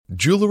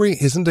Jewelry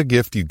isn't a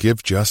gift you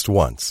give just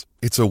once.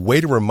 It's a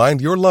way to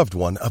remind your loved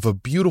one of a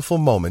beautiful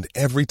moment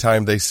every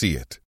time they see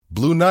it.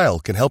 Blue Nile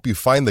can help you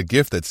find the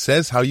gift that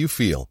says how you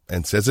feel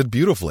and says it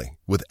beautifully,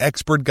 with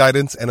expert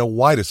guidance and a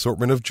wide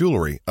assortment of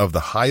jewelry of the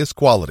highest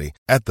quality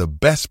at the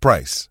best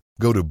price.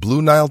 Go to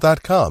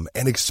BlueNile.com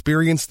and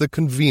experience the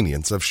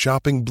convenience of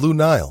shopping Blue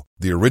Nile,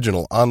 the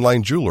original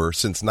online jeweler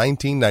since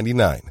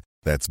 1999.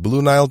 That's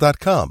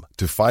BlueNile.com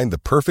to find the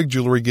perfect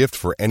jewelry gift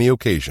for any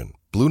occasion.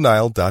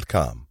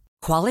 BlueNile.com.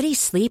 Quality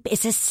sleep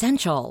is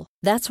essential.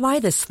 That's why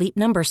the Sleep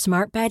Number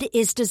Smart Bed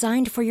is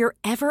designed for your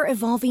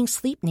ever-evolving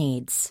sleep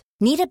needs.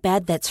 Need a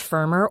bed that's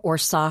firmer or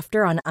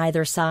softer on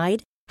either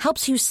side?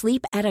 Helps you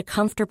sleep at a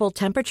comfortable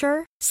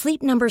temperature?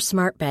 Sleep Number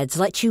Smart Beds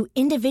let you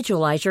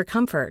individualize your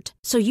comfort,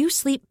 so you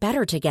sleep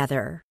better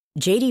together.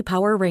 J.D.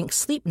 Power ranks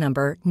Sleep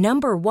Number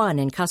number 1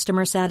 in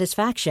customer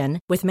satisfaction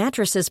with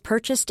mattresses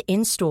purchased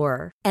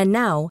in-store. And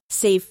now,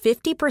 save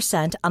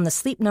 50% on the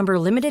Sleep Number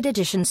Limited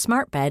Edition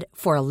Smart Bed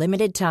for a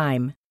limited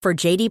time. For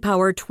J.D.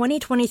 Power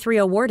 2023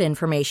 award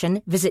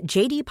information, visit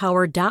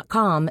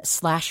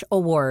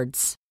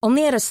jdpower.com/awards.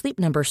 Only at a Sleep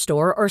Number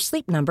store or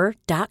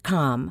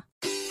sleepnumber.com.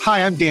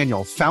 Hi, I'm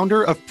Daniel,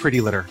 founder of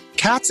Pretty Litter.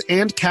 Cats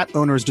and cat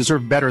owners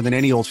deserve better than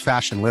any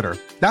old-fashioned litter.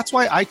 That's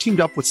why I teamed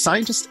up with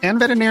scientists and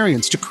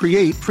veterinarians to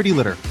create Pretty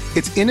Litter.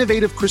 Its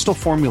innovative crystal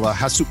formula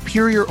has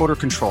superior odor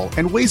control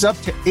and weighs up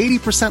to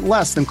 80%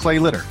 less than clay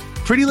litter.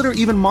 Pretty Litter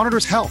even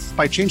monitors health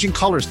by changing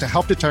colors to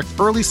help detect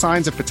early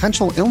signs of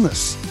potential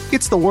illness.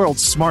 It's the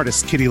world's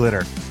smartest kitty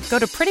litter. Go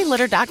to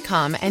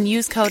prettylitter.com and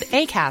use code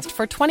ACAST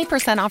for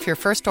 20% off your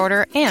first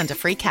order and a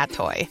free cat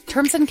toy.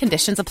 Terms and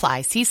conditions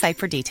apply. See site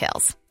for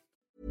details.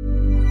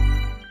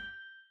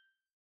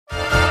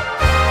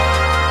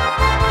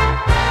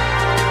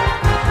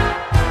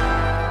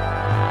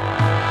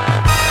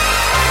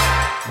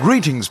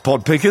 Greetings,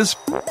 pod pickers.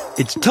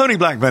 It's Tony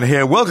Blackburn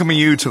here, welcoming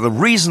you to the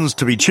Reasons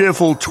to be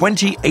Cheerful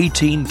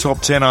 2018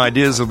 Top 10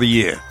 Ideas of the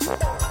Year.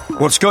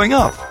 What's going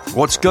up?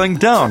 What's going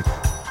down?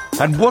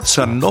 And what's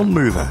a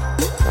non-mover?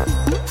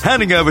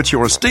 Handing over to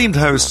your esteemed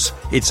hosts,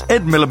 it's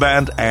Ed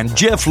Miliband and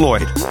Jeff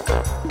Lloyd.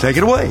 Take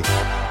it away.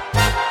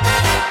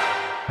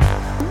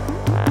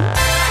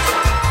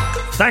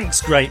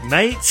 Thanks, great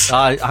mate.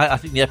 I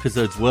think the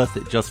episode's worth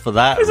it just for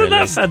that. Isn't really.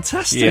 that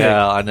fantastic?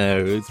 Yeah, I know.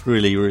 It's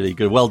really, really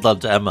good. Well done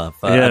to Emma.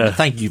 And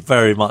thank you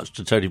very much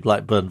to Tony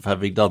Blackburn for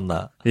having done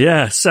that.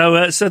 Yeah,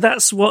 so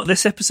that's what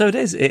this episode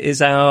is. It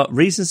is our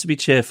Reasons to be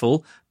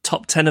Cheerful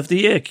Top 10 of the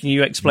Year. Can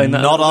you explain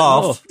that? Not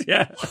half.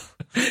 Yeah.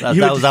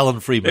 That was Alan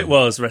Freeman. It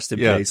was, rest in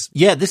peace.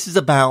 Yeah, this is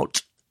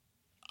about,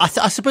 I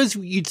suppose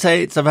you'd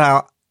say it's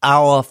about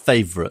our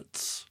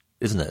favourites.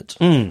 Isn't it?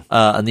 And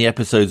the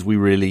episodes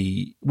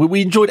we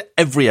enjoyed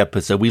every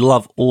episode. We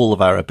love all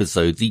of our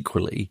episodes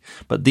equally,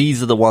 but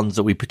these are the ones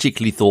that we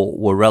particularly thought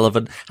were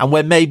relevant and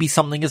where maybe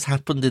something has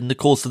happened in the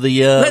course of the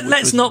year.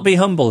 Let's not be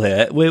humble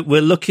here.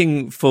 We're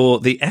looking for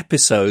the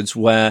episodes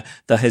where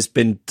there has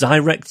been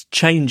direct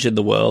change in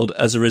the world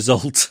as a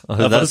result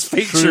of us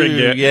featuring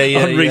it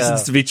on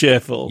Reasons to be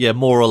Cheerful. Yeah,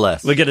 more or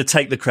less. We're going to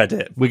take the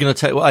credit. We're going to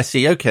take, I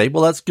see. Okay,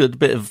 well, that's good. A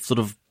bit of sort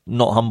of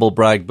not humble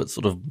brag, but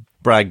sort of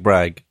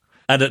brag.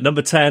 And at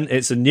number 10,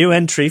 it's a new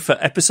entry for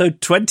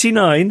episode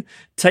 29,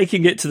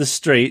 Taking It to the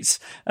Streets.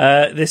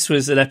 This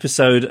was an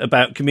episode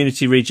about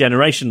community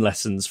regeneration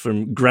lessons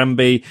from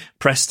Granby,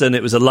 Preston.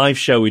 It was a live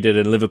show we did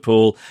in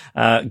Liverpool.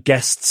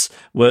 Guests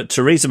were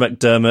Teresa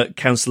McDermott,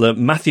 Councillor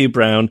Matthew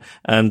Brown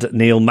and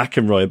Neil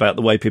McEnroy about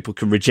the way people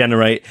can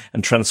regenerate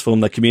and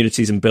transform their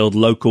communities and build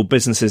local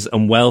businesses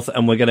and wealth.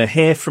 And we're going to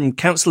hear from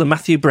Councillor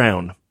Matthew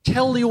Brown.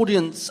 Tell the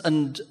audience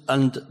and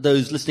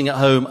those listening at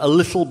home a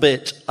little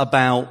bit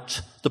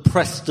about the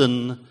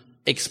Preston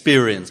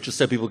experience, just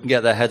so people can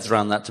get their heads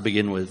around that to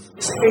begin with.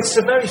 It's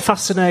a very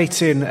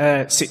fascinating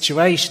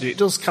situation. It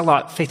does kind of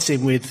like fit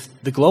in with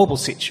the global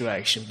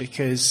situation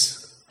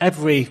because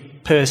every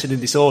person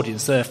in this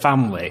audience, their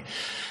family,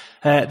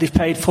 they've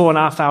paid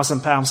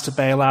 £4,500 to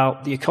bail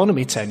out the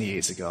economy 10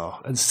 years ago.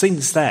 And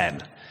since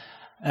then,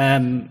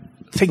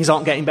 things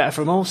aren't getting better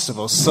for most of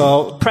us.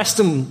 So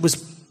Preston was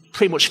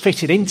pretty much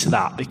fitted into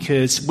that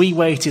because we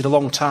waited a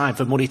long time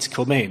for money to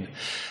come in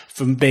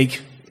from big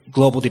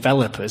global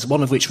developers,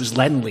 one of which was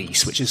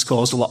Lendlease, which has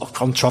caused a lot of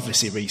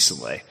controversy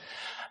recently.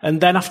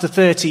 And then after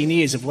 13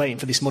 years of waiting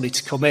for this money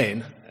to come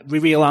in, we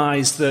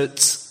realised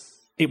that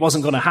it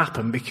wasn't going to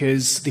happen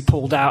because they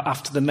pulled out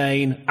after the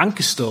main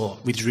anchor store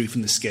withdrew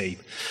from the scheme.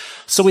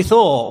 So we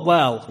thought,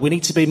 well, we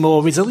need to be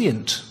more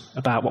resilient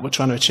about what we're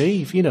trying to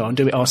achieve, and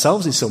do it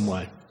ourselves in some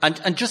way.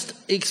 And just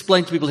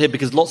explain to people here,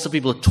 because lots of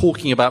people are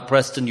talking about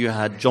Preston. You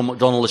had John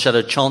McDonnell, the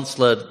Shadow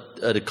Chancellor,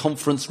 at a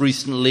conference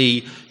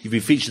recently. You've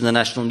been featured in the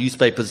national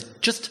newspapers.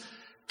 Just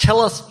tell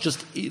us,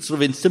 just sort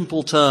of in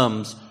simple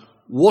terms,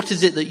 what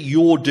is it that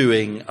you're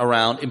doing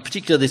around, in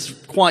particular, this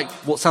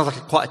what sounds like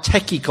quite a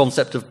techie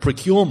concept of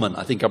procurement,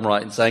 I think I'm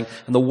right in saying,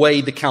 and the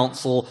way the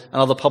council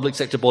and other public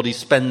sector bodies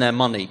spend their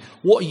money.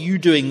 What are you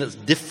doing that's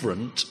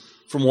different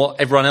from what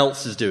everyone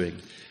else is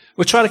doing?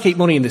 We're trying to keep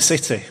money in the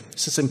city.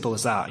 It's as simple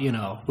as that, you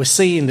know. We're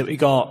seeing that we've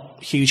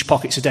got huge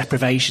pockets of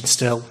deprivation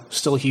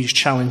still huge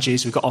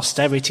challenges. We've got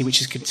austerity,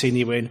 which is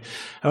continuing.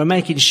 And we're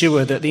making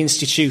sure that the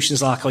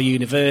institutions like our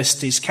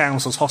universities,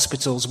 councils,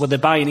 hospitals, where they're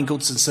buying in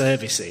goods and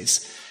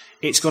services,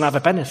 it's going to have a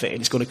benefit and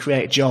it's going to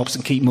create jobs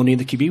and keep money in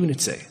the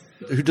community.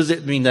 Who does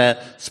it mean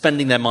they're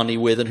spending their money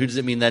with, and who does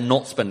it mean they're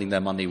not spending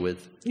their money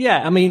with?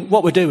 Yeah, I mean,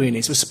 what we're doing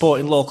is we're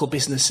supporting local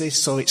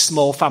businesses, so it's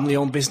small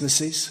family-owned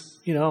businesses,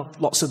 you know,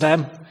 lots of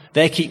them.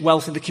 They keep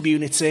wealth in the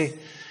community,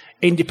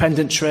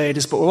 independent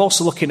traders, but we're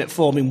also looking at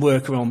forming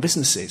worker-owned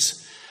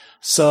businesses.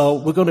 So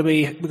we're going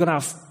to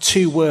have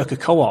 2 worker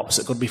co-ops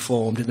that are going to be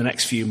formed in the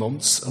next few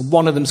months, and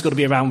one of them's going to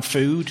be around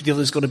food, the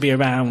other's going to be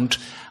around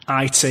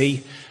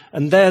IT.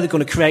 And they're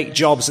going to create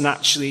jobs and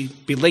actually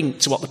be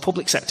linked to what the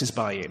public sector's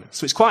buying.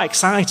 So it's quite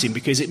exciting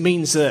because it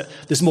means that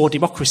there's more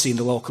democracy in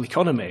the local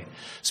economy.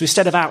 So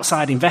instead of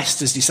outside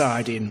investors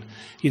deciding,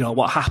 you know,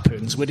 what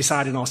happens, we're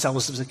deciding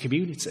ourselves as a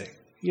community.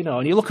 You know,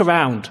 and you look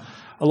around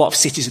a lot of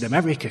cities in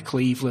America,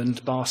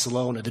 Cleveland,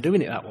 Barcelona, they're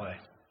doing it that way.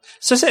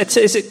 So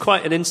is it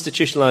quite an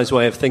institutionalised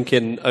way of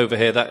thinking over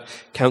here that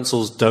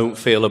councils don't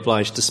feel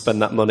obliged to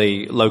spend that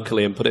money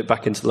locally and put it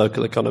back into the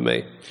local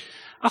economy?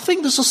 I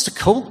think there's just a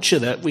culture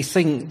that we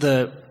think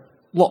that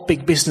what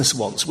big business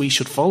wants, we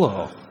should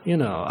follow, you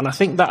know. And I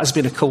think that has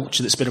been a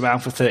culture that's been around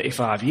for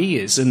 35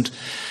 years. And,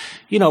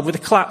 you know, with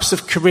the collapse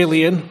of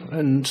Carillion,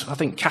 and I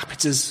think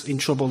Capita's in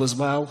trouble as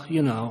well,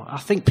 you know, I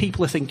think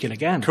people are thinking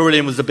again.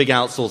 Carillion was the big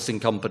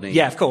outsourcing company.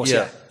 Yeah, of course,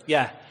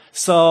 yeah.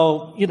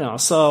 So, you know,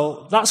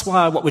 so that's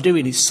why what we're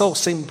doing is so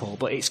simple,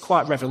 but it's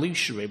quite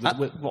revolutionary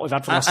with what we've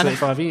had for the last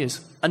 35 years.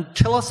 And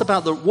tell us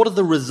about what are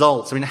the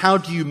results? I mean, how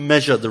do you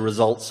measure the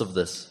results of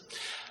this?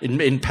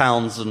 In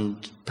pounds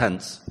and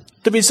pence?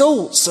 The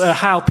results are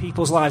how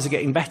people's lives are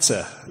getting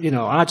better. You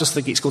know, I just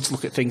think it's good to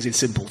look at things in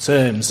simple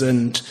terms.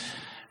 And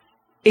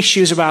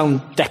issues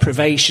around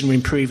deprivation, we're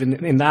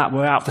improving in that.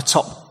 We're out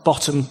the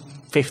bottom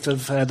fifth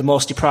of the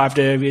most deprived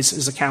areas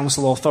as a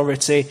council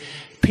authority.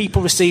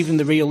 People receiving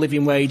the real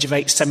living wage of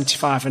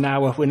 £8.75 an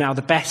hour, we're now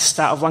the best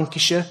out of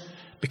Lancashire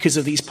because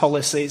of these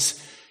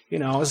policies. You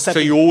know, as I said, so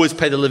you always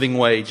pay the living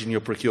wage in your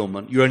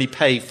procurement. You only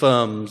pay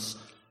firms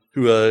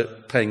who are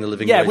paying the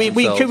living wage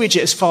we encourage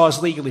it as far as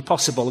legally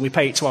possible, and we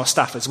pay it to our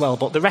staff as well.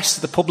 But the rest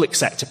of the public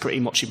sector, pretty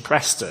much in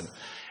Preston,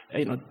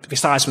 you know,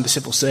 besides from the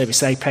civil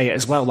service, they pay it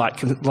as well,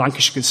 like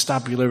Lancashire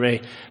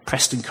Constabulary,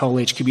 Preston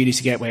College,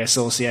 Community Gateway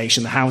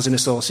Association, the Housing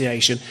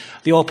Association.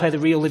 They all pay the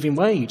real living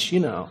wage,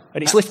 you know,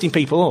 and it's lifting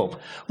people up.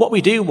 What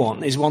we do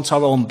want is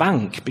our own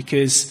bank,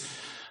 because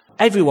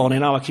everyone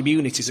in our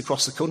communities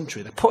across the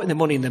country, they're putting the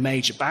money in the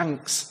major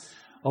banks.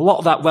 A lot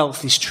of that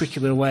wealth is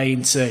trickling away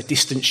into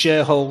distant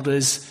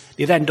shareholders.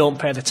 They then don't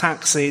pay the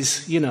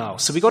taxes, you know.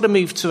 So we've got to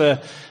move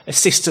to a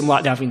system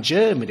like they have in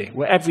Germany,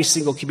 where every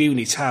single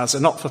community has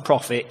a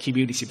not-for-profit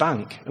community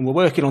bank. And we're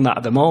working on that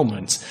at the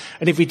moment.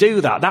 And if we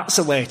do that, that's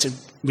a way to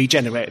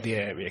regenerate the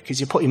area, because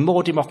you're putting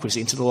more democracy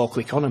into the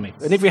local economy.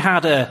 And if we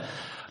had a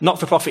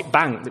not-for-profit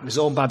bank that was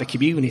owned by the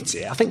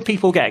community, I think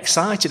people get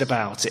excited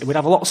about it. We'd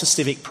have lots of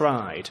civic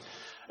pride.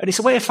 And it's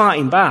a way of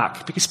fighting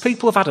back, because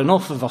people have had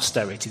enough of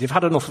austerity. They've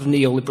had enough of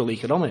neoliberal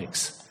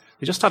economics.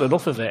 They've just had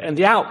enough of it. And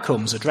the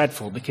outcomes are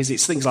dreadful, because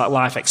it's things like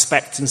life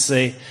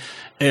expectancy,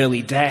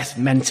 early death,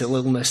 mental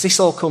illness. This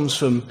all comes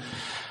from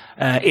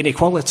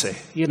inequality,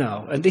 you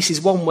know. And this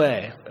is one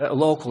way, at a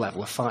local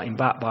level, of fighting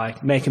back by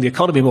making the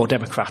economy more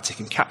democratic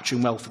and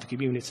capturing wealth for the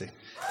community.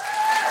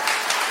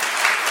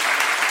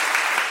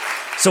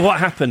 So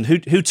what happened?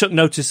 Who took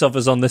notice of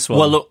us on this one?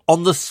 Well, look,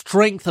 on the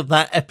strength of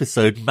that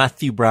episode,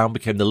 Matthew Brown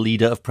became the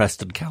leader of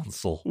Preston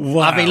Council.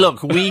 Wow. I mean,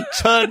 look, we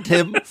turned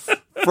him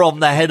from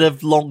the head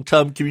of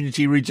long-term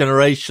community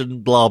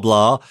regeneration, blah,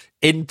 blah,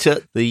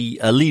 into the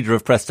leader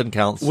of Preston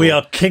Council. We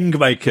are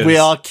kingmakers. We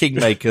are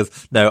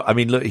kingmakers. No, I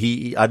mean, look,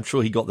 I'm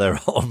sure he got there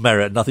on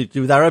merit, nothing to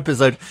do with our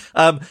episode.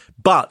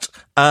 But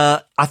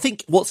I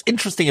think what's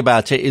interesting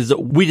about it is that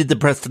we did the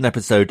Preston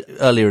episode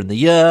earlier in the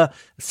year.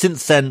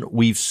 Since then,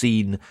 we've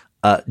seen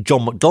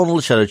John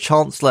McDonnell, Shadow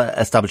Chancellor,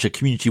 establish a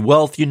community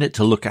wealth unit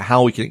to look at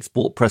how we can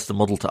export Preston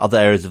model to other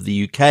areas of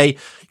the UK.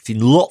 You've seen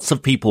lots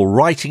of people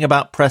writing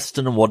about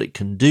Preston and what it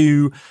can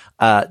do.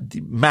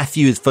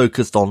 Matthew is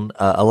focused on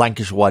a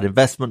Lancashire-wide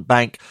investment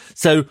bank.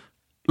 So,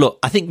 look,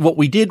 I think what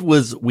we did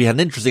was we had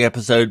an interesting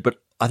episode,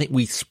 but I think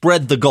we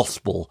spread the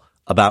gospel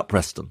about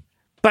Preston.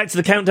 Back to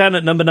the countdown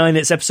at number 9,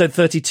 it's episode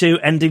 32,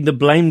 Ending the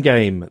Blame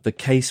Game, the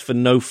case for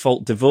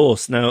no-fault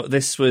divorce. Now,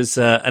 this was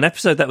an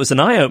episode that was an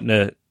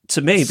eye-opener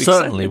to me, because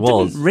certainly I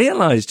didn't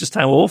realise just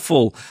how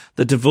awful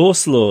the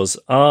divorce laws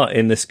are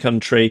in this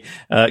country.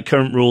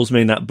 Current rules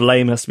mean that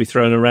blame has to be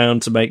thrown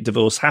around to make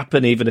divorce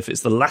happen, even if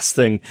it's the last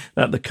thing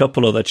that the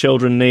couple or their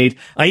children need.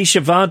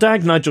 Aisha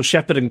Vardag, Nigel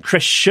Shepherd and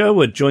Chris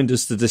Sherwood joined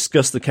us to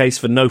discuss the case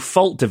for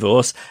no-fault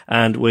divorce,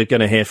 and we're going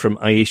to hear from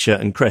Aisha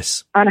and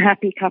Chris.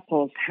 Unhappy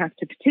couples have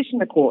to petition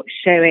the court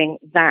showing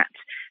that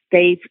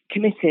they've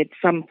committed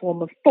some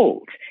form of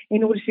fault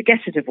in order to get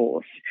a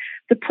divorce.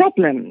 The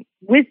problem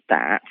with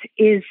that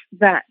is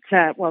that,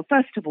 well,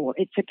 first of all,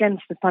 it's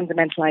against the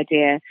fundamental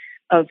idea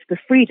of the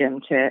freedom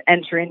to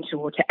enter into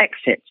or to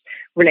exit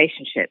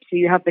relationships. So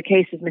you have the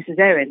case of Mrs.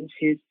 Owens,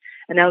 who's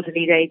an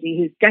elderly lady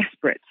who's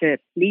desperate to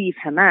leave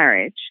her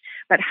marriage,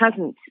 but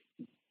hasn't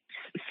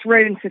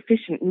thrown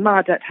sufficient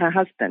mud at her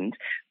husband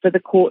for the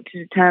court to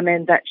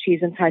determine that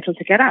she's entitled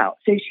to get out.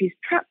 So she's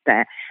trapped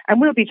there and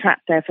will be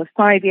trapped there for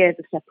 5 years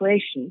of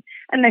separation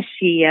unless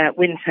she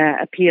wins her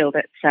appeal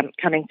that's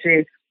coming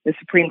through the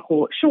Supreme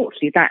Court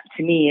shortly. That,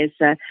 to me, is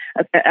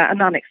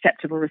an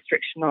unacceptable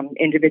restriction on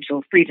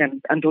individual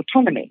freedom and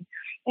autonomy.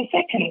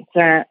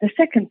 The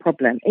second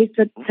problem is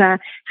that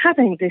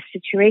having this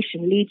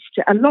situation leads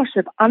to a lot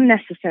of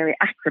unnecessary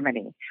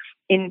acrimony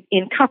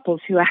in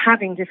couples who are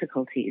having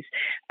difficulties.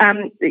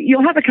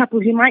 You'll have a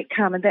couple who might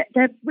come and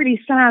they're really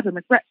sad and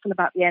regretful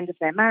about the end of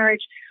their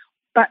marriage,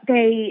 but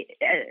they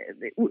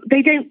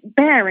don't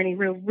bear any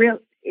real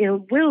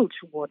ill will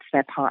towards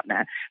their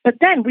partner. But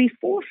then we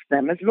force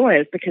them as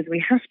lawyers, because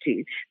we have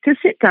to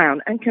sit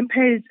down and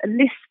compose a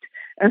list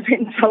of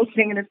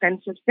insulting and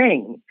offensive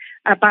things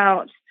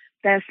about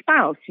their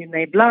spouse, whom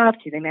they've loved,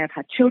 who they may have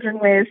had children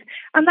with,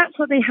 and that's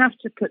what they have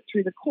to put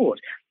through the court.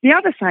 The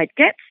other side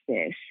gets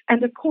this,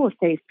 and of course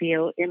they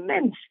feel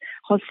immense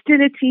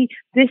hostility.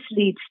 This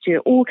leads to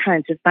all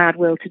kinds of bad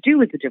will to do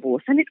with the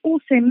divorce, and it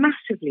also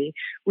massively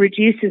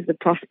reduces the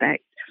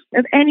prospect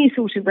of any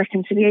sort of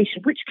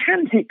reconciliation, which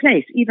can take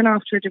place even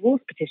after a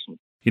divorce petition.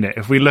 You know,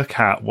 if we look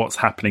at what's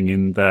happening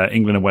in the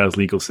England and Wales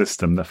legal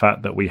system, the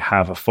fact that we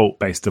have a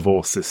fault-based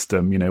divorce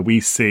system, you know, we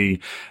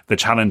see the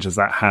challenges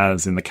that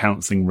has in the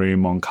counselling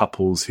room on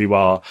couples who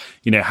are,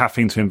 you know,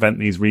 having to invent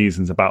these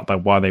reasons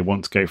about why they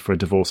want to go for a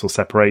divorce or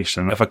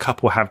separation. If a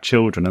couple have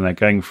children and they're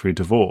going through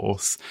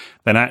divorce,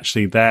 then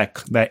actually their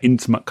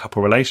intimate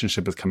couple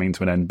relationship is coming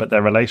to an end, but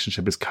their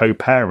relationship as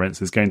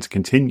co-parents is going to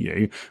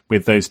continue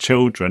with those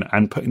children,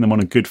 and putting them on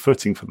a good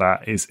footing for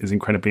that is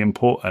incredibly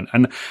important.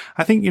 And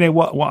I think, you know,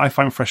 what I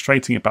find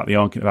frustrating about the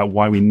argument about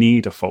why we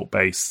need a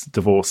fault-based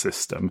divorce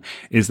system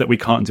is that we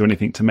can't do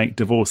anything to make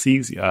divorce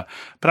easier.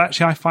 But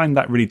actually, I find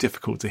that really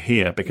difficult to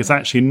hear, because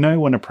actually no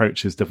one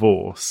approaches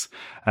divorce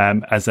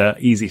as an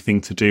easy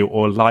thing to do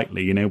or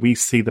lightly. You know, we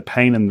see the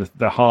pain and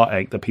the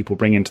heartache that people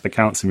bring into the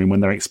counselling room when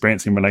they're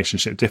experiencing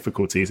relationship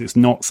difficulties. It's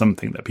not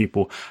something that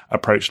people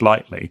approach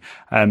lightly.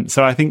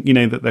 So I think, you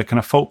know, that the kind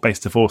of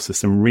fault-based divorce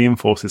system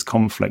reinforces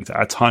conflict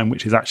at a time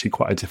which is actually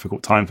quite a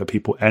difficult time for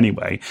people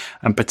anyway.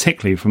 And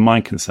particularly from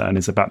my concern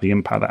is about the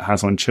impact that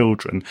has on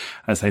children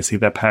as they see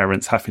their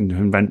parents having to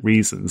invent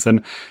reasons.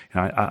 And,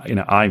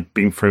 I've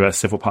been through a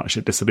civil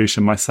partnership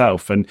dissolution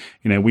myself. And,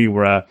 you know, we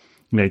were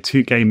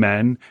two gay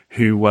men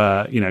who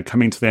were,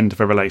 coming to the end of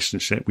a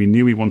relationship. We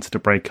knew we wanted to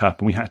break up,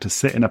 and we had to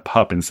sit in a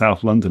pub in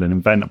South London and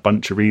invent a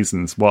bunch of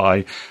reasons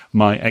why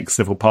my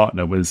ex-civil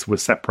partner was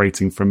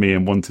separating from me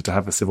and wanted to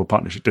have a civil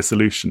partnership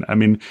dissolution. I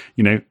mean,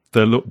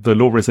 the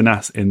law is an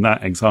ass in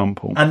that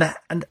example.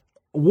 And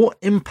what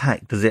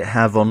impact does it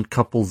have on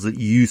couples that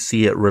you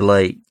see it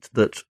relate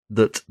that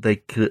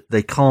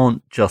they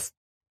can't just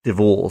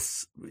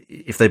divorce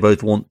if they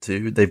both want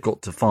to? They've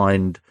got to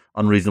find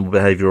unreasonable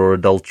behaviour or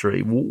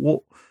adultery.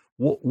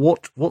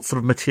 What sort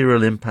of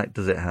material impact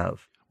does it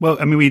have? Well,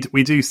 I mean,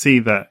 we do see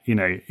that,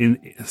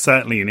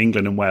 certainly in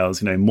England and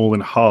Wales, more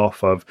than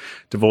half of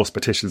divorce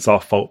petitions are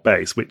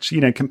fault-based, which,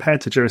 compared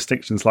to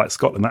jurisdictions like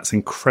Scotland, that's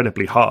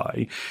incredibly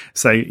high.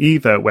 So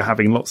either we're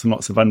having lots and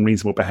lots of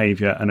unreasonable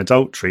behaviour and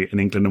adultery in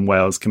England and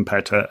Wales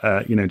compared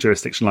to,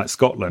 jurisdiction like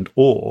Scotland,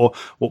 or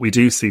what we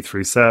do see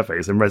through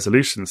surveys, and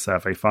Resolution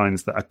survey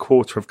finds that a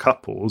quarter of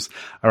couples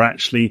are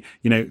actually,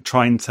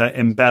 trying to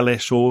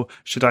embellish, or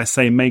should I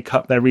say, make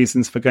up their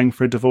reasons for going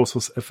for a divorce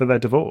or for their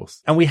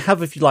divorce. And we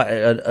have, if you like,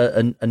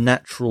 a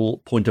natural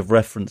point of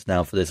reference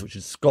now for this, which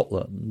is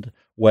Scotland,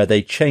 where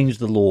they changed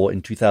the law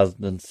in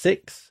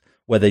 2006,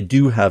 where they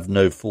do have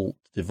no fault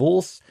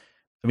divorce.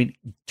 I mean,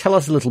 tell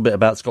us a little bit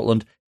about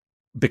Scotland,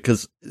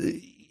 because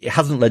it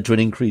hasn't led to an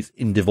increase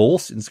in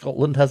divorce in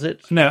Scotland, has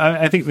it? No,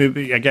 I think,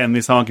 again,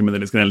 this argument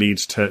that it's going to lead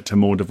to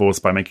more divorce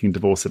by making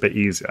divorce a bit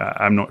easier,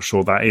 I'm not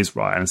sure that is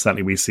right. And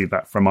certainly we see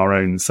that from our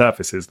own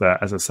surfaces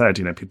that, as I said,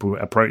 people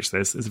approach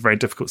this. It's a very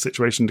difficult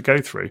situation to go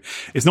through.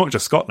 It's not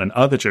just Scotland,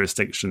 other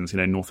jurisdictions,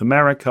 North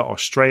America,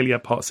 Australia,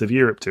 parts of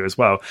Europe too as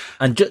well.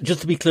 And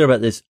just to be clear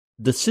about this,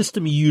 the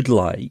system you'd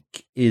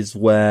like is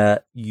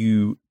where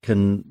you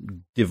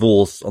can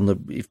divorce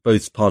if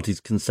both parties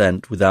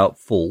consent without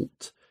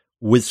fault,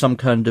 with some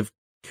kind of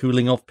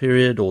cooling off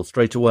period, or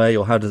straight away,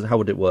 or how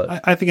would it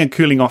work? I think a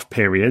cooling off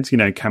period,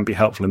 can be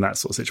helpful in that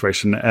sort of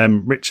situation.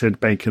 Richard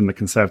Bacon, the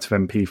Conservative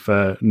MP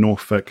for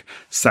Norfolk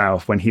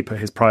South, when he put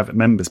his private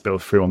members bill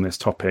through on this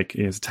topic,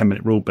 his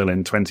 10-minute rule bill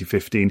in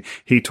 2015,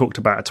 he talked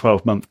about a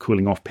 12-month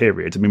cooling off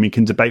period. I mean, we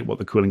can debate what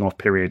the cooling off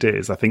period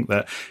is. I think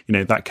that,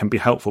 that can be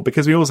helpful,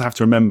 because we also have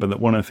to remember that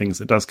one of the things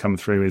that does come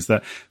through is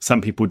that some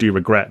people do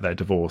regret their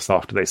divorce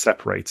after they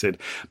separated.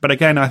 But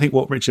again, I think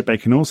what Richard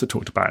Bacon also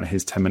talked about in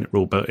his 10-minute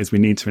rule bill is we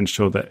need to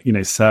ensure that,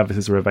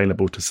 services are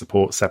available to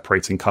support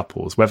separating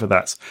couples, whether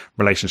that's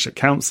relationship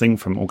counselling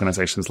from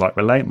organisations like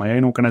Relate, my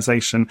own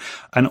organisation,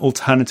 and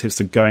alternatives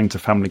to going to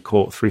family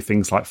court through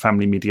things like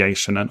family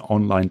mediation and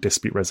online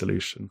dispute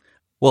resolution.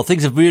 Well,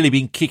 things have really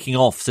been kicking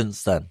off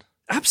since then.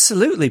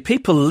 Absolutely.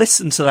 People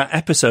listened to that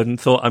episode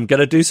and thought, I'm going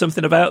to do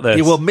something about this.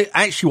 Yeah, well,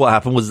 actually what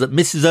happened was that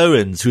Mrs.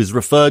 Owens, who is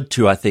referred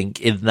to, I think,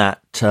 in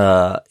that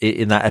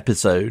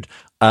episode,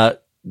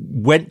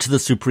 went to the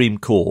Supreme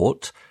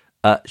Court.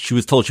 She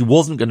was told she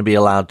wasn't going to be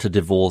allowed to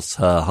divorce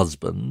her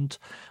husband.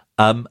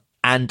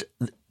 And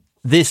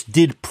this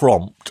did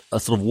prompt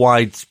a sort of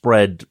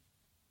widespread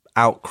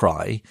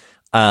outcry.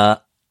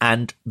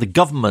 And the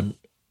government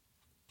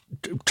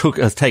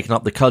has taken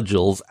up the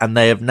cudgels, and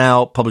they have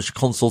now published a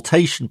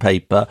consultation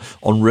paper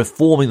on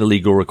reforming the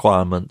legal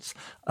requirements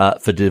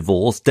for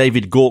divorce.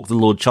 David Gauke, the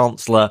Lord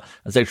Chancellor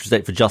and Secretary of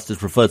State for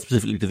Justice, referred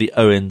specifically to the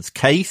Owens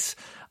case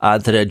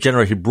and said it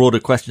generated broader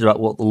questions about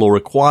what the law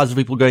requires of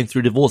people going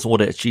through divorce and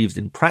what it achieves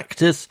in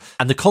practice.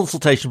 And the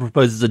consultation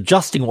proposes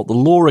adjusting what the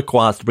law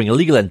requires to bring a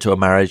legal end to a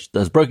marriage that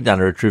has broken down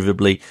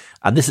irretrievably,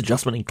 and this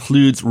adjustment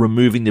includes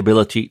removing the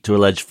ability to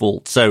allege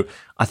fault. So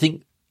I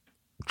think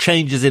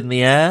changes in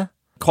the air.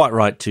 Quite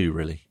right too,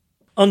 really.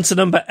 On to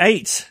number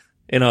 8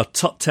 in our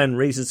top 10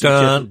 reasons to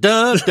dun,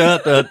 dun, dun,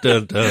 dun,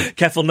 dun, dun.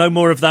 Careful, no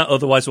more of that,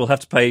 otherwise we'll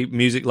have to pay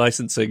music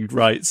licensing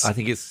rights. I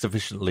think it's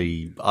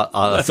sufficiently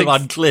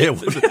unclear.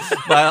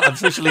 I'm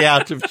sufficiently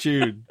out of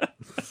tune.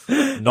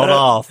 Not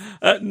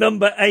half.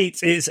 Number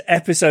 8 is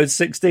episode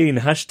 16,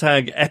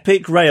 hashtag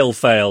epic rail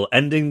fail,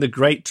 ending the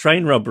great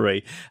train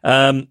robbery.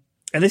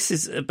 And this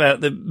is about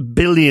the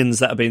billions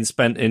that have been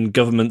spent in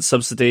government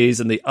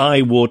subsidies and the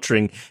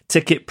eye-watering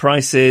ticket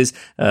prices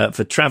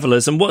for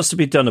travellers. And what's to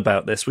be done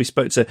about this? We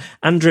spoke to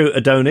Andrew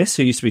Adonis,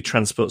 who used to be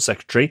Transport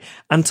Secretary,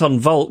 Anton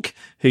Volk,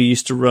 who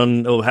used to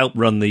run or help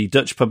run the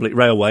Dutch Public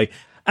Railway,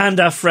 and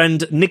our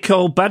friend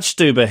Nicole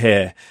Badstuber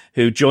here,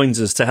 who joins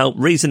us to help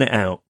reason it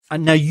out.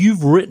 And now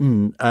you've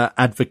written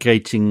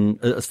advocating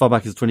as far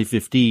back as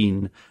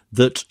 2015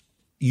 that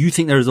you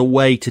think there is a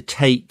way to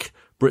take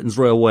Britain's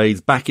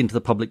railways back into the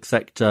public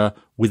sector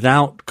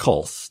without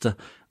cost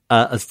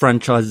as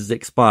franchises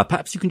expire.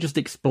 Perhaps you can just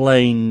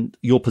explain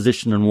your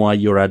position and why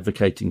you're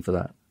advocating for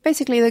that.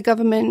 Basically, the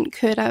government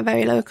could, at a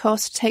very low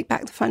cost, take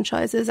back the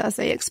franchises as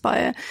they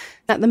expire.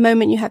 At the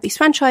moment, you have these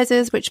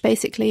franchises, which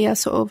basically are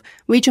sort of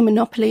regional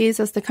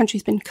monopolies. As the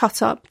country's been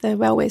cut up, the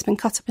railway's been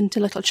cut up into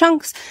little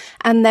chunks,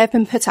 and they've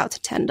been put out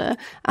to tender.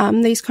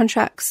 These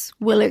contracts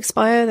will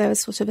expire.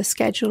 There's sort of a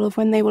schedule of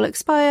when they will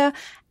expire.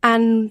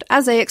 And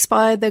as they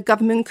expire, the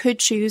government could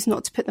choose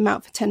not to put them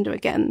out for tender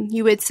again.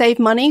 You would save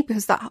money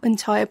because that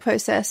entire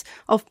process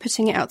of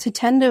putting it out to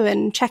tender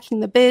and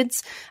checking the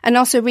bids and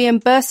also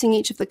reimbursing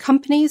each of the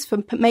companies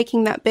for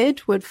making that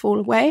bid would fall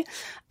away.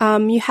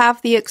 You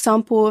have the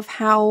example of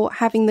how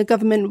having the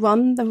government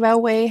run the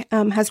railway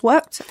has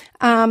worked.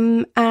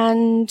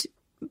 And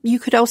you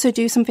could also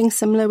do something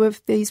similar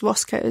with these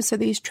ROSCOs, so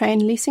these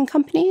train leasing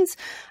companies.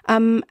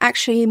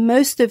 Actually,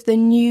 most of the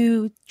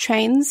new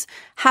trains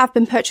have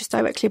been purchased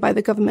directly by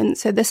the government.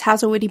 So this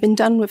has already been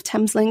done with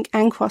Thameslink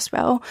and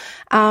Crossrail.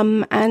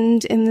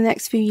 And in the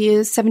next few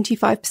years,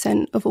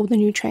 75% of all the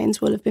new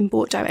trains will have been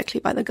bought directly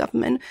by the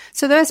government.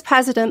 So there is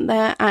precedent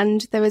there,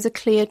 and there is a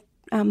clear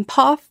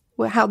path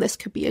where how this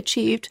could be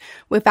achieved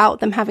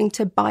without them having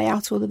to buy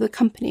out all of the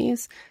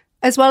companies.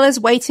 As well as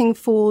waiting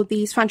for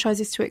these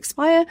franchises to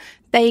expire,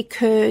 they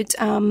could,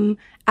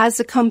 as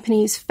the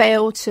companies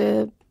fail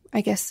to,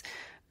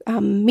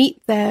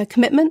 meet their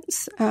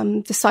commitments,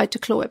 decide to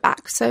claw it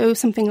back. So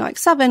something like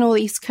Southern or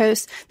East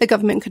Coast, the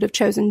government could have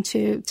chosen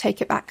to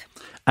take it back.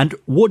 And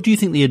what do you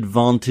think the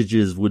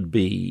advantages would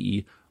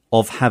be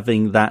of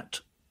having that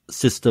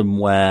system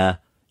where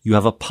you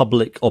have a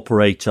public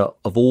operator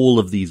of all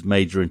of these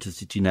major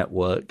intercity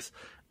networks,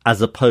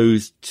 as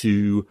opposed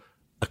to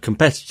a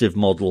competitive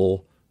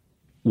model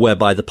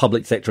whereby the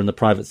public sector and the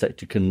private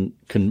sector can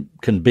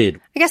bid?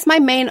 I guess my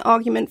main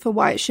argument for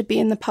why it should be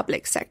in the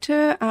public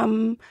sector,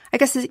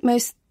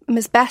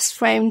 is best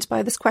framed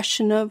by this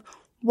question of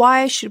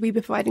why should we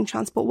be providing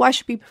transport? Why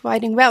should we be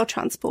providing rail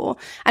transport?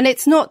 And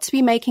it's not to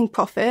be making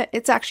profit.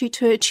 It's actually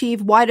to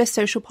achieve wider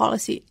social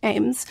policy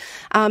aims.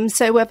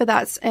 So whether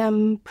that's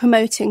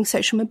promoting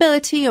social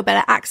mobility or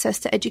better access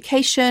to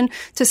education,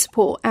 to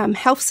support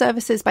health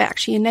services by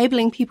actually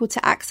enabling people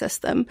to access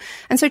them.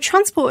 And so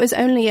transport is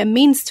only a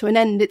means to an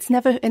end. It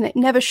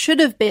never should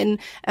have been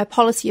a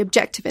policy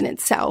objective in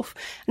itself.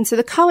 And so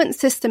the current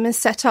system is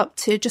set up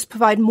to just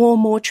provide more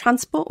and more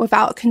transport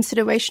without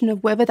consideration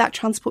of whether that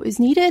transport is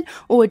needed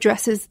or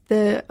addresses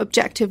the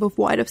objective of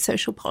wider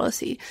social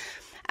policy.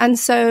 And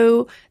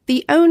so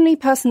the only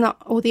person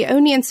the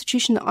only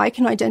institution that I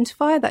can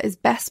identify that is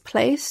best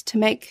placed to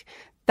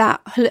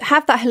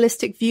have that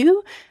holistic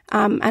view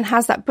and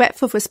has that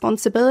breadth of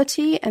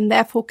responsibility and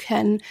therefore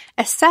can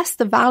assess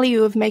the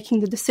value of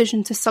making the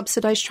decision to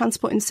subsidize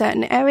transport in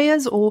certain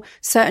areas or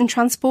certain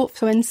transport,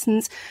 for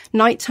instance,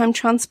 nighttime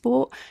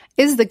transport,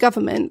 is the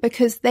government,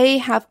 because they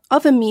have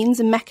other means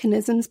and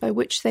mechanisms by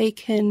which they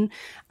can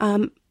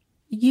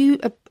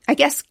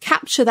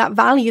capture that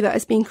value that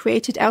is being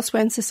created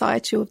elsewhere in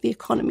society or the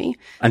economy.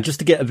 And just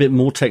to get a bit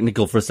more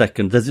technical for a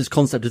second, there's this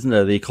concept, isn't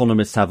there, the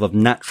economists have of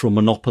natural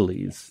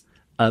monopolies.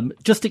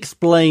 Just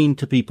explain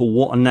to people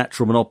what a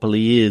natural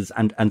monopoly is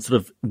and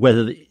sort of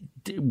whether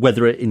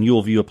it, in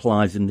your view,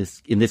 applies in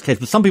this case.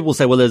 But some people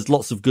say, well, there's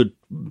lots of good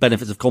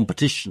benefits of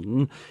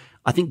competition.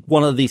 I think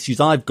one of the issues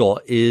I've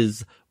got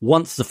is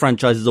once the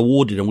franchise is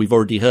awarded, and we've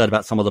already heard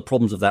about some of the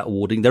problems of that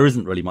awarding, there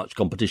isn't really much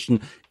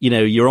competition.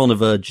 You're on a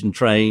Virgin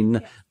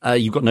train,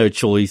 you've got no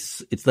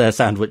choice. It's their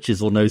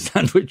sandwiches or no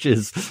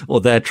sandwiches,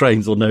 or their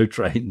trains or no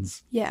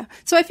trains. Yeah.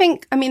 So I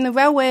think, the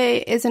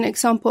railway is an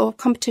example of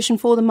competition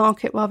for the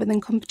market rather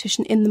than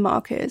competition in the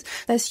market.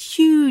 There's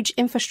huge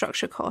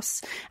infrastructure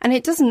costs, and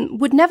it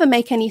would never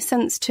make any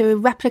sense to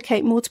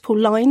replicate multiple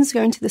lines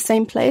going to the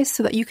same place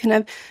so that you can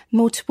have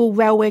multiple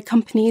railway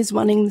companies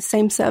running the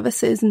same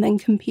services and then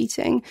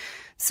competing.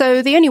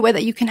 So the only way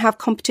that you can have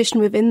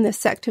competition within this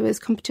sector is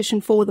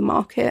competition for the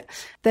market.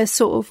 The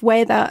sort of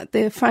way that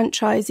the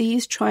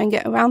franchisees try and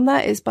get around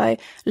that is by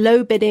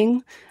low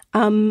bidding,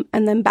 and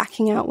then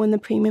backing out when the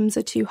premiums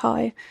are too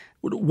high.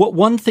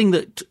 One thing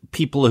that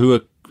people who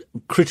are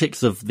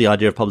critics of the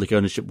idea of public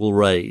ownership will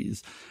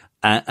raise,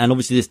 and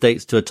obviously this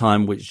dates to a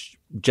time which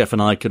Jeff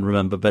and I can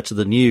remember better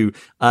than you,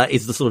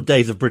 is the sort of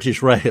days of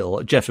British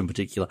Rail, Jeff in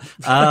particular.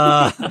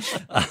 No,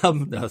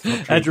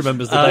 Ed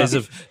remembers the days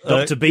of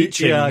Dr.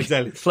 Beeching,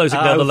 exactly.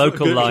 closing down the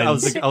local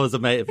lines. I was a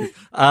mate of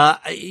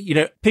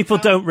his. People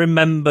don't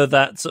remember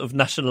that sort of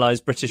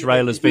nationalised British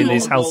Rail as being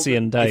these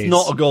halcyon days. It's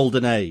not a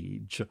golden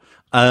age.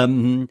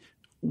 How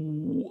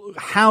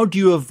do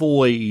you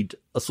avoid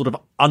a sort of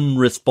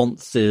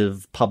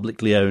unresponsive,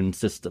 publicly owned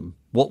system?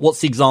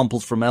 What's the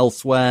examples from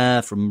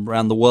elsewhere, from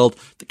around the world?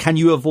 Can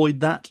you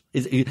avoid that?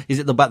 Is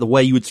it about the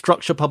way you would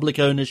structure public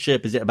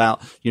ownership? Is it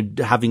about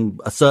having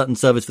a certain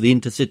service for the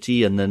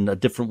intercity and then a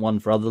different one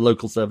for other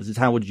local services?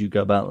 How would you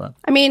go about that?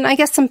 I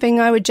guess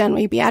something I would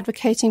generally be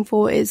advocating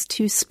for is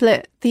to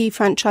split the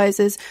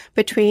franchises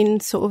between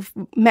sort of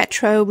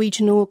metro,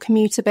 regional,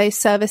 commuter-based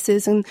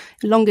services and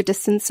longer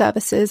distance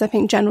services. I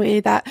think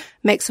generally that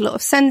makes a lot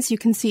of sense. You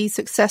can see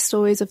success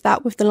stories of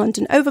that with the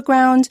London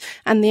Overground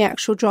and the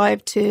actual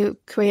drive to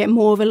create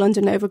more of a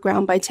London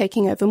Overground by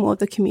taking over more of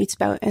the commuter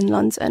belt in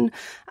London.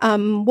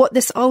 What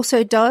this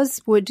also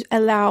does would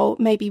allow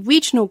maybe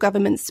regional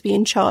governments to be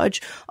in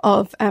charge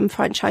of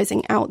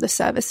franchising out the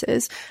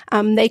services.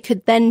 They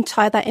could then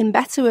tie that in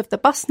better with the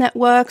bus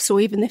networks,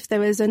 or even if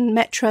there is a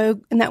metro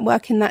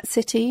network in that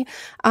city.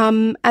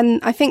 And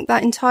I think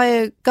that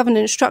entire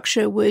governance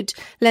structure would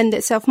lend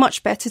itself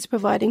much better to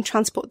providing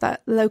transport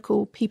that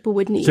local people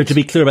would need. So to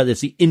be clear about this,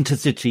 the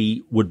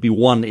intercity would be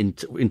one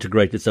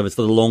integrated service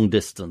for the long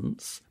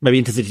distance. Maybe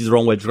intercity is the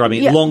wrong way of describing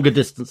it. Yeah. Longer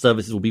distance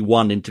services will be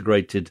one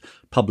integrated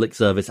public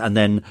service, and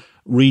then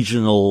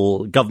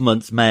regional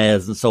governments,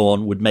 mayors and so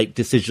on would make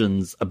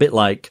decisions a bit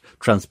like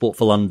Transport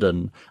for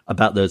London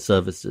about those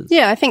services.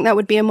 Yeah, I think that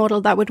would be a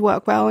model that would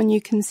work well, and you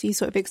can see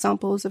sort of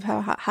examples of how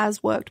it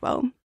has worked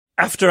well.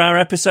 After our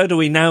episode, are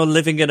we now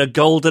living in a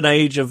golden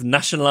age of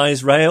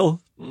nationalised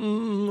rail?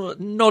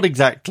 Not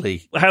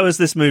exactly. How has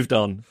this moved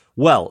on?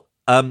 Well,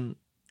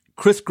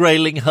 Chris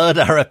Grayling heard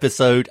our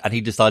episode and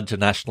he decided to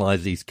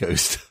nationalise East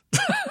Coast.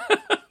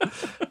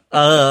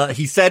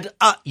 He said,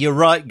 you're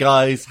right,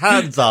 guys,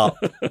 hands up.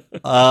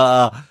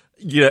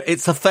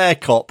 It's a fair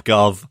cop,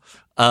 Gov.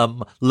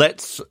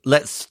 Let's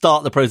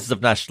start the process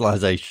of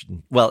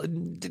nationalisation. Well,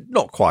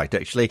 not quite,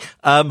 actually.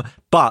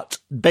 But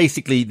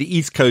basically the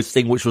East Coast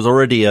thing, which was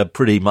already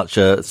pretty much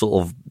a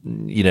sort of,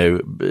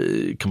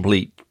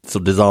 complete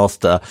sort of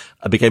disaster,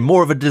 became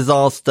more of a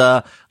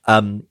disaster.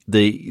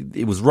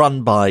 It was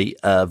run by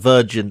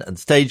Virgin and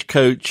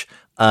Stagecoach,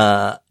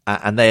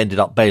 and they ended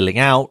up bailing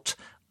out.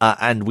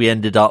 And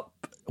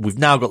we've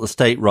now got the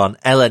state-run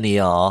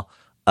LNER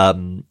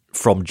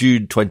from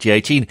June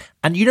 2018.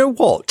 And you know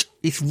what?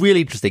 It's really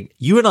interesting.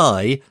 You and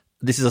I,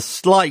 this is a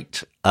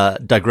slight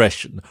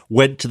digression,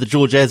 went to the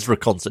George Ezra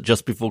concert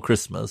just before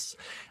Christmas.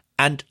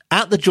 And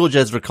at the George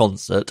Ezra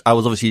concert, I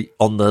was obviously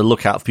on the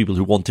lookout for people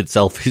who wanted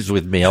selfies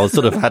with me. I was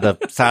sort of had a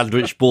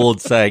sandwich board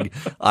saying,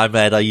 I'm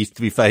Ed, I used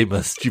to be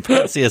famous. Do you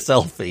fancy a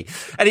selfie?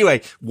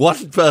 Anyway,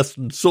 one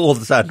person saw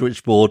the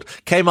sandwich board,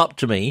 came up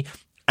to me,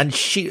 and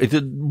she is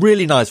a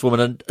really nice woman,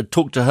 and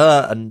talked to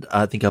her and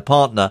I think her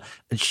partner,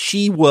 and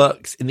she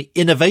works in the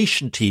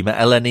innovation team at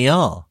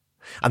LNER.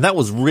 And that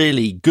was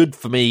really good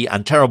for me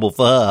and terrible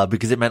for her,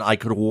 because it meant I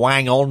could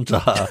wang on to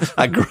her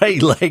at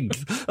great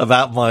length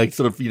about my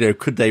sort of,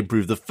 could they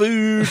improve the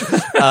food?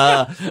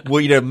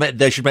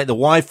 They should make the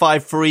Wi-Fi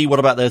free. What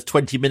about those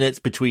 20 minutes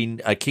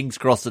between King's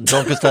Cross and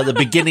Doncaster at the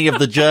beginning of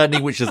the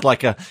journey, which is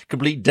like a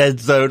complete dead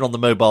zone on the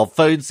mobile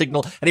phone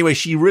signal? Anyway,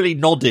 she really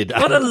nodded.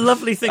 What a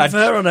lovely thing for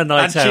her on a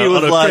night out,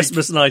 on a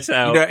Christmas night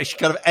out. She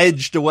kind of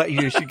edged away,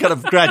 she kind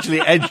of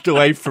gradually edged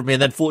away from me.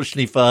 And then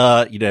fortunately for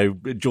her,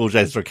 George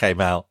Ezra came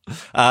out.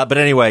 But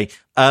anyway,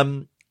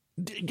 one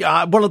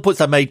of the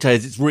points I made today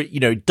is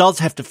it does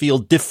have to feel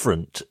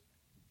different,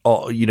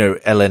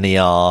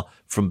 LNER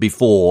from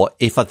before,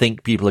 if I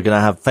think people are going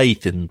to have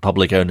faith in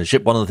public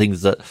ownership. One of the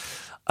things that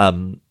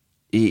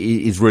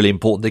is really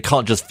important, they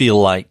can't just feel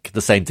like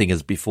the same thing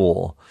as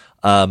before.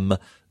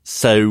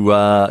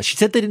 So she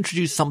said they'd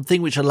introduced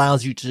something which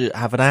allows you to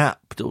have an app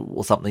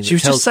or something. She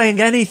was just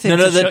saying anything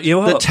to shut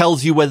you up. That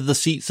tells you whether the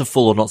seats are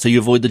full or not, so you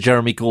avoid the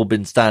Jeremy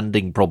Corbyn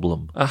standing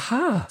problem.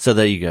 Aha. So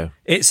there you go.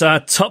 It's our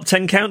top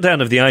 10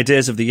 countdown of the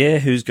ideas of the year.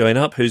 Who's going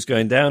up, who's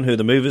going down, who are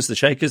the movers, the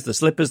shakers, the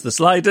slippers, the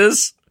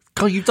sliders.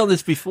 God, you've done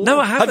this before. No,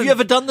 I haven't. Have you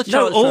ever done the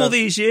chart? No, all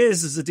these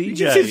years as a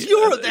DJ. Since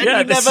Europe, then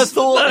you never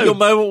thought your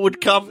moment would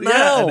come now.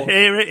 Yeah, and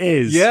here it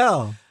is.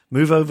 Yeah.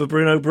 Move over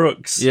Bruno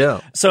Brooks.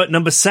 Yeah. So at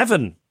number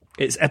 7...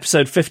 it's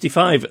episode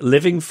 55,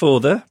 Living for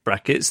the,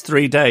 brackets,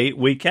 3-day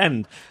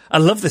weekend. I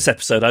love this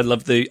episode. I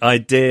love the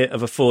idea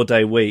of a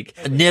 4-day week.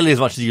 Nearly as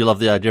much as you love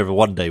the idea of a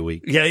 1-day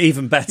week. Yeah,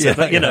 even better. Yeah,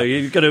 but,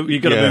 you've got to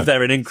move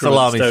there in increments.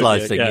 Salami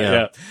slicing,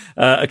 yeah.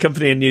 A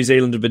company in New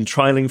Zealand have been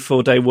trialling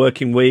 4-day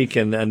working week,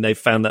 and they've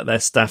found that their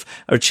staff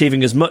are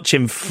achieving as much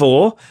in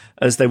 4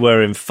 as they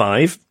were in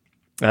 5.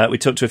 We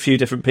talked to a few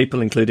different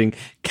people, including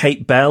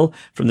Kate Bell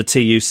from the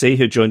TUC,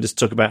 who joined us to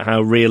talk about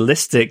how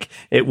realistic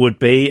it would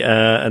be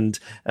and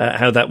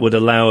how that would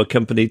allow a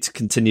company to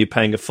continue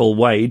paying a full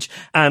wage.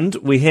 And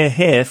we hear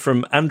here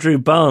from Andrew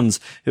Barnes,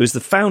 who is the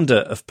founder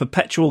of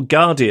Perpetual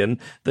Guardian,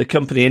 the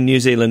company in New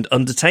Zealand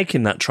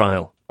undertaking that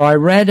trial. I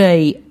read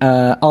a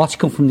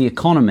article from The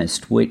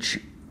Economist which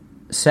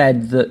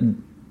said that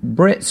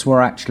Brits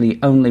were actually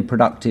only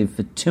productive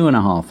for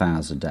 2.5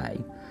 hours a day,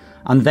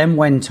 and then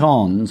went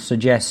on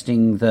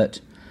suggesting that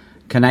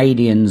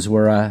Canadians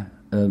were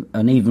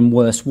an even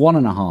worse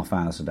 1.5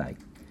 hours a day.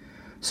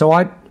 So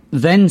I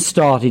then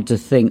started to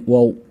think,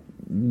 well,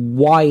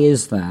 why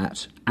is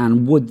that,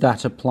 and would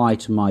that apply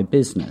to my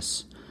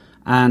business?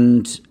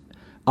 And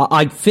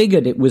I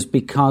figured it was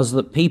because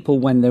that people,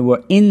 when they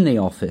were in the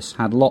office,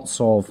 had lots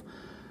of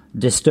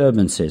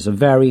disturbances of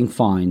varying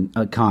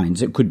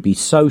kinds. It could be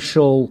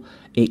social,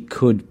 it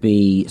could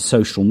be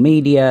social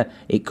media,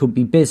 it could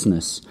be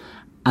business.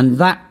 And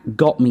that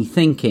got me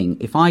thinking,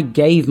 if I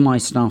gave my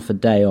staff a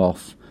day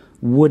off,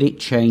 would it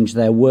change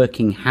their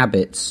working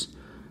habits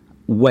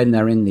when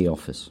they're in the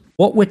office?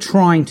 What we're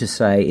trying to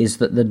say is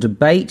that the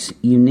debate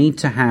you need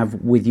to have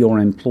with your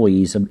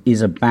employees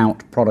is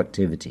about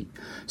productivity.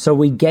 So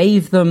we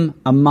gave them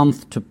a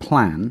month to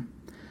plan,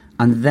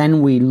 and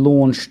then we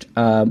launched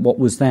what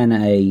was then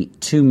a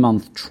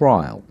 2-month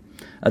trial.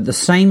 At the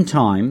same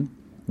time,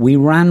 we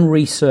ran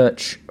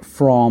research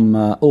from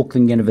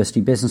Auckland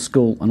University Business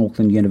School and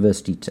Auckland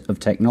University of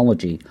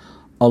Technology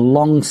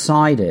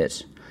alongside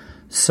it,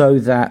 so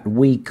that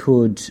we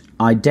could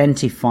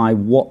identify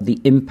what the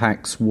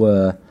impacts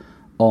were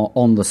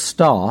on the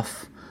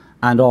staff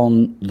and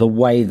on the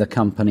way the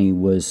company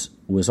was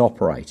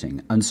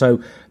operating. And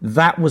so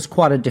that was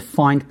quite a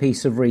defined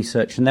piece of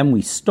research. And then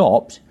we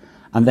stopped,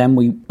 and then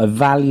we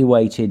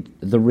evaluated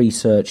the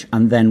research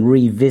and then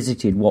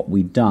revisited what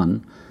we'd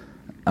done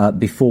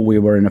before we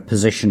were in a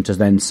position to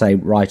then say,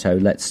 righto,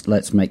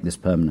 let's make this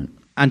permanent.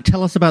 And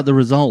tell us about the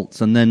results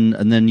and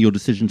then your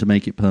decision to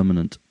make it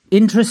permanent.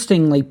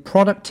 Interestingly,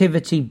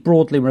 productivity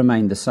broadly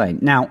remained the same.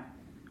 Now,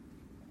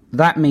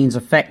 that means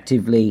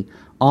effectively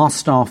our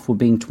staff were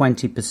being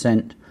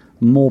 20%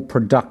 more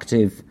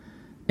productive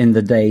in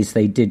the days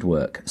they did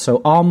work.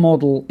 So our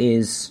model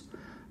is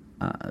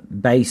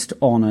based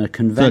on a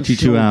conventional...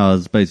 32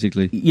 hours,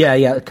 basically. Yeah,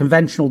 a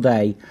conventional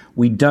day.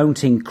 We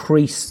don't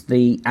increase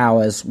the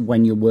hours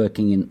when you're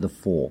working in the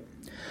 4.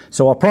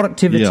 So our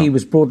productivity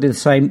was broadly the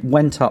same,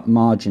 went up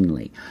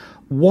marginally.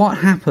 What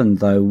happened,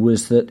 though,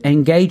 was that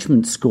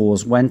engagement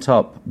scores went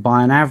up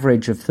by an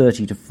average of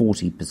 30 to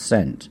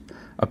 40%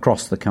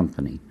 across the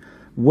company.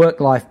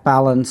 Work-life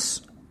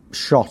balance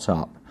shot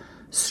up.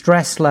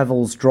 Stress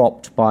levels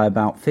dropped by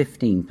about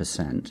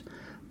 15%.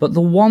 But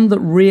the one that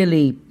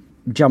really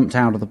jumped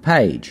out of the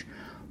page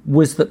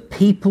was that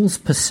people's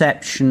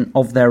perception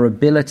of their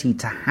ability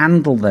to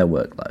handle their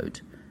workload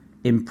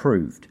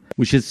improved.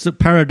 Which is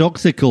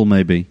paradoxical,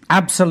 maybe.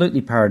 Absolutely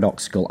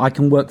paradoxical. I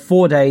can work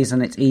 4 days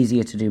and it's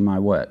easier to do my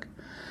work.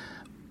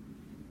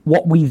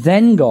 What we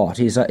then got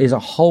is a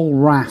whole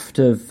raft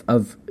of,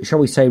 shall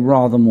we say,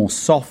 rather more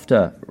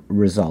softer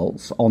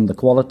results on the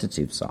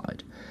qualitative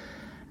side.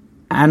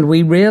 And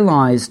we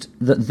realized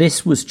that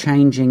this was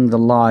changing the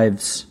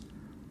lives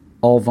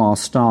of our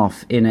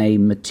staff in a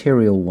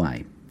material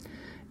way.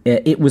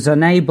 It was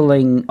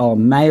enabling our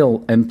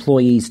male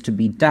employees to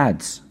be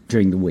dads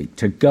during the week,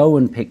 to go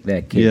and pick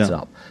their kids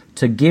up,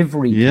 to give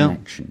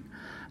reconnection.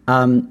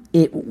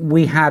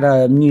 We had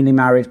a newly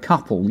married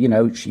couple.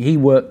 He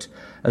worked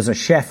as a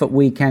chef at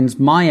weekends.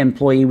 My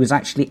employee was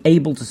actually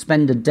able to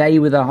spend a day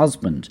with her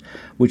husband,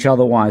 which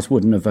otherwise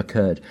wouldn't have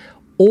occurred.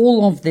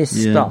 All of this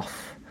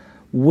stuff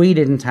we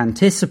didn't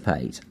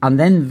anticipate, and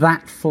then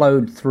that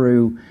flowed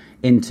through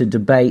into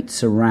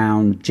debates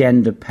around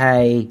gender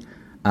pay,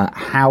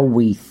 how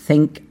we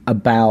think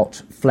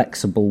about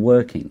flexible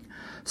working.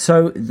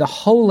 So the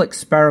whole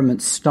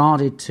experiment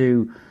started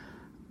to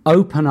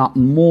open up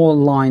more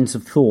lines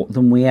of thought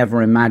than we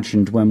ever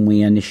imagined when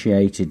we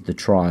initiated the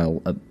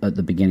trial at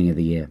the beginning of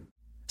the year.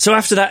 So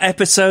after that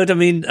episode, I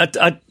mean...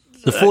 the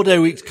 4-day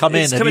weeks come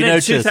in, have you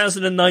noticed?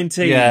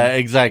 2019. Yeah,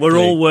 exactly. We're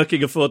all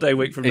working a 4-day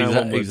week from now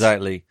onwards.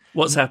 Exactly.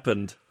 What's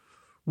happened?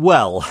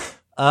 Well,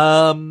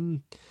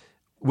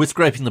 we're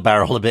scraping the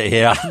barrel a bit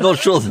here. I'm not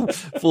sure the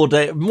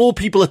 4-day... More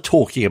people are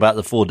talking about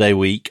the 4-day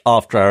week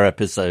after our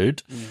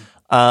episode.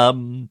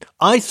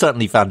 I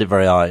certainly found it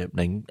very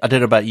eye-opening. I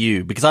don't know about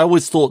you, because I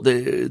always thought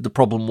the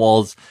problem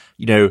was,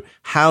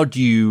 how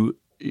do you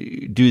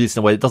do this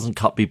in a way that doesn't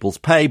cut people's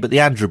pay? But the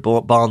Andrew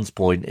Barnes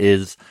point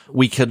is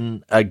we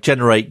can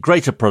generate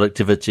greater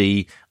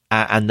productivity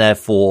and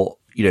therefore...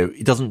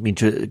 it doesn't mean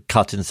to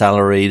cut in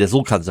salary. There's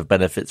all kinds of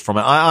benefits from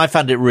it. I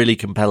found it really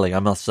compelling, I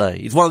must say.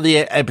 It's one of the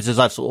episodes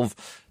I've sort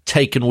of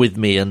taken with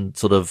me and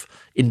sort of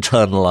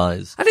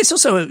internalized. And it's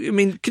also,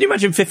 can you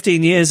imagine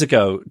 15 years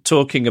ago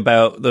talking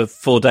about the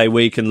 4-day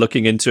week and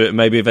looking into it and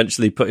maybe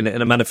eventually putting it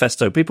in a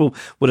manifesto? People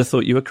would have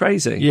thought you were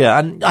crazy. Yeah,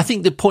 and I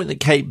think the point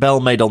that Kate Bell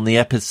made on the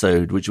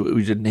episode, which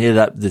we didn't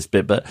hear this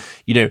bit, but,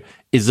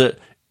 is that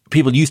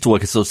people used to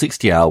work a sort of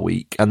 60-hour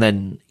week, and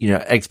then,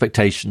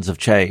 expectations have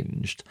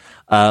changed.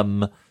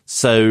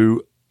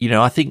 So,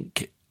 I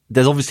think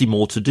there's obviously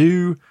more to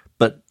do,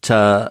 but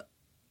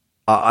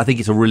I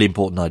think it's a really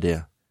important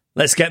idea.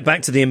 Let's get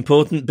back to the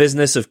important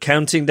business of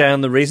counting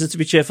down the reasons to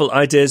be cheerful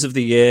ideas of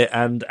the year,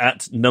 and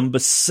at number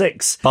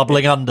 6...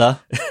 Bubbling under.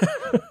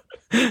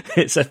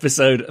 It's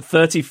episode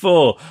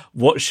 34.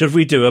 What should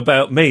we do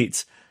about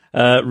meat?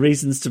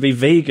 Reasons to be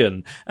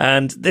vegan.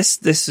 And this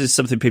is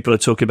something people are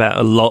talking about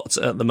a lot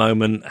at the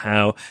moment,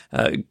 how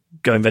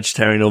going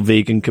vegetarian or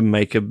vegan can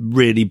make a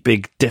really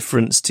big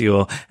difference to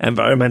your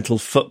environmental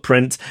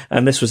footprint.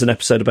 And this was an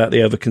episode about the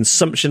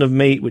overconsumption of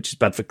meat, which is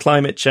bad for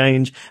climate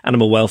change,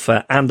 animal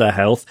welfare, and our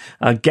health.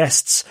 Our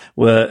guests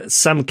were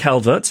Sam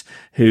Calvert,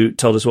 who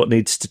told us what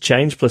needs to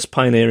change, plus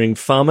pioneering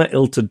farmer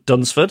Ilta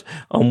Dunsford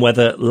on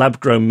whether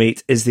lab-grown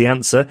meat is the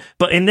answer.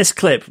 But in this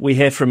clip, we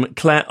hear from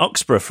Claire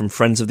Oxborough from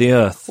Friends of the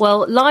Earth.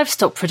 Well,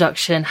 livestock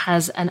production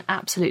has an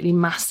absolutely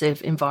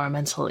massive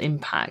environmental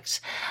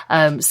impact.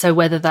 So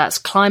whether that's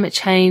climate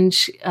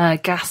change,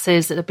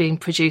 gases that are being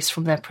produced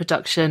from their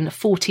production,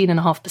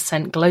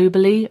 14.5%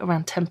 globally,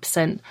 around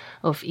 10%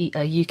 of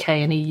UK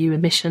and EU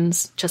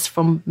emissions just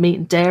from meat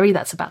and dairy.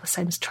 That's about the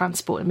same as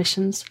transport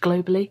emissions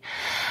globally.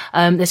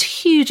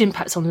 There's huge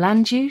impacts on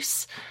land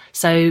use.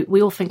 So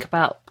we all think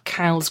about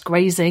cows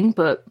grazing,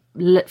 but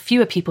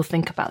fewer people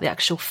think about the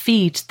actual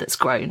feed that's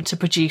grown to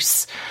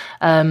produce,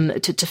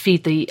 to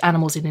feed the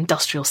animals in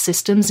industrial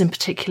systems, in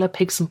particular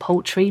pigs and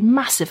poultry.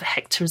 Massive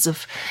hectares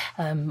of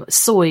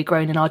soy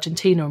grown in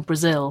Argentina and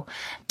Brazil,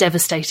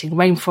 devastating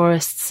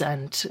rainforests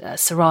and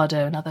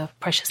cerrado and other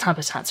precious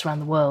habitats around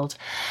the world.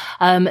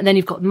 And then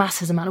you've got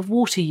massive amount of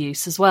water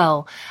use as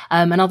well,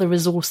 and other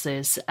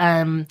resources.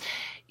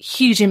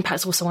 Huge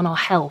impacts also on our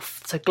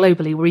health. So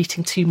globally, we're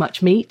eating too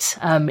much meat,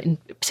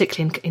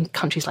 particularly in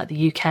countries like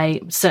the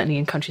UK, certainly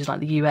in countries like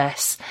the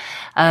US.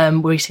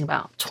 We're eating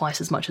about twice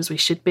as much as we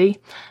should be,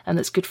 and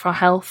that's good for our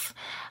health.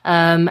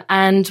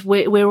 And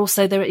we're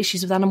also, there are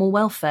issues with animal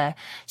welfare.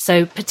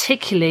 So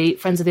particularly,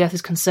 Friends of the Earth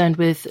is concerned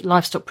with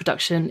livestock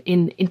production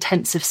in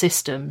intensive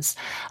systems.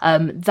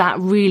 That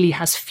really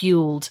has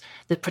fueled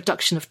the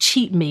production of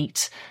cheap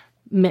meat,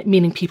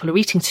 meaning people are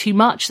eating too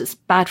much. That's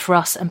bad for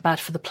us and bad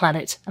for the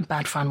planet and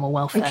bad for animal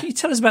welfare. And can you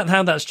tell us about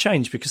how that's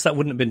changed? Because that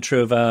wouldn't have been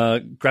true of our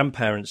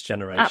grandparents'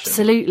 generation.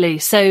 Absolutely.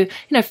 So,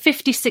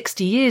 50,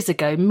 60 years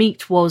ago,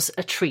 meat was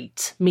a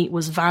treat. Meat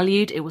was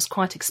valued. It was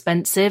quite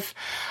expensive.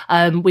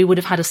 We would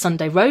have had a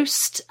Sunday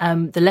roast.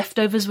 The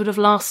leftovers would have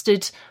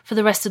lasted for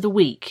the rest of the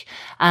week.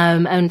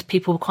 And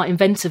people were quite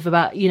inventive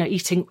about,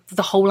 eating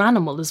the whole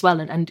animal as well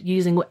and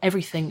using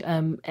everything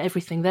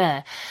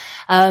there.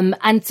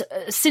 And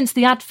since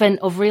the advent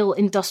of real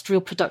industrial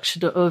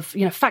production of,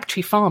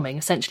 factory farming,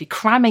 essentially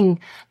cramming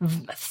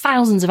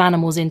thousands of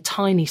animals in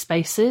tiny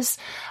spaces,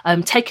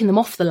 taking them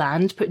off the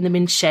land, putting them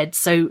in sheds,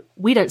 so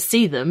we don't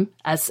see them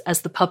as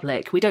the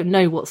public. We don't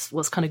know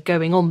what's kind of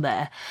going on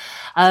there.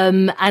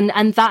 And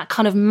that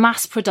kind of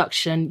mass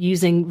production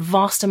using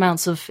vast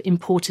amounts of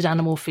imported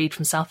animal feed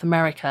from South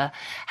America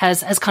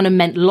has kind of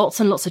meant lots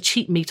and lots of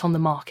cheap meat on the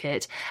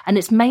market. And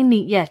it's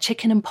mainly,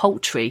 chicken and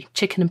poultry,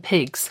 chicken and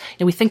pigs.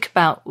 We think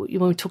about, when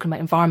we're talking about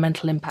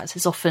environmental impacts,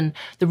 it's often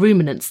the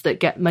ruminants that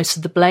get most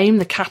of the blame,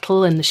 the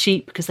cattle and the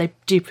sheep, because they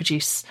do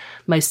produce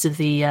most of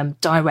the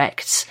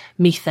direct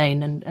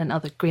methane and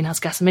other greenhouse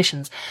gas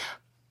emissions.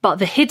 But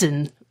the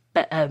hidden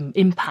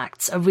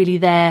impacts are really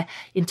there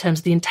in terms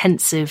of the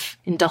intensive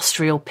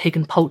industrial pig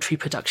and poultry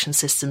production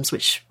systems,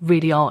 which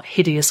really are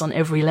hideous on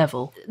every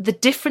level. The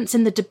difference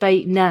in the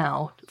debate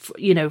now,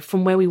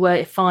 from where we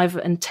were 5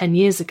 and 10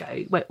 years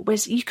ago, where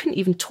you couldn't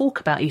even talk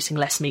about eating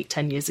less meat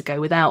 10 years ago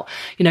without,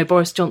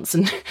 Boris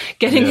Johnson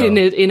getting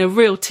in a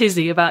real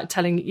tizzy about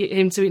telling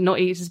him to not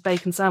eat his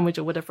bacon sandwich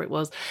or whatever it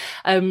was.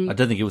 I don't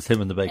think it was him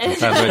and the bacon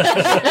sandwich.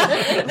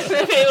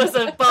 Maybe it was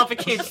a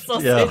barbecued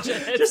sausage.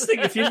 Yeah. Just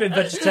think, if you'd been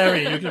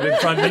vegetarian, you could have been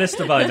Prime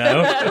Minister by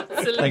now.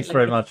 Absolutely. Thanks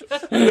very much.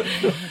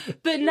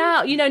 But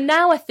now,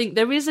 now I think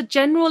there is a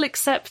general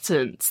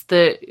acceptance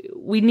that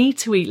we need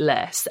to eat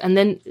less. And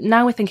then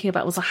now we're thinking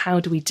about, So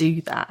how do we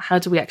do that? How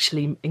do we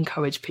actually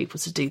encourage people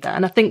to do that?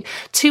 And I think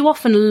too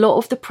often a lot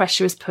of the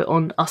pressure is put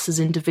on us as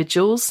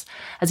individuals,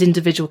 as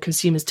individual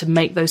consumers, to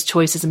make those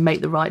choices and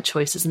make the right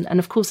choices. And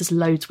of course, there's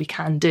loads we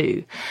can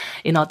do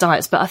in our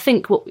diets. But I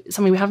think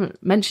something we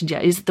haven't mentioned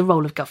yet is the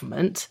role of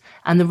government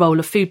and the role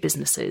of food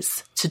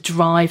businesses to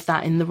drive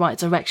that in the right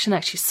direction,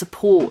 actually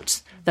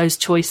support those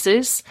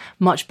choices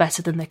much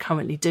better than they're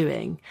currently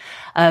doing.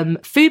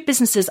 Food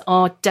businesses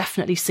are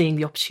definitely seeing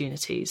the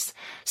opportunities.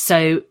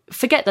 So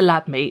forget the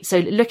lab meat. So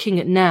looking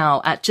at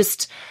now at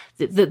just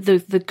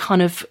the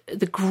kind of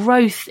the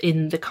growth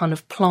in the kind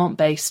of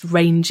plant-based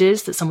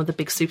ranges that some of the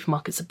big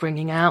supermarkets are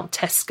bringing out,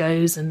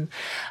 Tesco's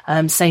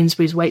and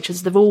Sainsbury's,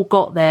 Waitrose, they've all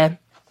got their,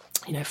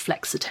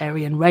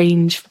 flexitarian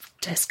range.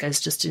 Tesco's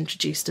just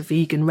introduced a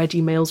vegan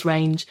ready meals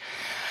range.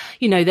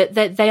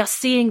 That they are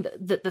seeing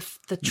that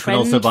the trend. You can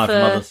also buy from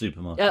other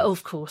supermarkets.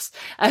 Of course,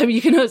 you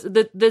can also,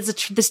 there's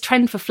this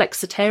trend for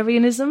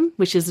flexitarianism,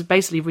 which is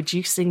basically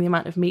reducing the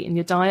amount of meat in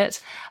your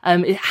diet.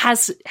 It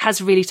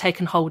has really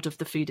taken hold of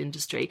the food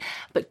industry,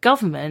 but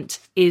government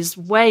is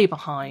way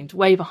behind,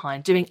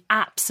 doing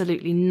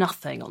absolutely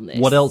nothing on this.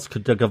 What else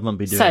could the government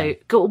be doing?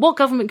 So, what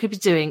government could be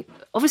doing?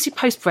 Obviously,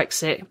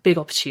 post-Brexit, big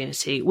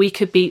opportunity. We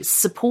could be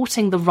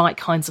supporting the right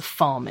kinds of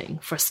farming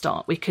for a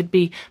start. We could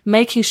be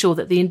making sure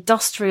that the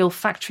industrial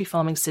factory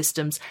farming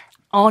systems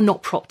are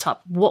not propped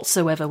up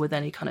whatsoever with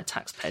any kind of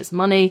taxpayers'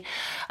 money.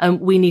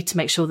 We need to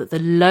make sure that the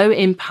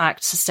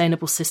low-impact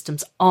sustainable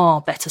systems are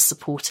better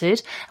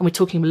supported. And we're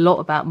talking a lot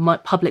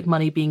about public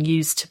money being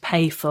used to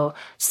pay for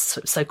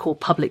so-called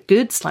public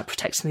goods, like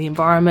protecting the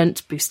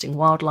environment, boosting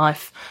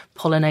wildlife,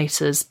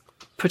 pollinators,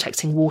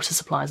 protecting water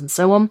supplies and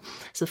so on.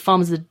 So the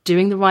farmers are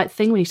doing the right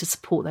thing. We need to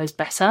support those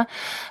better.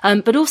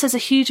 But also there's a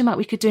huge amount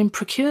we could do in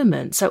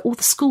procurement. So all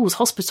the schools,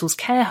 hospitals,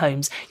 care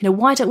homes,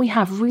 why don't we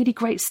have really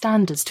great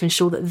standards to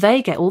ensure that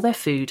they get all their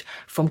food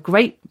from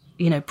great,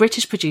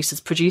 British producers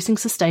producing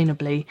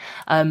sustainably,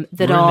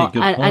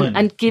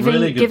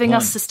 giving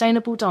us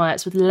sustainable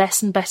diets with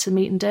less and better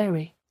meat and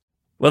dairy.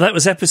 Well, that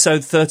was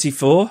episode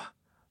 34.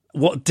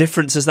 What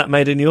difference has that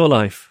made in your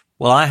life?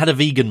 Well, I had a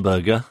vegan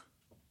burger.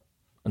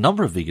 A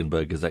number of vegan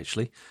burgers,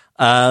 actually.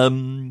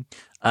 And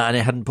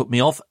it hadn't put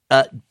me off.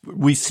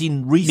 We've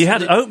seen recently... You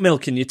had oat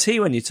milk in your tea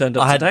when you turned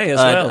up today as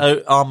well. I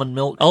had almond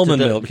milk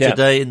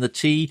today in the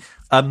tea.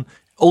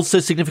 Also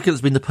significant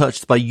has been the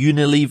purchase by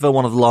Unilever,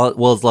 one of the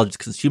world's largest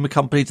consumer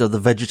companies, of the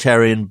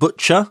Vegetarian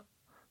Butcher.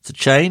 It's a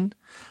chain.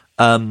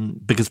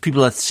 Because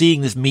people are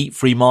seeing this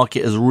meat-free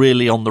market as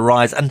really on the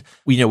rise. And,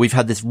 we've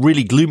had this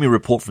really gloomy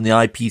report from the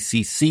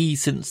IPCC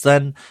since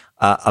then,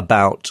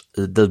 about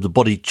the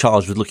body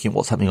charged with looking at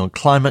what's happening on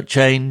climate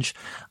change,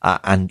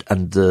 and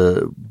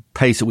the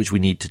pace at which we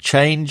need to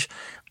change.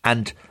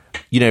 And,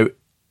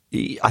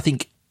 I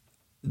think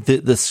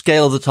the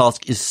scale of the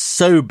task is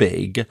so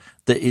big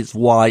that it's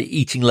why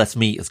eating less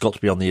meat has got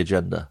to be on the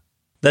agenda.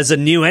 There's a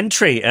new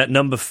entry at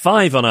number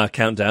 5 on our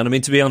countdown. I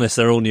mean, to be honest,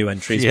 they're all new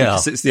entries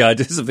because it's the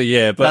ideas of the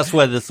year. But that's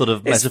where the sort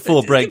of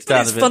metaphor breaks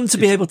down. It's fun to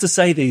be able to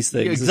say these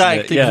things.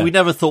 Exactly. Yeah. We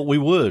never thought we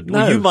would. No.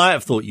 Well, you might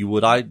have thought you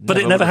would. But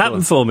it never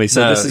happened for me.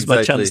 So this is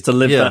my chance to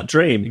live that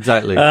dream.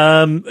 Exactly.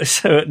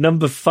 So at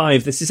number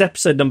 5, this is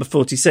episode number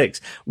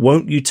 46.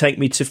 Won't you take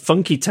me to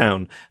Funky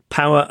Town?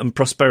 Power and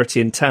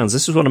Prosperity in Towns.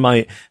 This was one of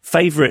my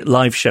favourite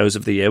live shows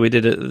of the year. We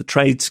did it at the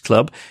Trades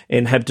Club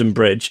in Hebden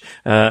Bridge,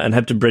 and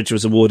Hebden Bridge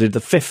was awarded the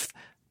 5th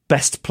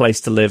best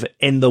place to live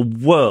in the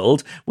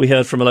world. We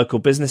heard from a local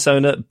business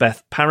owner,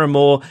 Beth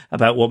Paramore,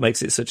 about what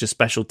makes it such a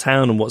special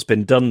town and what's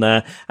been done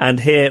there. And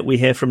here we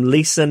hear from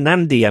Lisa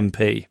Nandy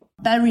MP.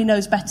 Bury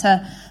knows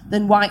better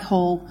than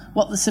Whitehall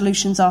what the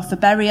solutions are for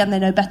Bury, and they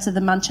know better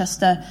than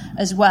Manchester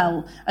as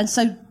well. And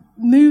so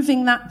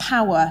moving that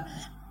power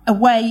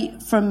away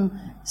from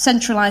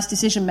centralised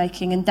decision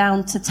making and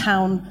down to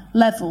town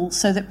level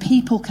so that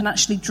people can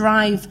actually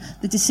drive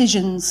the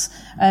decisions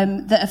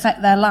that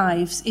affect their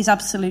lives is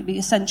absolutely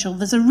essential.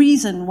 There's a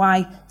reason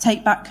why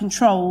Take Back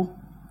Control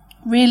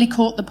really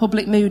caught the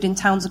public mood in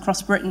towns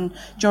across Britain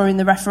during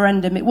the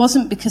referendum. It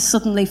wasn't because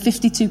suddenly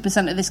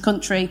 52% of this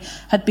country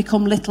had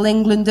become Little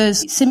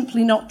Englanders. It's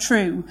simply not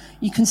true.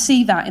 You can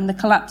see that in the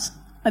collapse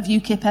of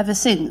UKIP ever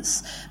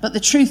since. But the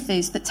truth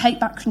is that Take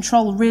Back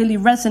Control really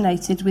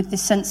resonated with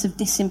this sense of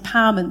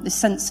disempowerment, this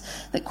sense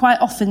that quite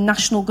often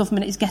national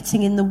government is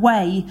getting in the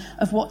way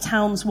of what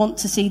towns want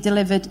to see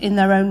delivered in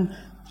their own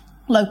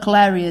local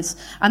areas.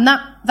 And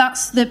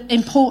that's the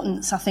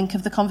importance, I think,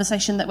 of the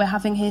conversation that we're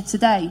having here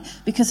today.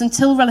 Because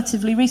until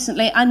relatively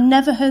recently, I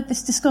never heard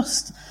this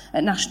discussed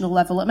at national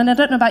level. I mean, I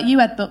don't know about you,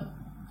 Ed, but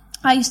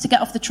I used to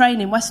get off the train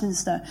in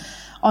Westminster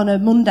on a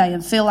Monday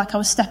and feel like I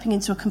was stepping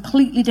into a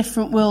completely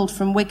different world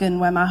from Wigan,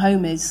 where my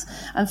home is,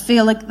 and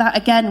feel like that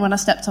again when I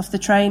stepped off the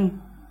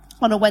train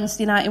on a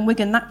Wednesday night in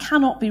Wigan. That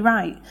cannot be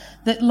right,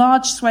 that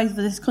large swathes of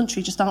this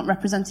country just aren't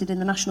represented in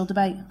the national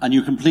debate. And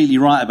you're completely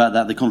right about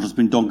that. The contrast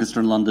between Doncaster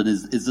and London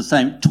is the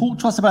same. Talk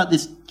to us about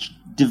this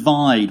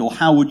divide, or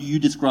how would you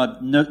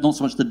describe, not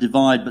so much the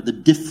divide, but the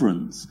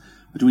difference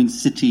between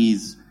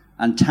cities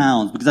and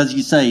towns? Because as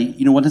you say,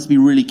 one has to be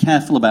really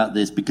careful about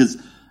this, because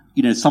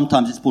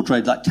sometimes it's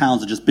portrayed like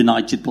towns are just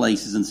benighted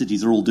places and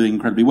cities are all doing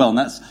incredibly well. And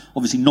that's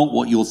obviously not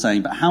what you're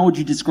saying. But how would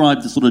you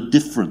describe the sort of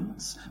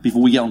difference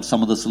before we get on to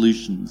some of the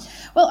solutions?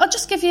 Well, I'll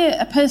just give you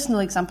a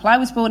personal example. I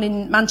was born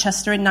in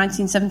Manchester in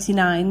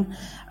 1979,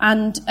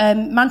 and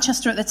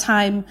Manchester at the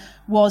time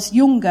was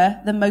older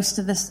than most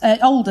of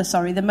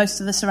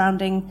the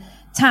surrounding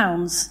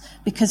towns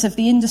because of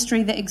the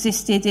industry that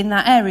existed in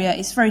that area.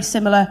 It's very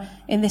similar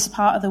in this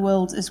part of the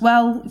world as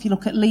well. If you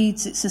look at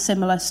Leeds, it's a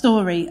similar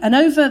story. And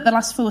over the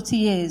last 40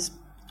 years,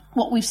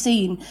 what we've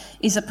seen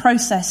is a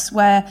process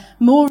where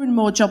more and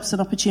more jobs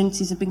and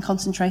opportunities have been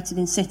concentrated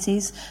in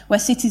cities, where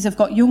cities have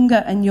got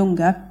younger and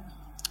younger.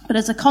 But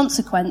as a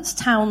consequence,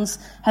 towns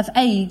have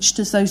aged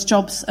as those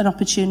jobs and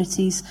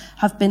opportunities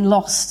have been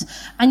lost.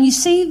 And you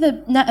see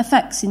the net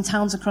effects in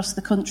towns across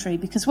the country,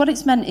 because what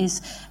it's meant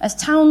is,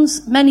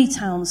 as many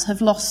towns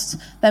have lost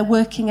their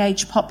working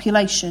age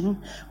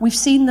population, we've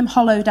seen them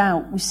hollowed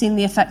out. We've seen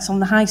the effects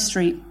on the high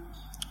street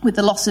with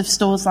the loss of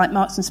stores like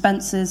Marks and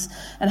Spencer's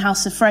and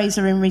House of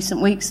Fraser in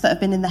recent weeks that have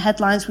been in the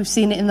headlines. We've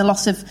seen it in the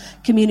loss of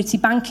community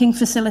banking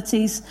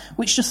facilities,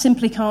 which just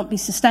simply can't be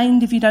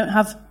sustained if you don't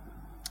have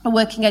a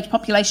working age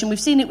population. We've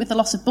seen it with the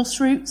loss of bus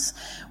routes,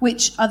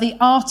 which are the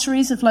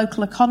arteries of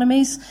local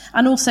economies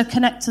and also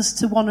connect us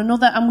to one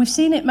another. And we've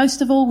seen it most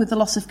of all with the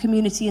loss of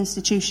community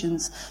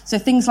institutions. So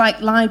things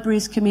like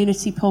libraries,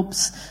 community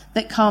pubs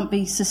that can't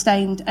be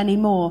sustained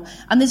anymore.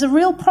 And there's a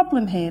real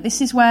problem here.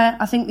 This is where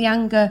I think the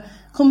anger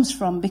comes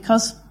from,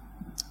 because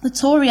the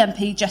Tory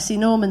MP, Jessie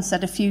Norman,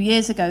 said a few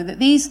years ago that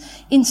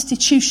these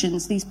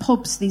institutions, these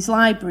pubs, these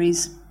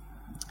libraries,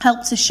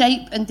 help to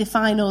shape and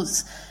define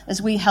us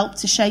as we help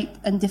to shape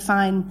and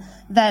define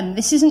them.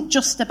 This isn't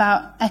just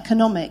about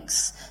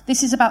economics.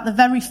 This is about the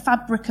very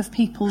fabric of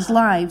people's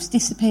lives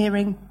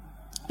disappearing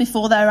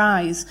before their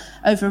eyes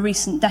over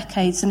recent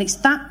decades. And it's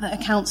that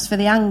accounts for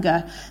the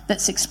anger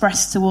that's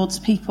expressed towards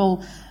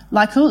people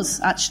like us,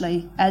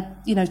 actually,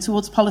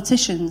 towards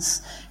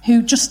politicians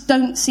who just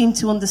don't seem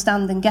to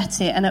understand and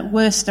get it, and at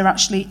worst are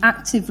actually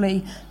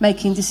actively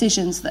making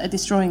decisions that are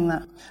destroying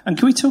that. And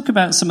can we talk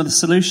about some of the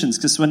solutions?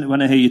 Because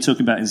when I hear you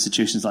talking about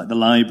institutions like the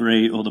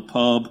library or the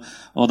pub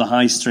or the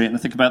high street, and I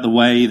think about the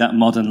way that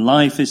modern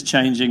life is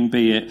changing,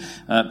 be it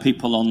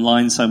people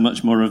online so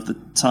much more of the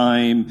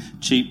time,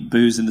 cheap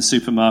booze in the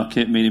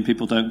supermarket, meaning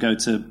people don't go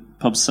to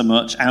pubs so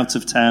much, out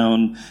of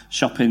town,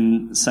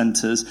 shopping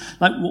centres.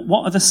 Like,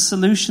 what are the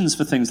solutions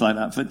for things like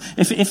that?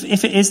 If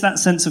it is that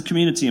sense of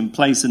community in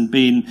place and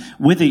being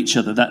with each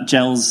other that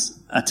gels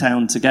a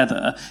town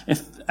together,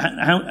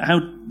 how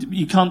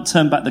you can't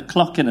turn back the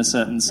clock in a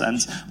certain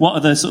sense. What are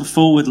the sort of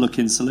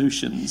forward-looking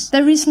solutions?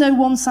 There is no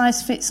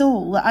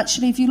one-size-fits-all.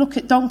 Actually, if you look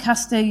at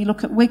Doncaster, you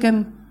look at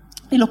Wigan,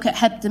 you look at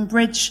Hebden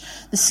Bridge,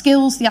 the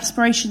skills, the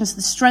aspirations,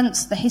 the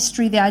strengths, the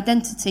history, the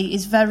identity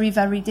is very,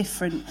 very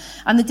different.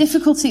 And the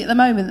difficulty at the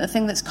moment, the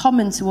thing that's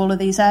common to all of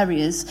these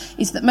areas,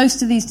 is that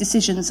most of these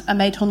decisions are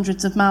made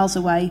hundreds of miles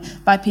away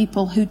by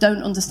people who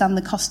don't understand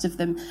the cost of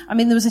them. I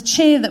mean, there was a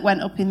cheer that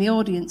went up in the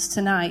audience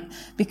tonight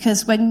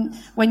because when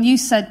you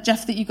said,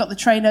 Jeff, that you got the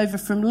train over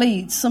from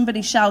Leeds,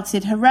 somebody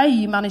shouted, hooray,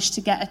 you managed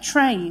to get a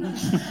train.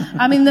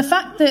 I mean, the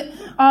fact that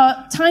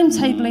our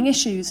timetabling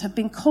issues have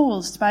been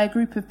caused by a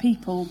group of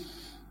people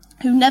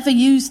who never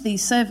use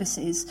these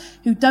services,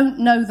 who don't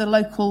know the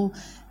local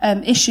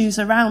issues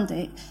around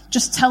it,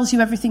 just tells you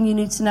everything you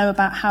need to know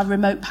about how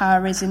remote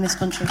power is in this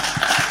country.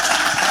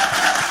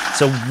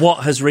 So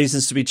what has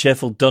Reasons to be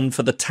Cheerful done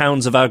for the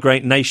towns of our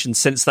great nation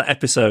since that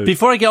episode?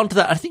 Before I get on to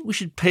that, I think we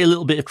should pay a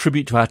little bit of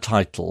tribute to our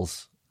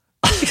titles.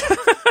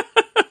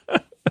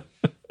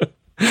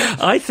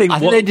 I think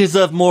they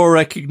deserve more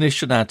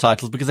recognition, our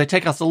titles, because they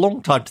take us a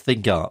long time to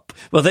think up.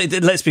 Well,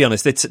 let's be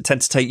honest, they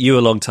tend to take you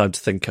a long time to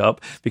think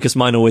up, because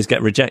mine always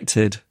get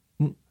rejected.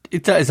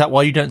 Is that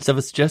why you don't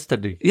ever suggest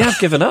any? Yeah, I've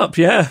given up,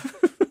 yeah.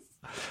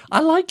 I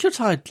like your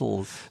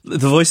titles.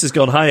 The voice has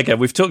gone high again.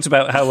 We've talked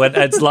about how when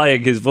Ed's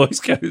lying, his voice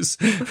goes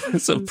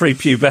sort of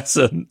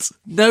prepubescent.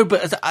 No,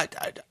 but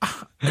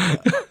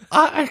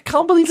I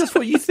can't believe that's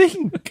what you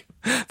think.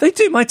 They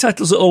do. My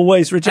titles are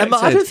always rejected.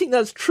 Emma, I don't think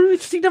that's true.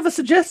 He never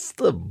suggests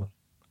them.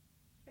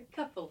 A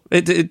couple.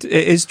 It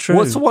is true.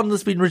 What's the one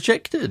that's been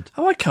rejected?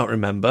 Oh, I can't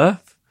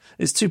remember.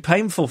 It's too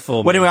painful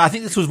for me. Well, anyway, I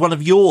think this was one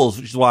of yours,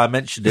 which is why I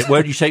mentioned it.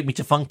 Won't You Shake Me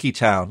to Funky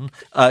Town,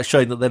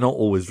 showing that they're not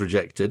always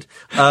rejected.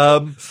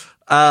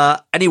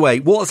 Anyway,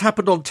 what has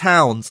happened on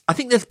towns? I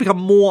think there's become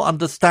more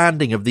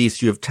understanding of the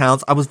issue of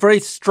towns. I was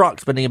very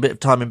struck spending a bit of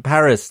time in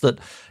Paris that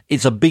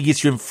it's a big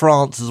issue in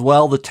France as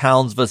well, the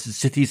towns versus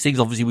cities things.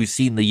 Obviously, we've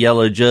seen the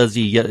yellow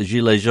jersey,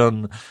 Gilets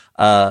jaunes,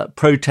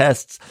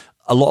 protests.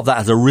 A lot of that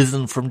has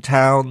arisen from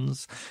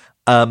towns.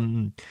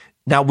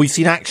 Now, we've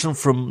seen action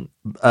from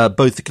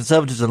both the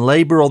Conservatives and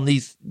Labour on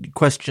these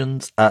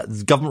questions.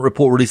 The government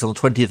report released on the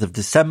 20th of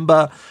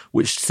December,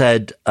 which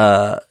said,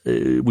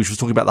 which was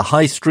talking about the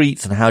high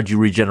streets and how do you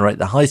regenerate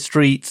the high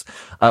streets.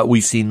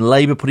 We've seen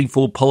Labour putting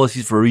forward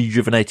policies for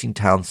rejuvenating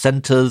town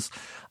centres.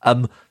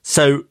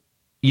 So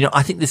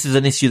I think this is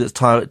an issue whose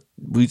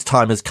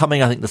time is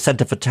coming. I think the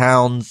Centre for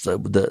Towns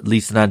that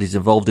Lisa Nandy's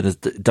involved in is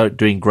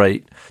doing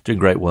great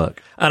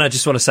work. And I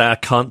just want to say I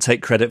can't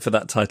take credit for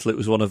that title. It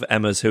was one of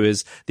Emma's, who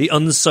is the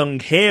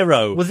unsung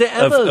hero was it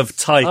of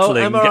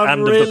titling Emma,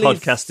 and really of the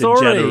podcast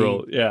in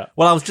general. Yeah.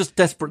 Well, I was just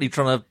desperately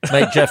trying to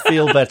make Jeff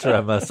feel better,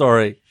 Emma.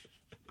 Sorry.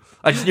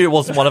 I just knew it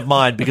wasn't one of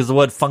mine because the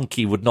word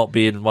funky would not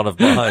be in one of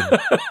mine.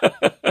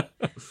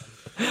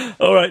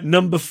 All right,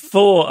 number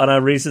 4 on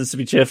our Reasons to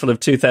be Cheerful of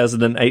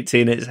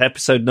 2018. It's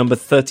episode number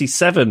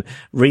 37,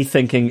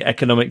 Rethinking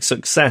Economic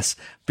Success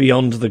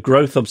Beyond the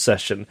Growth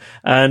Obsession.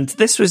 And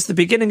this was the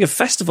beginning of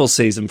festival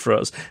season for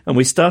us. And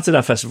we started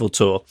our festival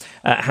tour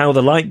at How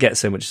the Light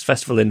Gets In, which is a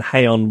festival in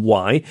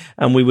Hay-on-Wye.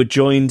 And we were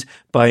joined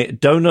by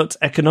donut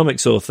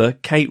economics author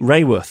Kate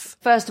Raworth.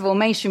 First of all,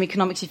 mainstream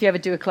economics, if you ever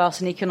do a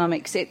class in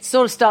economics, it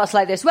sort of starts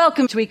like this.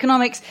 Welcome to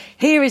economics.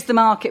 Here is the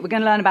market. We're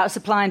going to learn about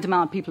supply and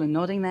demand. People are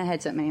nodding their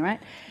heads at me, right?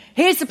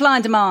 Here's supply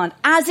and demand,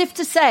 as if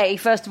to say,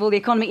 first of all, the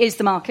economy is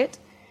the market,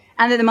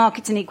 and that the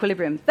market's in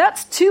equilibrium.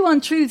 That's 2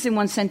 untruths in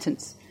one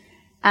sentence,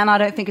 and I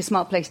don't think a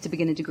smart place to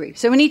begin a degree.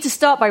 So we need to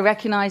start by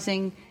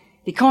recognizing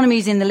the economy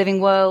is in the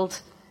living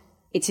world,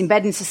 it's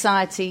embedded in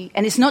society,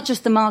 and it's not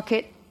just the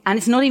market, and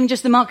it's not even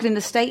just the market in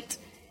the state,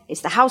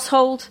 it's the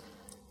household,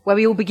 where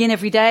we all begin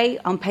every day,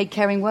 unpaid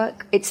caring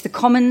work. It's the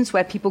commons,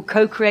 where people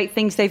co-create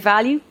things they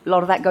value. A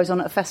lot of that goes on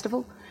at a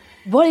festival.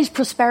 What is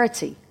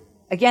prosperity?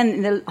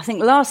 Again, I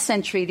think last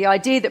century, the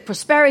idea that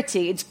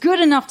prosperity, it's good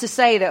enough to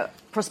say that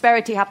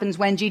prosperity happens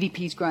when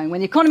GDP is growing. When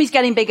the economy is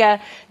getting bigger,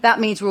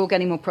 that means we're all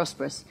getting more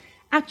prosperous.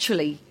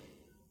 Actually,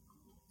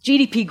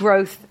 GDP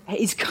growth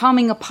is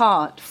coming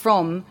apart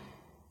from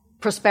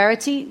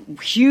prosperity,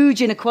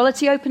 huge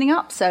inequality opening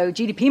up. So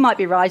GDP might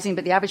be rising,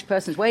 but the average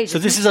person's wage. So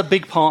this is a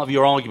big part of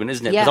your argument,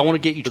 isn't it? Yeah. Because I want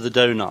to get you to the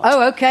donut.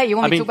 Oh, okay. You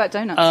want me to talk about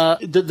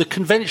donuts? The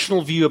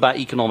conventional view about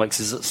economics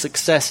is that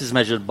success is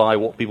measured by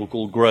what people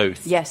call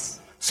growth. Yes.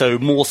 So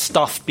more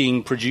stuff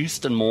being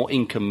produced and more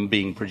income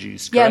being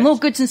produced, correct? Yeah, more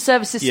goods goods and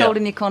services sold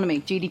in the economy.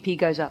 GDP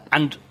goes up.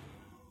 And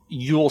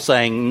you're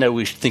saying, no,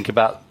 we should think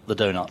about the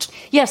donut.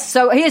 Yes,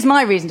 so here's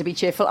my reason to be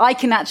cheerful. I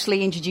can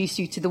actually introduce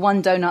you to the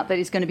one donut that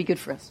is going to be good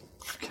for us.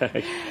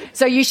 Okay.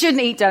 So you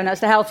shouldn't eat donuts,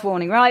 the health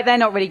warning, right? They're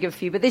not really good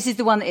for you, but this is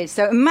the one that is.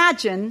 So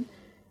imagine,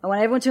 I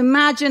want everyone to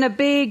imagine a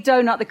big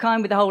donut, the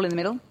kind with a hole in the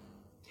middle.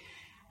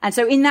 And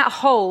so in that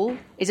hole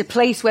is a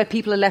place where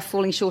people are left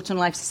falling short on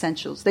life's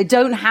essentials. They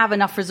don't have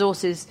enough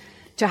resources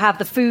to have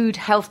the food,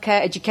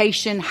 healthcare,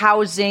 education,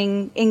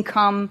 housing,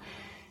 income,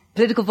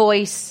 political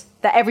voice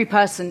that every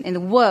person in the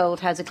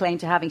world has a claim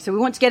to having. So we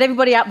want to get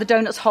everybody out of the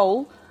donut's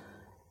hole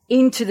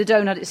into the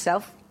donut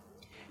itself.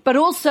 But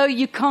also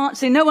you can't,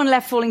 so no one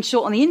left falling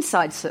short on the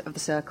inside of the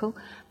circle,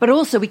 but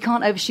also we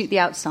can't overshoot the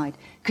outside.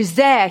 Because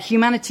there,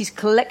 humanity's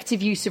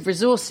collective use of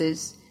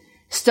resources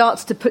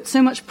starts to put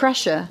so much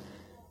pressure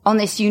on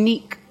this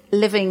unique,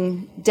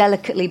 living,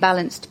 delicately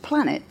balanced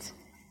planet,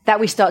 that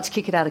we start to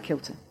kick it out of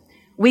kilter.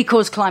 We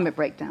cause climate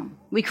breakdown.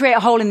 We create a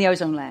hole in the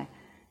ozone layer.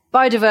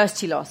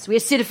 Biodiversity loss. We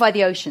acidify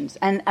the oceans.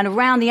 And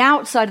around the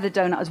outside of the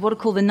donut is what are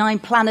called the 9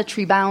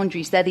 planetary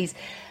boundaries. They're these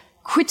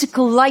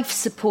critical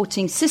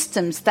life-supporting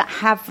systems that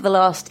have, for the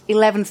last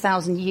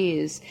 11,000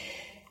 years,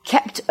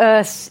 kept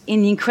Earth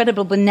in the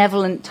incredible,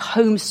 benevolent,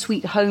 home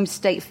sweet home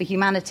state for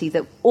humanity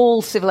that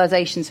all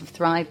civilizations have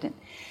thrived in.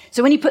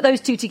 So when you put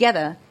those two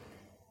together,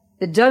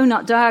 the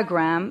donut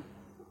diagram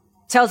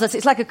tells us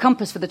it's like a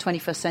compass for the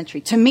 21st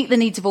century to meet the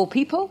needs of all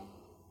people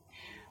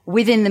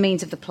within the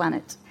means of the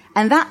planet.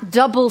 And that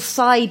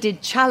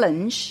double-sided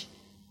challenge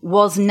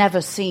was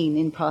never seen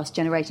in past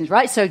generations,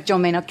 right? So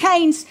John Maynard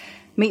Keynes,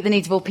 meet the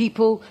needs of all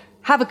people,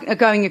 have a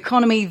growing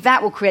economy,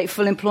 that will create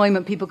full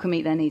employment, people can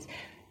meet their needs.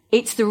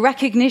 It's the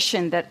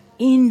recognition that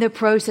in the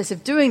process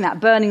of doing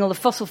that, burning all the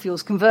fossil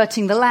fuels,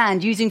 converting the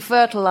land, using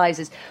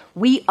fertilizers,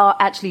 we are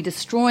actually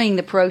destroying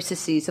the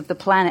processes of the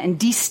planet and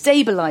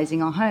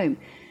destabilizing our home.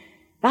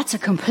 That's a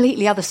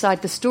completely other side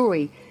of the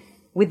story.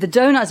 With the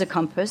donut as a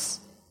compass,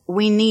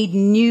 we need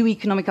new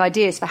economic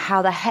ideas for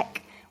how the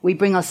heck we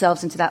bring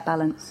ourselves into that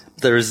balance.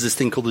 There is this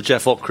thing called the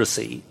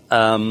Jeffocracy,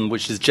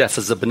 which is Jeff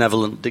as a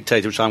benevolent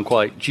dictator, which I'm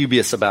quite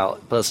dubious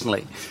about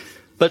personally.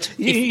 But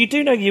you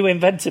do know you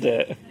invented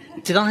it.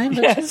 Did I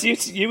invent it?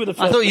 Yes, you were the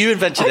first. I thought you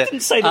invented it. I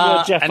didn't say the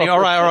word Jeff. Anyway, all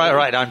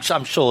right.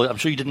 I'm sure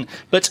you didn't.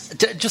 But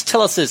just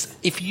tell us this: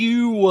 if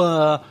you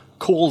were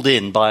called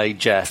in by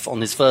Jeff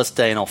on his first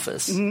day in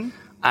office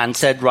and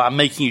said, "Right, I'm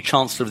making you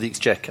Chancellor of the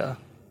Exchequer,"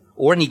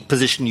 or any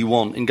position you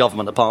want in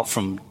government apart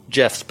from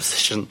Jeff's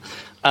position,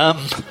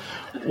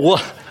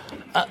 what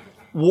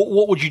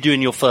would you do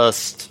in your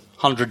first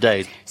 100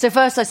 days? So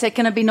first I said,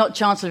 can I be not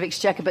Chancellor of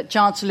Exchequer, but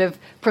Chancellor of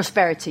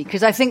Prosperity?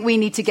 Because I think we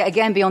need to get,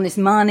 again, beyond this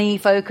money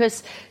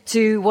focus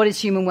to what is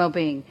human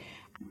well-being.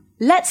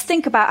 Let's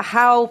think about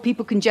how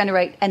people can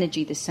generate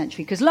energy this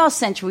century. Because last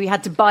century we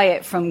had to buy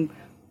it from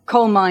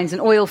coal mines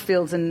and oil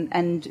fields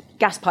and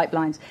gas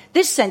pipelines.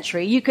 This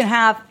century you can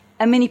have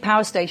a mini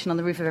power station on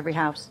the roof of every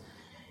house.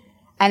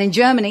 And in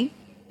Germany,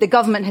 the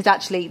government has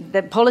actually,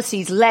 the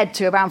policies led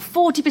to around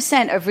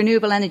 40% of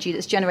renewable energy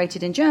that's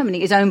generated in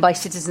Germany is owned by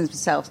citizens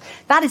themselves.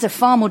 That is a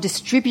far more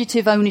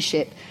distributive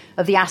ownership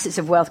of the assets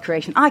of wealth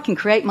creation. I can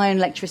create my own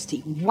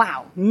electricity.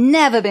 Wow.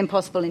 Never been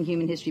possible in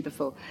human history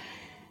before.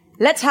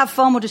 Let's have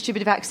far more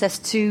distributive access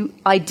to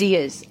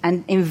ideas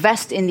and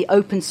invest in the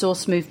open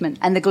source movement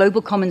and the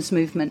global commons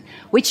movement,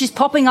 which is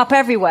popping up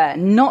everywhere,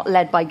 not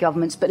led by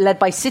governments, but led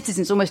by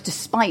citizens, almost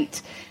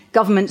despite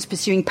governments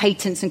pursuing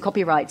patents and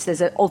copyrights.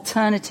 There's an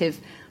alternative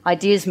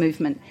ideas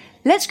movement.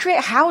 Let's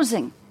create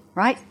housing,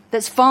 right,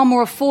 that's far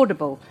more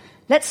affordable.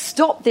 Let's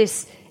stop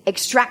this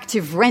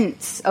extractive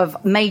rents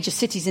of major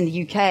cities in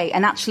the UK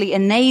and actually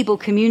enable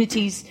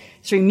communities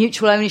through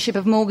mutual ownership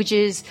of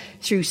mortgages,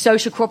 through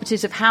social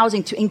cooperatives of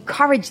housing, to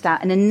encourage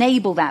that and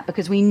enable that,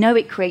 because we know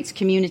it creates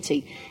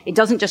community. It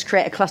doesn't just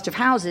create a cluster of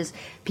houses.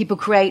 People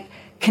create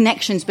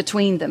connections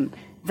between them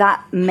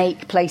that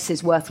make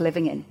places worth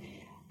living in.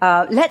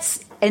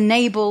 Let's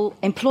enable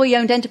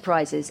employee-owned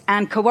enterprises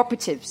and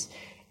cooperatives.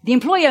 The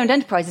employee-owned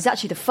enterprise is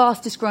actually the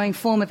fastest-growing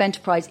form of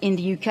enterprise in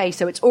the UK,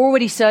 so it's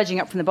already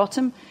surging up from the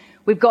bottom.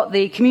 We've got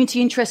the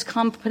community interest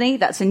company.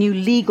 That's a new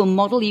legal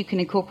model you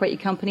can incorporate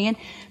your company in.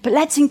 But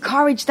let's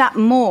encourage that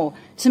more.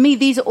 To me,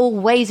 these are all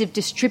ways of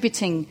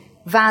distributing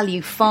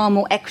value far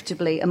more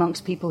equitably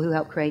amongst people who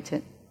help create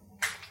it.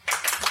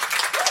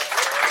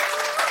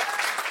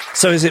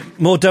 So is it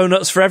more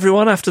donuts for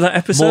everyone after that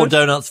episode? More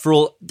donuts for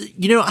all.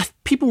 You know,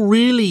 people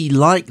really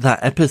like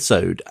that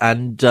episode.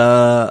 And,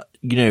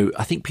 you know,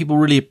 I think people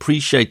really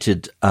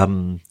appreciated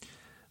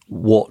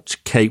what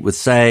Kate was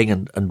saying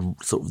and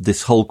sort of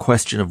this whole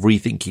question of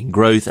rethinking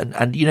growth.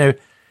 And, you know,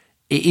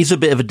 it is a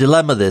bit of a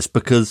dilemma, this,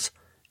 because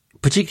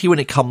particularly when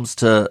it comes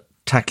to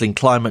tackling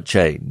climate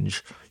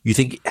change, you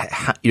think,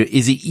 you know,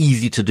 is it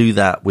easy to do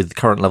that with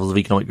current levels of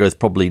economic growth?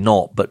 Probably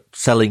not. But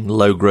selling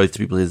low growth to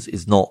people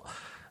is not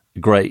a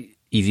great,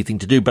 easy thing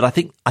to do. But I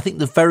think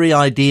the very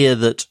idea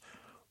that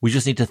we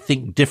just need to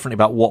think differently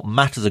about what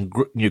matters, and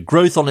you know,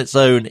 growth on its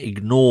own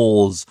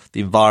ignores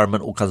the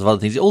environment, all kinds of other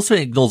things. It also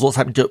ignores what's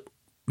happening to,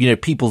 you know,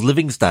 people's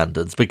living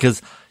standards, because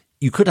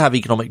you could have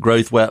economic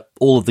growth where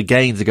all of the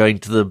gains are going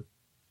to the,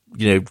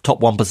 you know,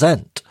 top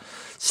 1%.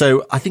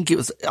 So I think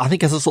as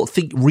a sort of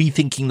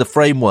rethinking the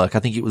framework, I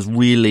think it was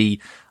really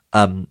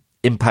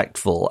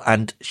impactful.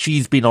 And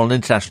she's been on an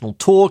international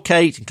tour,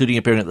 Kate, including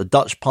appearing at the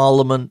Dutch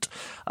Parliament,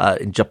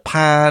 in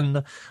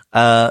Japan.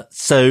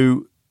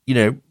 So, you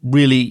know,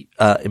 really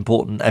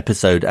important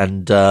episode.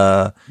 And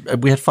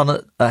we had fun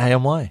at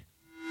HMY.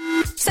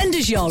 Send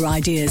us your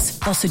ideas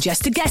or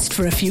suggest a guest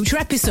for a future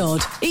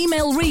episode.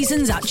 Email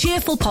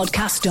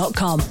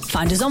reasons@cheerfulpodcast.com.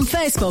 Find us on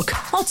Facebook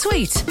or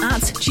tweet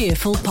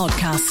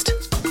 @cheerfulpodcast.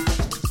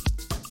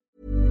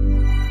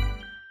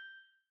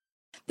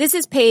 This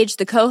is Paige,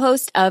 the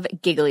co-host of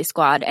Giggly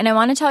Squad, and I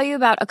want to tell you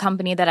about a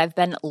company that I've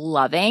been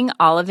loving,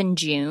 Olive &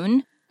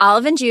 June.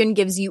 Olive & June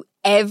gives you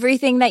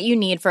everything that you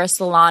need for a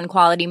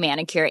salon-quality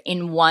manicure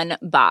in one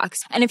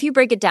box. And if you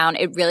break it down,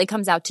 it really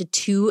comes out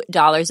to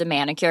 $2 a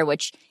manicure,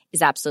 which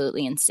is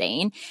absolutely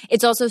insane.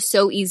 It's also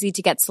so easy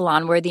to get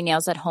salon-worthy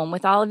nails at home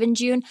with Olive &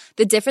 June.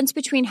 The difference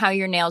between how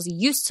your nails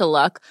used to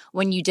look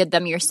when you did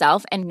them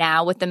yourself and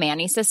now with the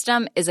Mani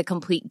system is a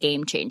complete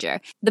game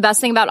changer. The best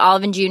thing about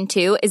Olive & June,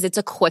 too, is it's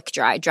a quick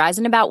dry. Dries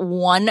in about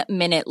 1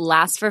 minute,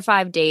 lasts for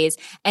 5 days,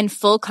 and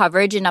full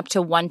coverage in up to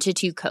 1 to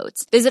 2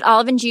 coats. Visit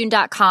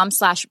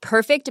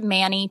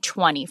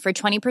oliveandjune.com/perfectmani20 for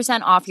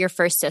 20% off your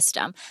first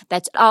system.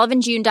 That's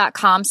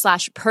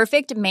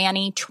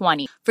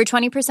oliveandjune.com/perfectmani20 for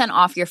 20%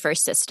 off your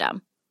first system.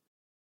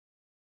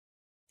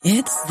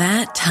 It's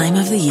that time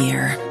of the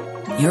year.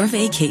 Your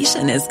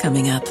vacation is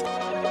coming up.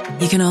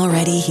 You can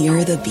already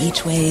hear the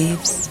beach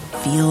waves,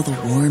 feel the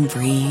warm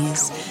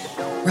breeze,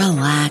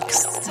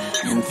 relax,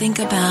 and think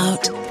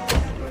about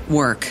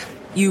work.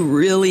 You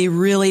really,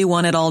 really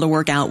want it all to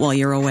work out while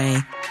you're away.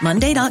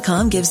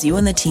 Monday.com gives you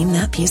and the team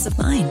that peace of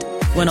mind.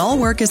 When all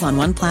work is on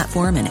one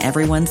platform and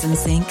everyone's in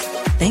sync,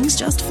 things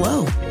just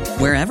flow.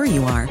 Wherever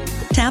you are,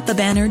 tap the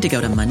banner to go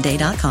to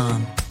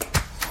Monday.com.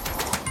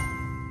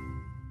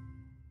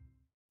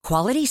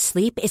 Quality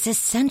sleep is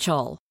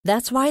essential.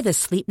 That's why the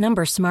Sleep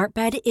Number Smart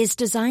Bed is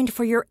designed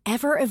for your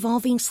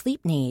ever-evolving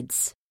sleep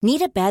needs.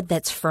 Need a bed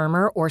that's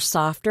firmer or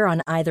softer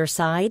on either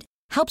side?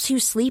 Helps you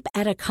sleep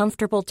at a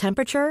comfortable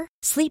temperature?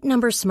 Sleep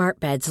Number Smart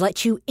Beds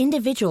let you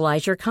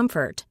individualize your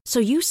comfort, so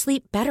you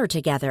sleep better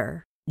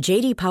together.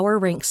 J.D. Power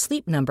ranks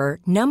Sleep Number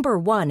number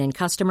 1 in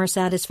customer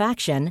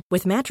satisfaction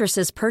with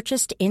mattresses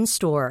purchased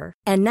in-store.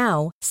 And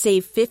now,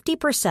 save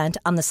 50%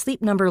 on the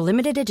Sleep Number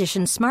Limited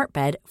Edition Smart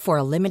Bed for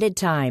a limited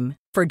time.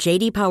 For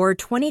J.D. Power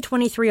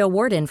 2023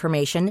 award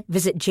information,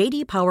 visit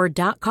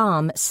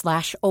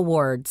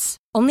jdpower.com/awards.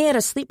 Only at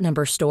a Sleep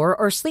Number store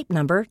or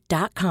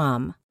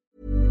sleepnumber.com.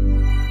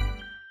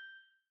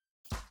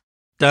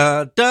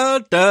 Da, da,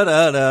 da,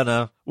 da, da,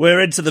 da.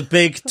 We're into the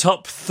big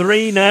top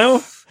 3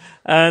 now.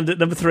 And at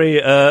number 3,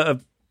 a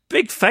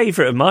big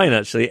favourite of mine,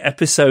 actually,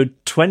 episode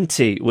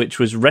 20, which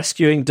was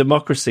Rescuing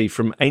Democracy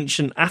from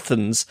Ancient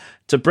Athens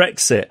to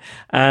Brexit.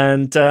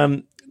 And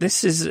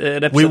this is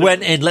an episode. We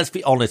went in, let's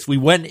be honest, we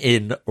went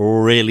in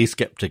really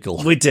sceptical.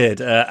 We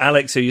did.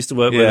 Alex, who used to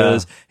work with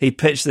us, he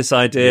pitched this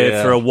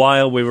idea for a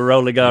while. We were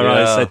rolling our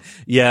eyes, said,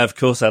 yeah, of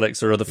course,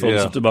 Alex, there are other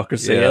forms of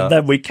democracy. And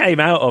then we came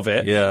out of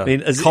it. Yeah. I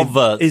mean, as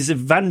Converts. is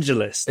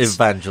evangelists.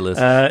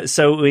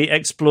 So we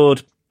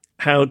explored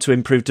how to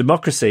improve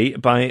democracy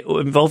by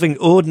involving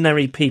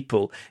ordinary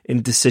people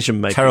in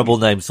decision-making. Terrible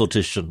name,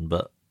 sortition,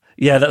 but...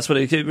 Yeah, that's what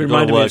it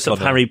reminded me of, sort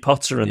of Harry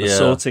Potter and the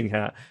sorting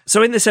hat.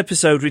 So in this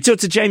episode, we talked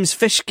to James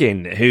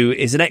Fishkin, who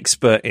is an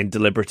expert in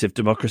deliberative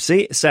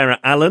democracy, Sarah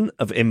Allen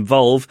of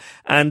Involve,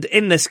 and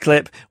in this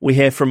clip, we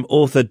hear from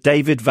author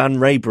David Van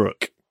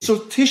Raybroek.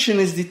 Sortition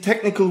is the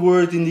technical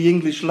word in the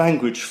English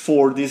language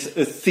for this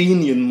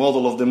Athenian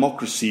model of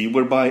democracy,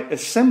 whereby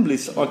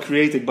assemblies are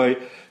created by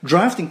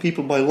drafting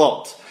people by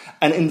lot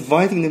and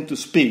inviting them to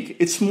speak.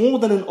 It's more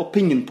than an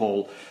opinion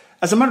poll.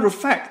 As a matter of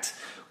fact,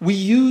 we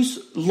use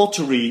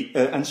lottery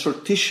and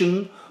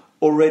sortition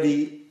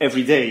already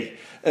every day,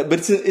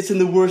 but it's in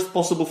the worst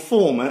possible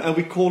form, and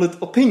we call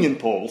it opinion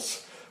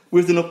polls.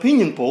 With an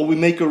opinion poll, we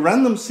make a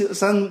random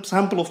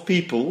sample of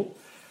people,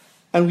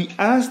 and we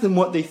ask them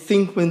what they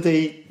think when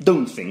they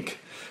don't think.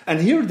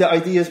 And here the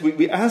idea is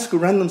we ask a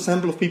random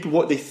sample of people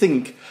what they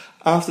think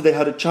after they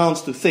had a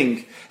chance to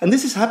think. And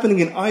this is happening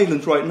in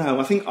Ireland right now.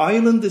 I think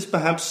Ireland is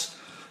perhaps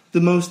the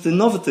most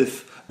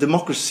innovative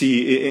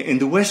democracy in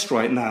the West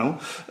right now.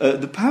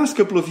 The past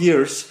couple of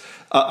years,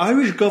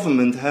 Irish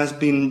government has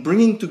been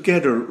bringing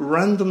together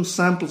random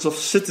samples of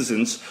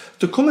citizens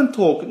to come and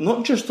talk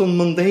not just on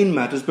mundane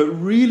matters, but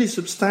really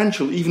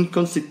substantial, even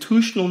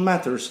constitutional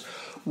matters.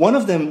 One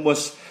of them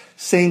was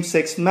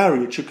same-sex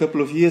marriage a couple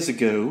of years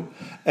ago,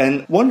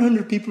 and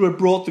 100 people were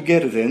brought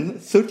together then.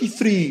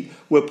 33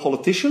 were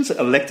politicians,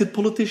 elected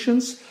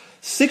politicians.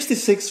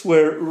 66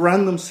 were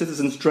random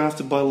citizens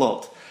drafted by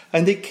lot.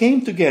 And they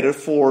came together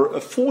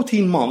for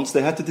 14 months.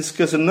 They had to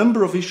discuss a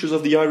number of issues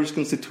of the Irish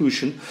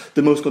Constitution.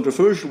 The most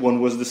controversial one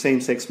was the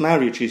same-sex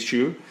marriage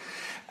issue.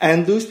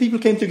 And those people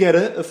came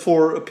together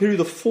for a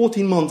period of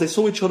 14 months. They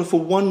saw each other for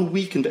 1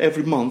 weekend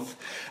every month.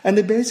 And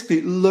they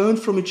basically learned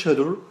from each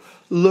other,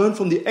 learned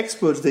from the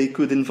experts they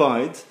could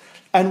invite,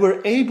 and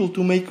were able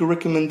to make a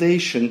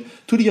recommendation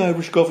to the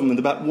Irish government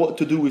about what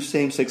to do with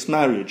same-sex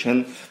marriage.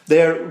 And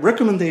their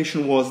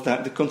recommendation was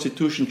that the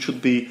Constitution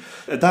should be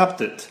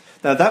adapted.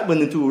 Now, that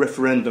went into a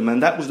referendum,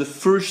 and that was the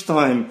first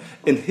time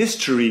in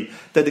history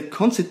that a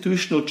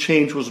constitutional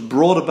change was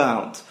brought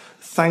about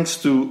thanks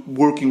to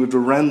working with a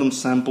random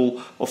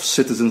sample of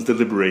citizens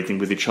deliberating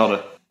with each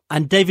other.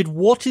 And David,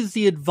 what is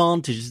the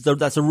advantage?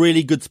 That's a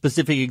really good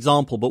specific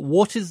example, but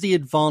what is the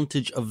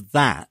advantage of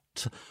that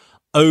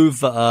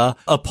over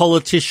a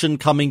politician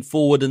coming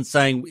forward and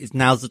saying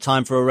now's the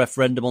time for a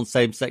referendum on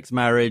same-sex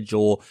marriage,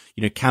 or,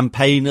 you know,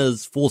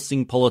 campaigners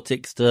forcing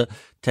politics to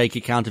take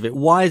account of it?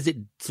 Why is it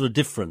sort of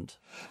different?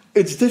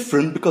 It's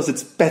different because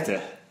it's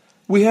better.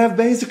 We have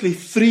basically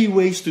three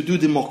ways to do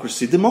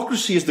democracy.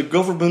 Democracy is the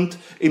government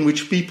in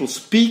which people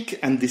speak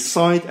and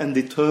decide and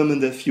determine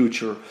their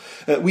future.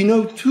 We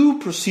know two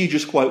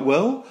procedures quite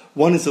well.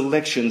 One is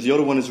elections, the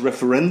other one is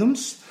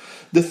referendums.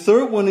 The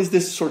third one is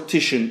this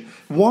sortition.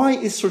 Why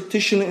is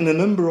sortition in a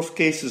number of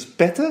cases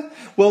better?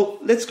 Well,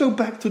 let's go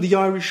back to the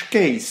Irish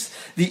case.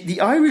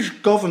 The Irish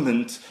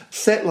government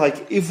said,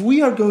 if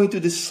we are going to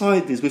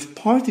decide this with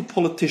party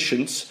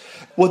politicians,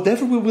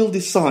 whatever we will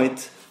decide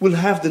will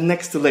have the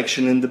next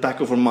election in the back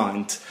of our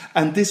mind.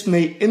 And this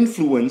may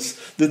influence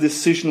the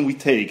decision we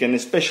take. And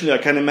especially I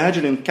can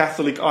imagine in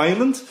Catholic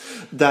Ireland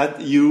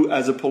that you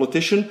as a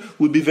politician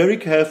would be very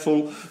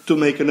careful to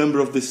make a number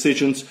of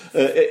decisions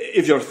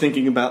if you're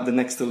thinking about the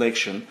next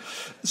election.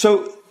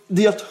 So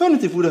the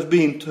alternative would have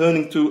been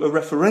turning to a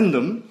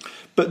referendum.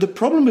 But the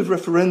problem with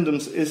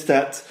referendums is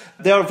that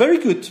they are very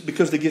good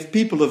because they give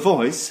people a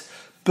voice,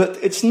 but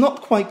it's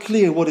not quite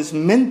clear what is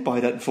meant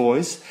by that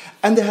voice,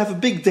 and they have a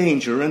big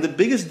danger, and the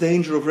biggest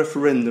danger of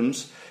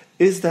referendums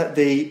is that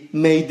they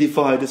may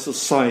divide a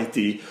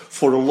society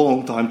for a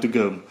long time to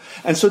go.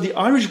 And so the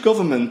Irish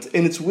government,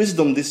 in its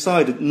wisdom,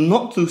 decided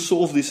not to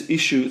solve this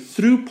issue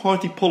through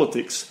party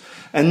politics,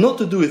 and not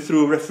to do it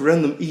through a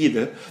referendum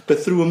either, but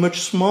through a much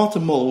smarter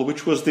model,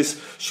 which was this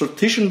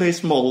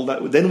sortition-based model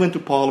that then went to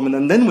Parliament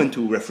and then went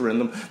to a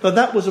referendum. Now,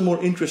 that was a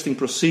more interesting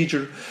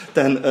procedure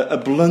than a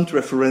blunt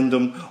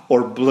referendum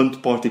or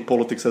blunt party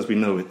politics as we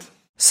know it.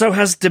 So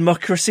has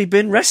democracy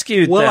been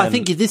rescued Well, then? I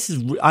think this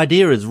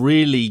idea is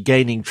really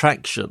gaining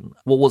traction.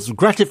 What's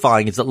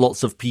gratifying is that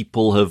lots of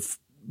people have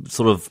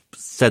sort of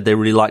said they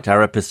really liked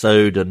our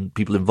episode, and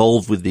people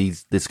involved with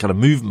this kind of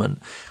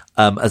movement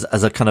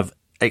as a kind of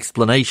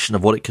explanation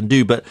of what it can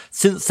do. But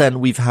since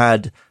then, we've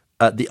had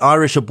the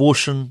Irish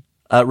abortion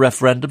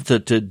referendum to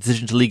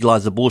decision to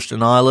legalise abortion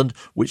in Ireland,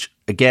 which,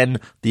 again,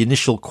 the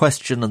initial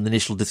question and the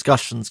initial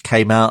discussions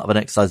came out of an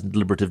exercise in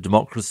deliberative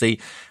democracy.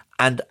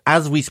 And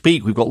as we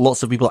speak, we've got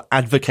lots of people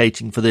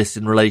advocating for this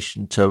in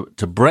relation to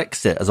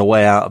Brexit as a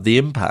way out of the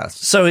impasse.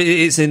 So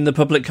it's in the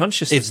public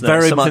consciousness. It's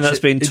very something much that's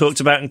been talked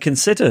about and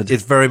considered.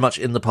 It's very much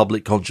in the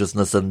public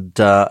consciousness, and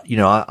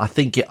I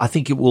think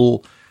it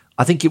will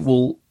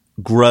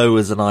grow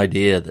as an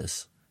idea,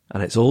 this.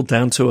 And it's all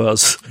down to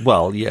us.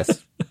 Well,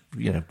 yes.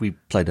 We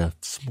played a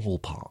small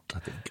part, I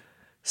think.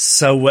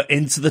 So we're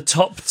into the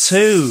top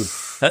two.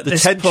 At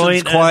this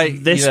point,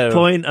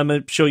 point,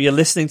 I'm sure you're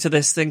listening to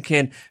this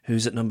thinking,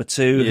 who's at number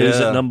two? Who's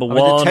at number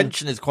one? The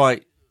tension is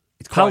quite...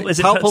 It's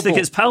palpable. I think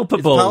it's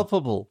palpable. It's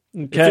palpable.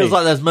 Okay. It feels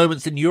like there's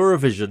moments in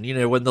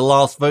Eurovision, when the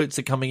last votes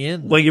are coming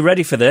in. Well, you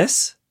ready for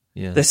this?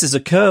 Yeah. This is a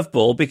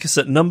curveball because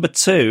at number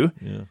two,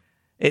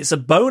 it's a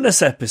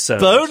bonus episode.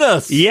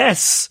 Bonus?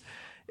 Yes.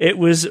 It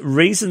was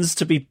Reasons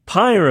to be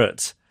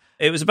Pirate.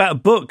 It was about a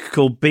book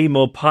called Be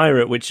More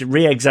Pirate, which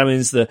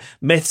re-examines the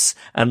myths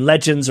and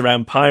legends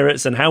around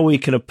pirates and how we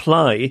can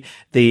apply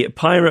the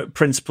pirate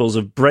principles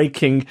of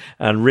breaking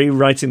and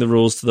rewriting the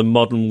rules to the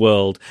modern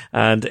world.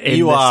 And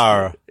you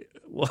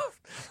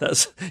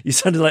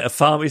sounded like a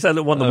farmer. You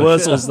sounded like one of the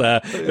Wurzels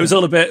there. It was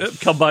all a bit, I've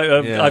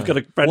got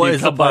a brand new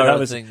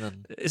combine.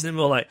 Isn't it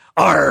more like,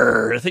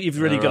 arr? I think you've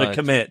really got to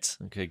commit.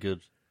 Okay,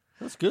 good.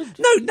 That's good.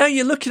 No,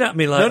 you're looking at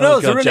me like, no,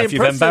 oh God, really Jeff,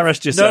 you've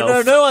embarrassed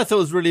yourself. No, I thought it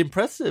was really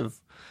impressive.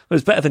 It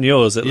was better than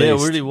yours, at least. Yeah,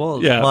 it really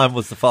was. Yeah. Mine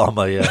was the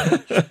farmer, yeah.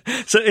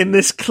 So in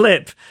this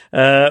clip,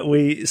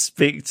 we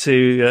speak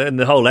to, and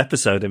the whole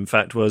episode, in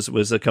fact,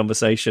 was a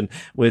conversation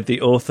with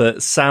the author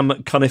Sam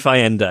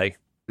Conifayende.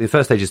 The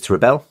first stage is to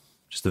rebel.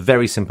 Just a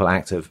very simple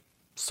act of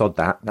sod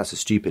that. That's a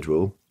stupid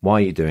rule. Why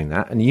are you doing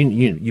that? And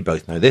you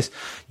both know this.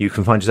 You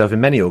can find yourself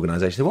in many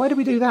organisations. Why do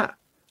we do that?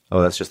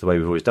 Oh, that's just the way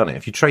we've always done it.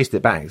 If you traced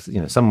it back,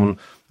 someone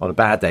on a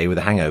bad day with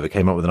a hangover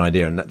came up with an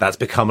idea and that's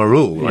become a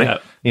rule, right?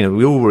 Yeah.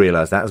 We all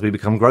realise that as we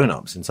become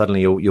grown-ups and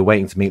suddenly you're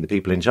waiting to meet the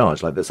people in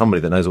charge, like there's somebody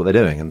that knows what they're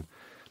doing, and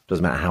it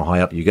doesn't matter how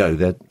high up you go,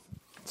 they're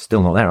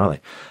still not there, are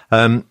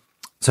they?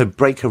 So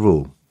break a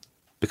rule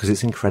because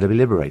it's incredibly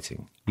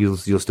liberating. You'll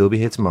still be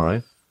here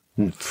tomorrow.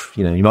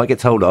 You might get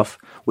told off.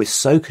 We're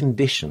so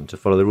conditioned to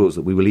follow the rules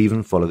that we will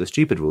even follow the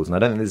stupid rules. And I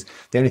don't think there's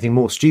the only thing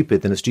more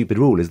stupid than a stupid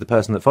rule is the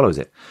person that follows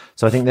it.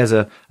 So I think there's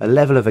a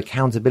level of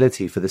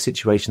accountability for the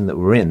situation that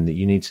we're in that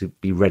you need to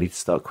be ready to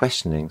start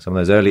questioning some of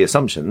those early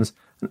assumptions.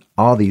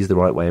 Are these the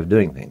right way of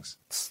doing things?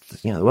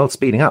 The world's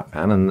speeding up,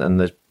 man, and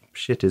the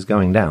shit is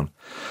going down.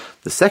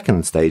 The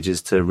second stage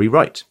is to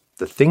rewrite.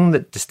 The thing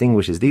that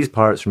distinguishes these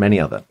pirates from any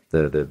other,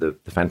 the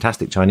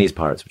fantastic Chinese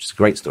pirates, which is a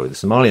great story, the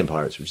Somalian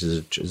pirates, which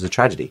is a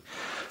tragedy.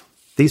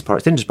 These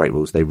pirates didn't just break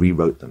rules, they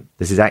rewrote them.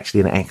 This is actually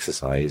an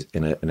exercise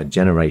in a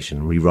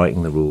generation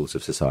rewriting the rules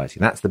of society.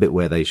 And that's the bit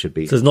where they should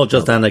be. So it's not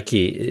just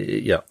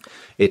anarchy, yeah.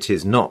 It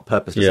is not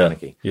purposeless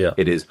anarchy. Yeah.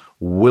 It is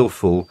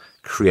willful,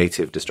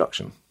 creative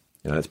destruction.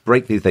 Let's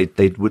break these.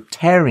 They were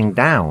tearing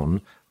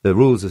down the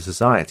rules of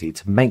society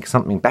to make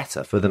something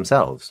better for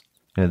themselves.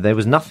 There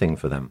was nothing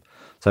for them.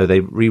 So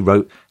they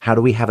rewrote, how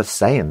do we have a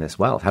say in this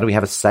world? How do we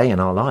have a say in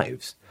our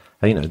lives?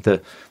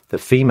 The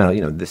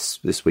female,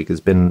 this week has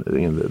been,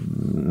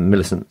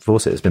 Millicent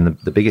Fawcett has been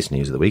the biggest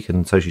news of the week,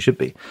 and so she should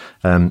be.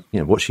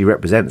 What she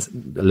represents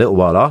a little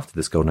while after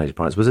this Golden Age of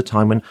Pirates was a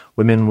time when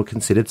women were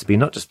considered to be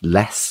not just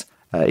less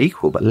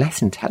equal, but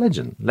less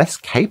intelligent, less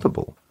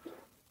capable.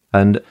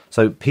 And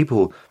so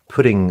people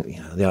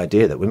putting the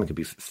idea that women could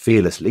be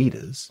fearless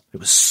leaders, it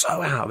was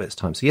so out of its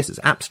time. So yes, it's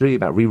absolutely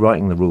about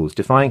rewriting the rules,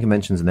 defying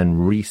conventions and then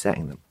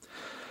resetting them.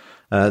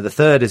 The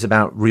third is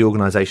about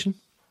reorganisation,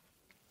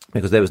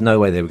 because there was no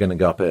way they were going to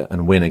go up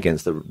and win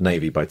against the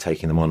Navy by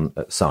taking them on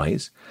at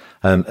size.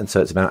 And so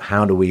it's about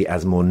how do we,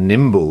 as more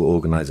nimble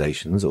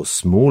organisations or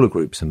smaller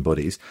groups and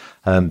bodies,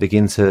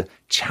 begin to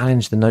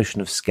challenge the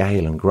notion of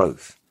scale and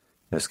growth.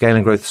 Scale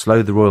and growth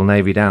slowed the Royal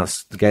Navy down.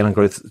 Scale and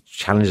growth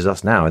challenges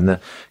us now in the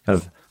kind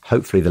of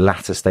hopefully the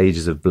latter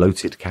stages of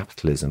bloated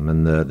capitalism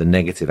and the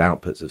negative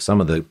outputs of some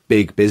of the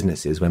big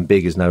businesses when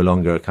big is no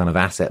longer a kind of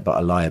asset but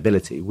a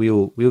liability. We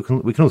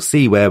can all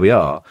see where we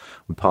are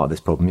with part of this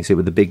problem. You see it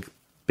with the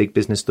big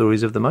business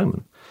stories of the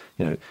moment.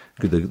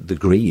 The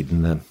greed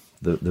and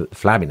the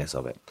flabbiness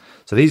of it.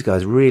 So these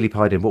guys really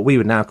pied in what we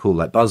would now call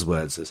like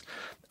buzzwords as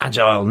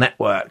agile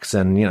networks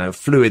and,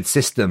 fluid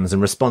systems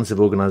and responsive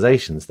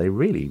organizations. They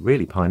really,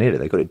 really pioneered it.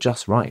 They got it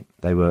just right.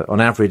 They were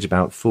on average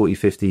about 40,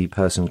 50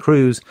 person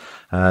crews.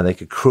 They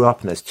could crew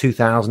up and there's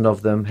 2,000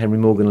 of them. Henry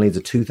Morgan leads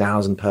a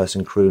 2,000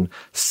 person crew and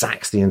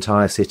sacks the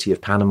entire city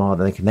of Panama.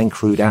 They can then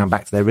crew down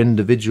back to their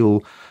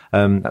individual.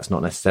 That's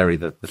not necessarily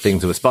the thing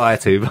to aspire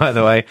to, by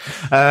the way.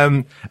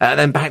 And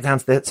then back down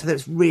to that. So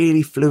there's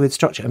really fluid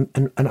structure.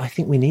 And I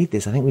think we need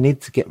this. I think we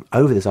need to get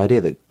over this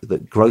idea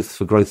that growth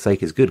for growth's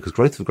sake is good, because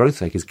growth for growth's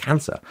sake is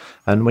cancer.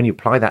 And when you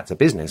apply that to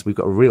business, we've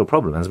got a real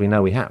problem, as we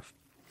know we have.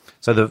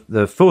 So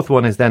the fourth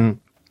one is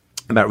then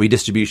about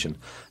redistribution.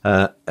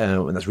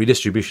 And that's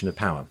redistribution of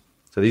power.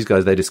 So these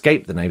guys, they'd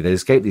escaped the Navy, they'd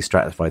escaped these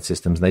stratified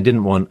systems, and they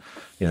didn't want,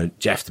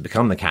 Jeff to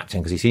become the captain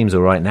because he seems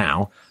all right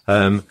now.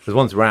 Because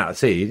once we're out at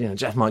sea,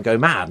 Jeff might go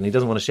mad and he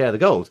doesn't want to share the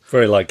gold.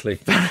 Very likely.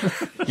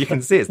 You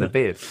can see it's the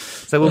beard.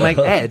 So we'll make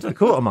Ed the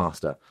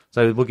quartermaster.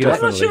 So we'll give. I'm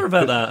not sure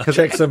about that.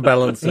 Checks and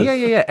balances.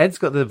 Yeah. Ed's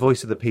got the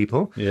voice of the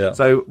people. Yeah.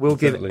 So we'll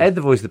give Ed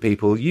the voice of the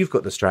people. You've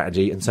got the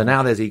strategy, and so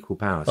now there's equal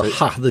power. So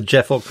the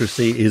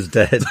Jeffocracy is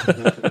dead.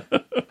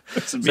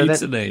 It's a So then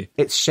mutiny.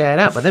 it's shared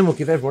out, but then we'll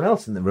give everyone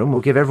else in the room,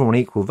 we'll give everyone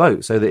equal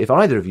vote, so that if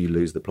either of you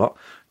lose the plot,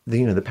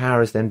 the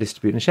power is then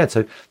distributed and shared.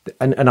 So,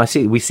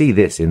 and we see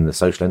this in the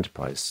social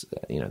enterprise,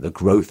 the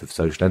growth of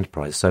social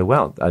enterprise so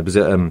well. I was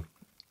at, I don't know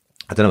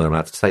whether I'm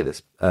allowed to say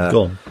this.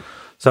 Go on.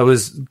 So I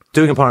was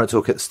doing a pirate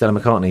talk at Stella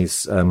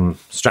McCartney's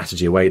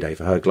strategy away day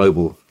for her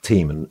global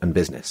team and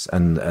business.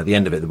 And at the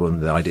end of it, one of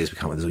the ideas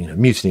became,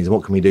 mutinies, and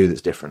what can we do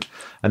that's different?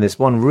 And this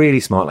one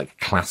really smart, like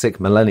classic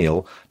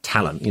millennial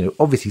talent,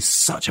 obviously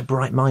such a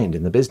bright mind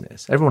in the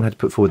business. Everyone had to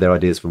put forward their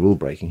ideas for rule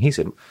breaking. He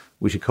said,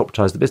 we should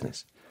corporatize the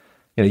business.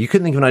 You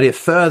couldn't think of an idea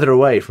further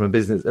away from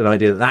an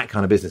idea that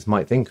kind of business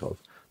might think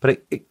of.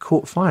 But it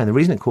caught fire, and the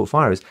reason it caught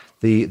fire is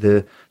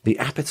the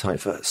appetite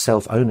for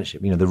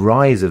self-ownership. The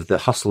rise of the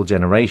hustle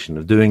generation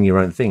of doing your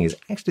own thing is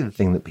actually the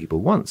thing that people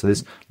want. So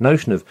this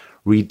notion of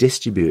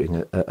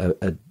redistributing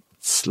a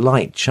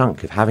slight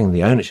chunk of having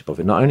the ownership of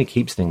it not only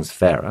keeps things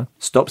fairer,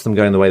 stops them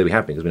going the way that we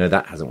have been, because we know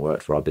that hasn't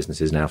worked for our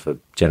businesses now for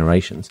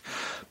generations,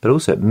 but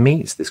also it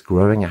meets this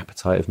growing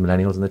appetite of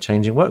millennials and the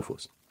changing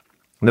workforce.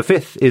 And the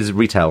fifth is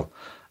retail,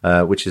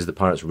 which is the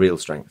pirates' real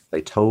strength.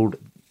 They told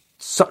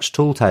such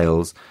tall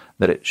tales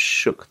that it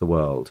shook the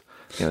world.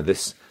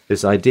 This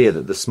idea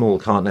that the small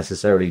can't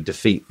necessarily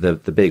defeat the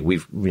big.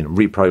 We've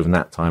reproven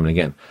that time and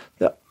again.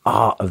 The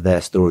art of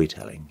their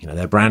storytelling,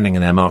 their branding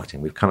and their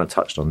marketing. We've kind of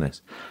touched on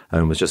this,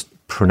 and was just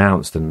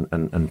pronounced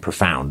and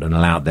profound, and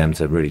allowed them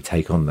to really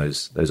take on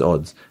those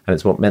odds. And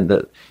it's what meant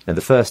that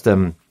the first.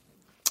 When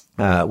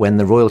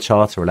the Royal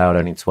Charter allowed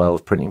only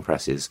 12 printing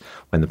presses,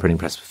 when the printing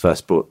press was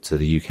first brought to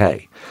the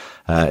UK,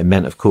 it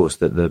meant, of course,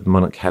 that the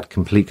monarch had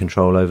complete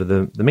control over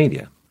the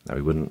media. Now,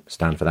 we wouldn't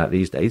stand for that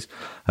these days.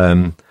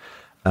 And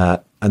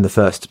the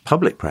first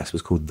public press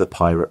was called the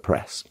Pirate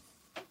Press.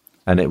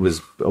 And it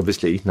was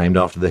obviously named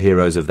after the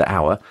heroes of the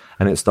hour,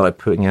 and it started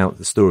putting out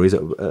the stories.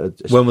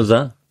 When was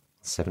that?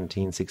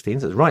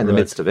 1716, so it was right in the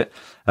midst of it.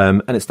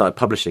 And it started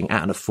publishing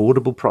at an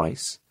affordable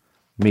price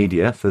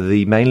media for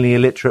the mainly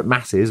illiterate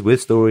masses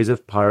with stories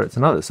of pirates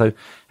and others. So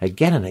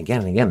again and again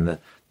and again,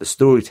 the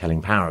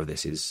storytelling power of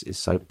this is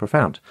so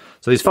profound.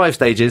 So these 5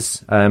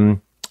 stages,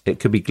 it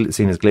could be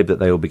seen as glib that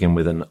they all begin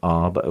with an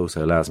R, but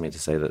also allows me to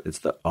say that it's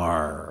the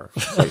R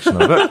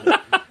section of the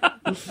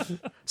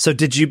book. So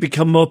did you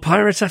become more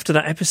pirate after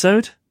that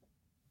episode?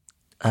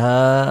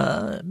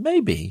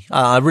 Maybe.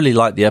 I really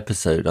liked the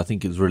episode. I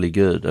think it was really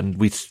good. And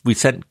we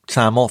sent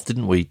Sam off,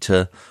 didn't we,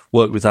 to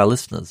work with our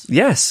listeners?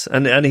 Yes,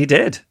 and he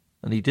did.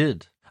 And he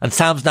did. And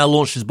Sam's now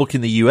launched his book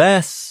in the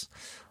US.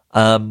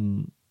 I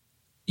think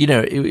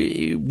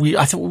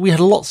we had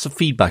lots of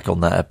feedback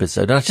on that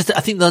episode. And I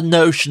think the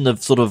notion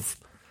of sort of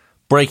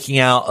breaking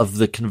out of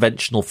the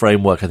conventional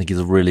framework, I think, is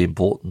a really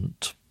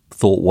important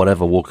thought,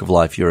 whatever walk of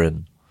life you're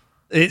in.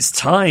 It's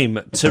time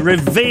to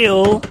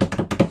reveal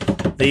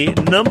the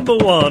number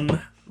one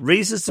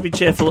reasons to be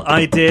cheerful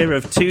idea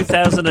of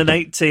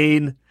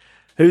 2018.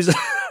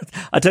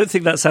 I don't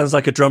think that sounds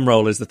like a drum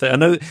roll, is the thing. I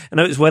know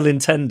it's well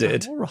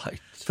intended. All right.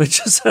 But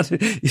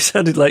you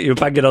sounded like you were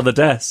banging on the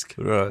desk.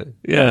 Right.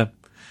 Yeah.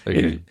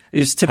 Okay.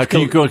 It's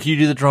typical. Can you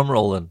do the drum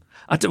roll then?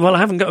 I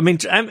haven't got.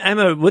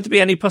 Emma, would there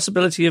be any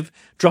possibility of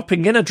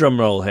dropping in a drum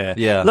roll here?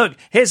 Yeah. Look,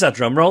 here's our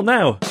drum roll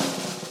now.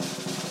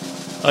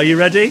 Are you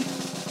ready?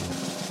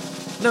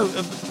 No,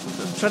 I'm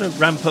trying to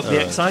ramp up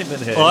the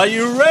excitement here. Are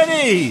you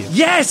ready?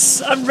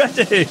 Yes, I'm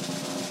ready.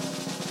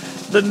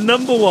 The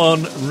number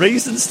one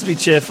reasons to be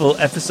cheerful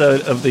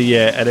episode of the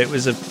year, and it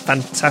was a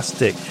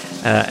fantastic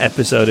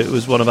episode. It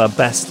was one of our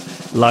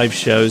best live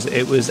shows.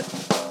 It was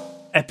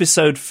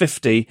episode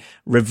 50,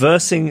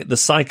 Reversing the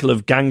Cycle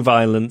of Gang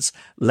Violence,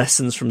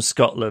 Lessons from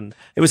Scotland.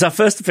 It was our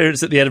first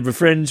appearance at the Edinburgh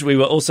Fringe. We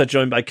were also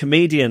joined by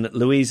comedian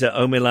Louisa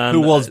O'Milan.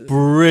 Who was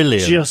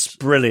brilliant. Just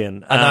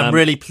brilliant. And I'm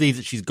really pleased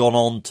that she's gone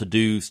on to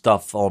do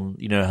stuff on,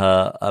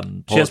 her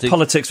she has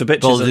Politics for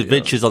Bitches.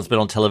 Bitches on Spin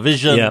on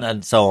Television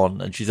and so on.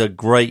 And she's a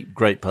great,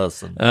 great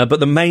person. But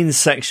the main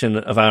section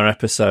of our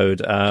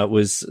episode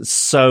was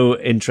so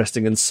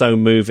interesting and so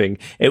moving.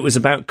 It was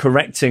about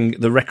correcting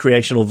the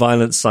recreational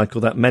violence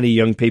cycle that many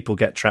young people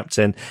get trapped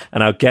in.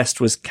 And our guest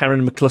was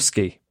Karen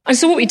McCluskey. And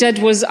so what we did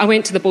was I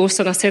went to the boss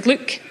and I said,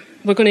 look,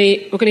 we're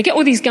going to get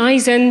all these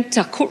guys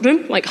into a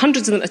courtroom, like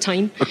hundreds of them at a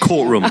time. A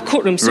courtroom? A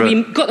courtroom. So right.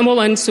 we got them all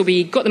in. So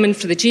we got them in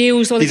for the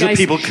jails. All these the guys are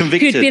people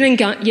convicted? who'd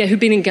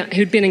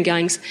been in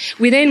gangs.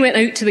 We then went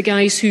out to the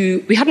guys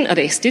who we hadn't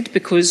arrested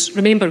because,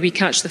 remember, we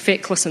catch the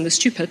feckless and the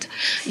stupid.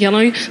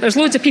 There's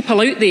loads of people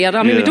out there.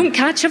 I mean, we don't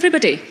catch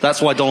everybody.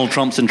 That's why Donald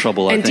Trump's in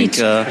trouble,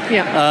 Indeed. I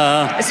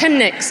think. It's him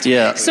next.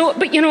 Yeah. So,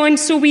 and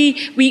so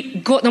we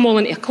got them all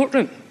into a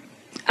courtroom.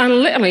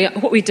 And literally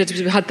what we did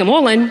was we had them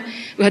all in.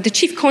 We had the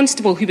chief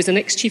constable, who was the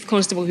next chief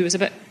constable, who was a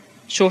bit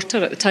shorter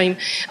at the time.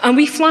 And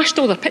we flashed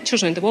all their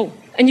pictures around the wall.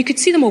 And you could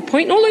see them all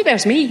pointing, oh, look,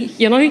 there's me,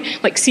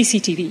 like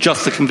CCTV.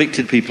 Just the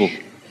convicted people?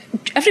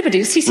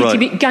 Everybody,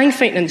 CCTV, right. Gang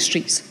fighting in the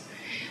streets.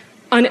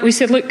 And we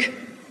said, look,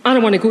 I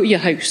don't want to go to your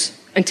house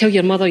and tell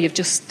your mother you've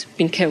just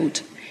been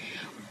killed.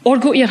 Or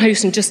go to your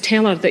house and just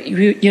tell her that,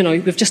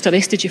 we've just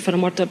arrested you for a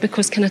murder.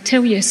 Because can I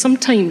tell you,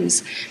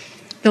 sometimes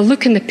the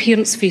look in the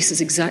parents' face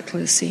is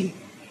exactly the same.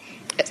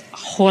 It's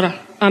horror.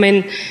 I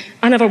mean,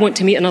 I never want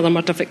to meet another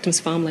murder victim's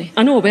family.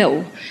 I know I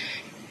will.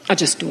 I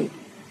just don't.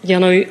 You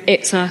know,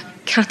 it's a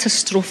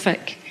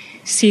catastrophic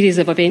series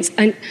of events.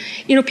 And,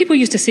 you know, people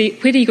used to say,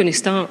 where are you going to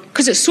start?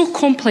 Because it's so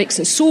complex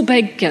and so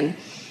big and,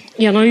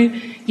 you know,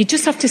 you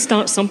just have to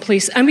start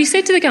someplace. And we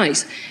said to the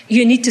guys,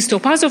 you need to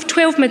stop. As of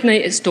 12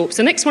 midnight, it stops.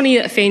 The next one of you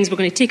that offends, we're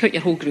going to take out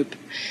your whole group.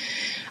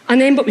 And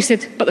then, but we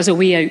said, but there's a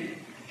way out.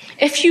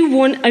 If you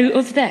want out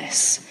of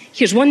this,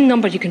 here's one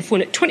number you can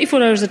phone at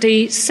 24 hours a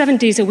day, 7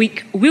 days a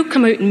week. We'll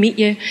come out and meet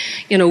you.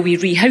 You know, we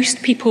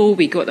rehoused people.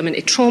 We got them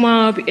into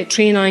trauma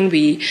training.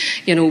 We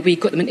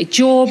got them into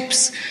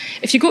jobs.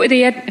 If you go to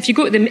the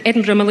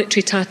Edinburgh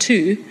Military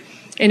Tattoo,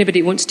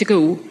 anybody wants to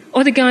go,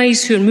 all the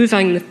guys who are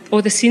moving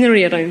all the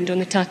scenery around on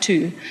the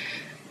tattoo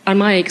are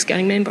my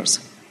ex-gang members.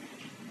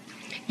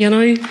 You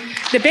know,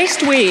 the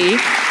best way...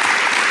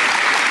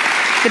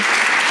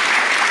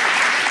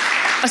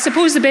 I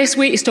suppose the best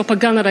way to stop a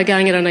gun or a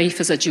gang or a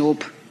knife is a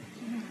job.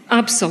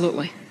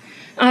 Absolutely.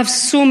 I have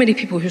so many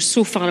people who are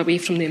so far away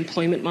from the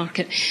employment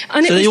market.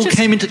 And so they all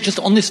came into, just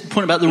on this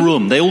point about the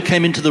room, they all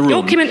came into the room. They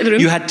all came into the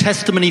room. You had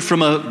testimony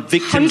from a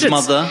victim's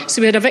mother.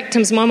 So we had a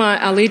victim's mum,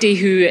 a lady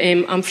who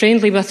I'm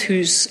friendly with,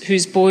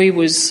 whose boy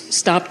was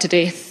stabbed to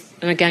death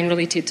in a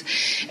gang-related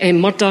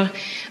murder.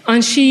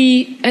 And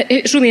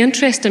it's really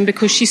interesting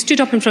because she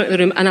stood up in front of the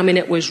room, and I mean,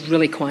 it was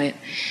really quiet.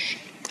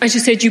 And she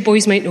said, you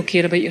boys might not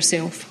care about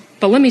yourself,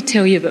 but let me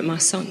tell you about my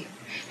son.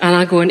 And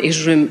I go into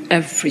his room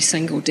every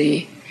single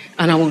day,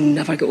 and I will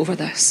never get over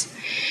this.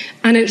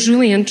 And it's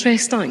really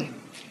interesting.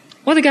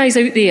 All the guys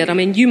out there, I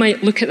mean, you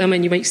might look at them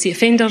and you might see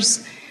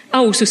offenders. I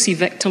also see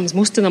victims.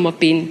 Most of them have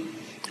been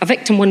a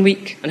victim one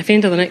week, an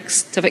offender the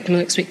next, a victim the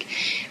next week.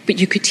 But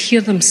you could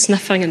hear them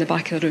sniffing in the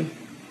back of the room.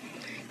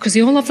 Because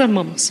they all love their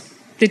mums.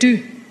 They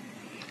do.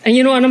 And,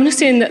 you know, and I'm not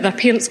saying that their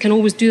parents can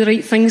always do the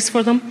right things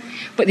for them,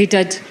 but they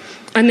did.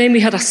 And then we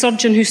had a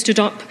surgeon who stood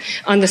up,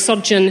 and the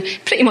surgeon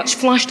pretty much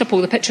flashed up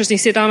all the pictures. He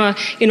said,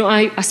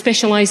 I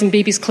specialise in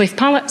babies' cleft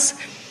palates.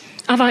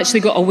 I've actually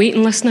got a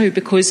waiting list now,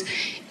 because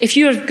if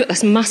you've got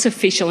this massive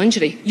facial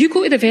injury, you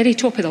go to the very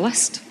top of the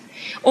list.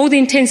 All the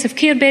intensive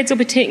care beds will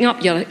be taken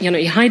up,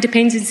 your high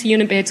dependency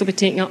unit beds will be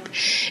taken up.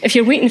 If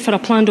you're waiting for a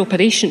planned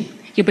operation,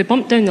 you'll be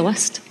bumped down the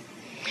list.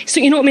 So,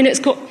 you know what I mean? It's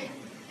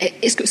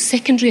got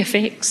secondary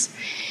effects.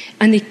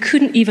 And they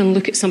couldn't even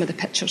look at some of the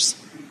pictures,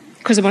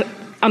 because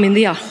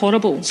they are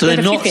horrible. So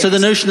they're not. So the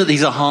notion that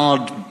these are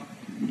hard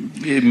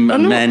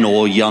men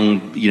or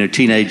young,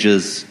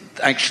 teenagers,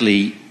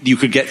 actually, you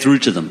could get through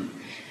to them.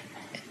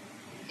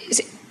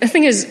 The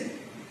thing is,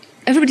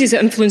 everybody's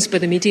influenced by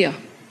the media.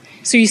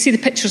 So you see the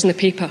pictures in the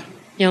paper,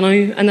 and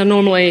they're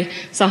normally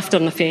it's after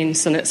an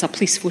offence and it's a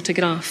police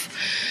photograph,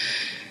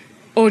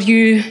 or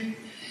you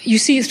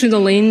see it through the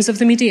lens of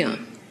the media.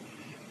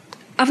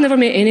 I've never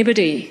met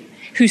anybody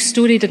whose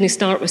story didn't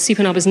start with, see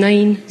when I was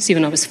 9, see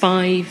when I was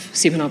 5,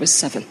 see when I was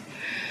 7.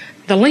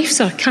 Their lives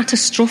are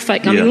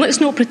catastrophic. I mean, let's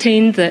not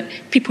pretend that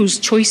people's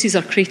choices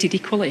are created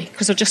equally,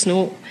 because they're just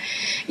not.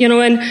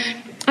 And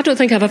I don't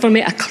think I've ever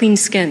met a clean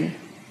skin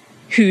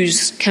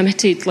who's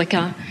committed like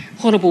a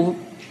horrible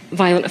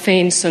violent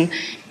offence.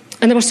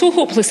 And they were so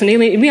hopeless and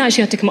alien. We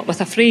actually had to come up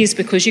with a phrase,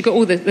 because you got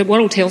all the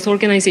World Health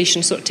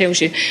Organisation sort of tells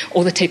you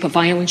all the type of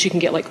violence you can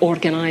get, like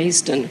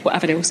organised and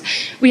whatever else.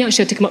 We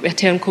actually had to come up with a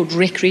term called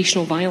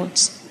recreational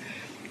violence.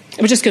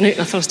 We're just going out on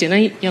a Thursday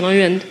night,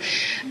 and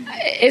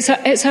it's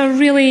a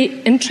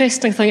really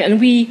interesting thing. And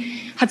we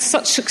had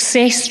such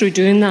success through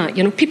doing that.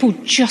 People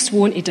just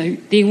wanted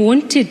out. They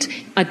wanted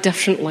a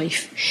different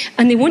life,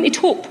 and they wanted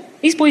hope.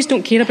 These boys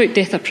don't care about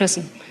death or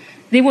prison.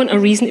 They want a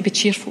reason to be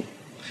cheerful.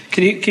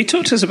 Can you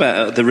talk to us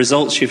about the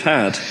results you've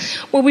had?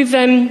 Well, we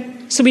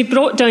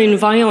brought down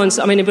violence.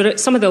 I mean, we're at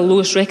some of the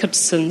lowest records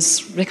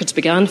since records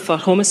began for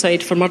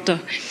homicide, for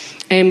murder.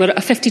 We're at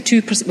a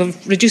 52%.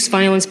 We've reduced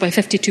violence by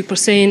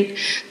 52%.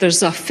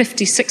 There's a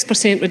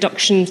 56%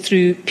 reduction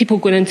through people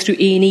going in through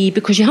A&E,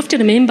 because you have to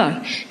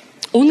remember,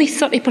 only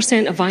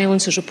 30% of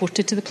violence is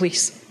reported to the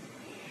police.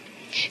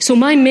 So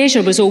my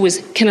measure was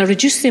always, can I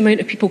reduce the amount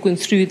of people going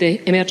through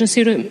the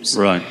emergency rooms?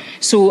 Right.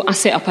 So I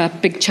set up a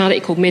big charity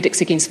called Medics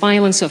Against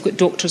Violence. So I've got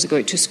doctors that go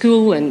out to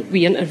school and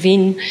we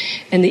intervene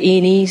in the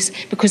A&Es,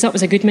 because that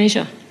was a good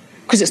measure.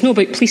 Because it's not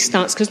about police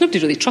stats, because nobody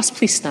really trusts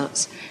police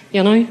stats,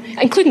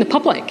 including the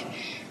public.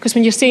 Because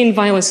when you're saying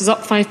violence is up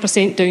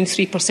 5%, down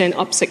 3%,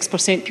 up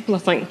 6%, people are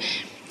thinking,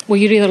 well,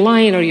 you're either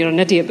lying or you're an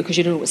idiot because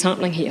you don't know what's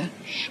happening here.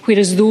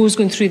 Whereas those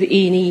going through the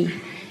A&E,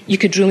 you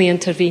could really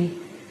intervene.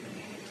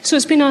 So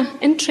it's been an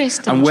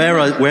interesting. And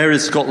where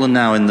is Scotland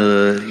now in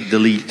the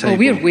league table?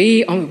 We're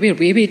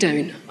way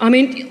down. I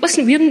mean,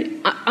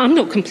 listen, I'm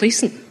not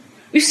complacent.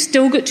 We've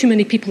still got too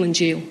many people in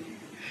jail.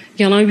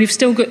 We've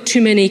still got too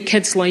many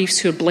kids' lives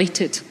who are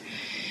blighted,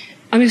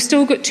 and we've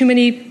still got too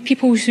many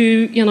people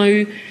who,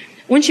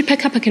 once you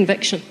pick up a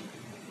conviction,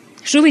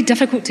 it's really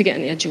difficult to get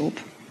into a job,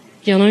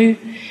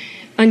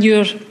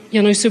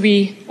 and so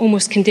we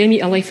almost condemn you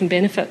to life and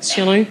benefits.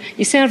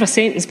 You serve a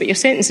sentence, but your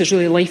sentence is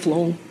really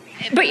lifelong.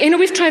 But,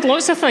 we've tried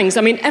lots of things.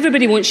 I mean,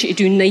 everybody wants you to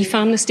do knife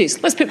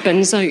amnesties. Let's put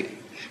bins out.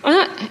 And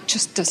that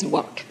just doesn't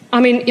work.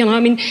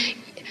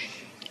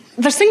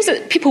 There's things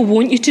that people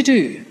want you to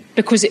do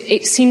because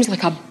it seems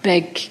like a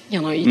big, you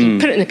can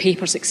put it in the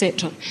papers,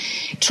 etc.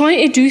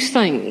 Trying to do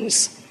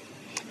things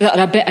that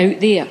are a bit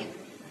out there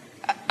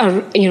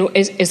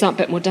is that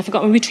bit more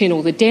difficult. We train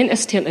all the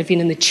dentists to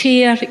intervene in the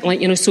chair,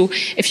 so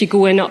if you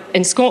go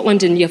in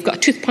Scotland and you've got a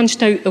tooth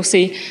punched out, they'll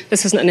say,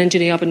 this isn't an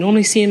injury I would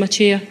normally see in my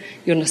chair,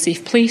 you're in a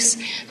safe place.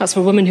 That's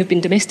for women who've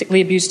been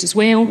domestically abused as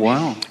well.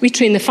 Wow. We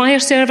train the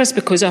fire service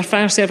because our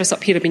fire service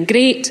up here have been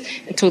great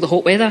until the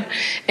hot weather,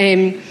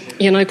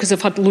 because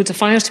they've had loads of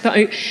fires to put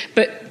out,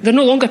 but they're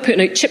no longer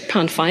putting out chip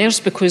pan fires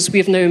because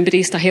we've now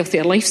embraced a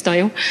healthier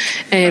lifestyle.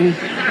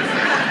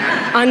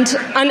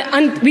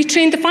 And we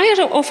trained the fire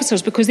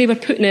officers because they were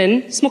putting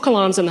in smoke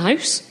alarms in the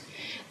house.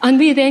 And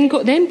we then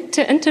got them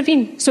to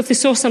intervene. So if they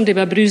saw somebody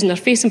with a bruise in their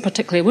face, and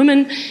particularly a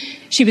woman,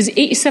 she was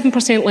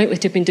 87% likely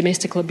to have been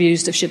domestically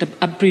abused if she had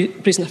a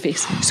bruise in her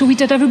face. So we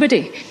did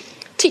everybody.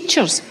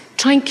 Teachers,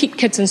 try and keep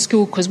kids in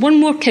school, because one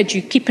more kid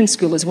you keep in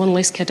school is one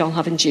less kid I'll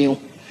have in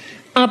jail.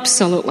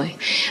 Absolutely.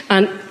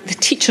 And the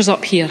teachers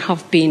up here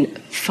have been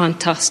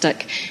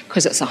fantastic,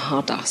 because it's a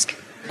hard ask.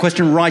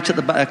 Question right at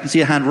the back. I can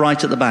see a hand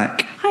right at the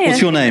back. Hiya.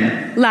 What's your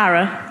name?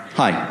 Lara.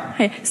 Hi.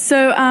 Hi.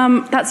 So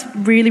that's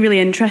really, really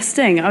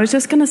interesting. I was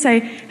just going to say,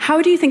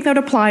 how do you think that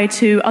would apply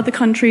to other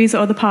countries or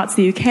other parts of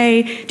the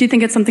UK? Do you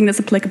think it's something that's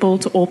applicable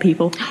to all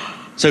people?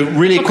 So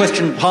really a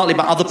question partly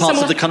about other parts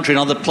of the country and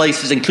other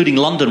places, including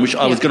London, which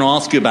I was going to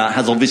ask you about,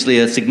 has obviously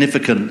a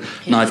significant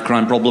knife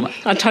crime problem.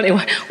 I'm trying to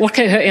work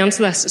out how to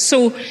answer this.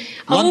 So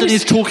London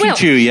is talking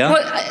to you, yeah?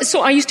 Well,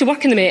 so I used to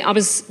work in the Met. I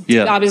was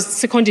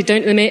seconded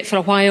down to the Met for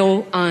a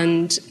while,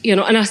 and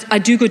I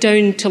do go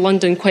down to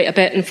London quite a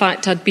bit. In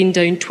fact, I'd been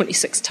down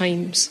 26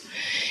 times.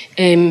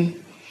 You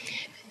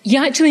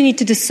actually need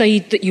to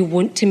decide that you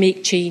want to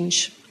make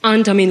change,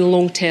 and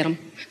long term.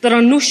 There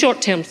are no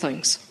short-term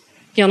things.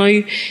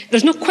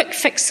 There's no quick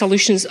fix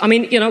solutions.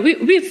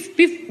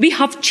 We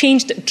have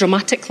changed it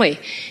dramatically.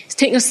 It's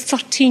taken us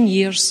 13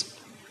 years.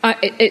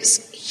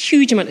 It's a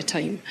huge amount of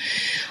time.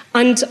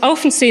 And I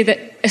often say that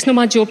it's not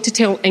my job to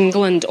tell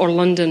England or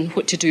London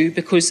what to do,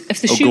 because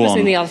if the shoe was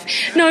in the other...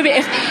 No, but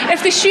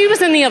if the shoe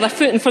was in the other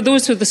foot, and for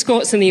those who are the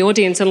Scots in the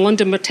audience and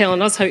London were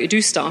telling us how to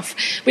do stuff,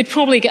 we'd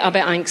probably get a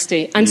bit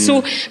angsty. And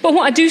but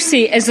what I do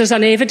say is there's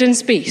an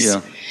evidence base.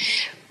 Yeah.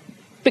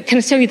 But can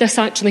I tell you, this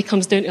actually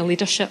comes down to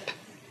leadership.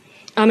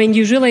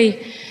 You really...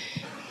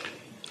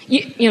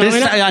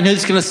 I know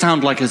it's going to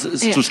sound like a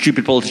sort of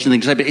stupid politician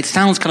thing to say, but it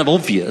sounds kind of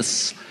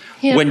obvious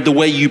when the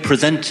way you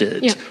present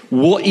it. Yeah.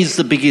 What is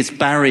the biggest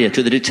barrier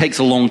to it? That it takes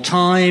a long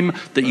time,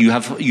 that you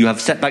have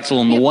setbacks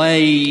along the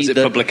way? Is it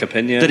public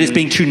opinion? That it's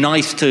being too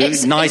nice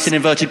in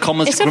inverted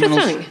commas to criminals?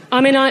 It's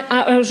everything.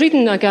 I was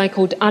reading a guy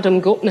called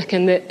Adam Gopnik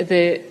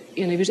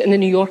he was in the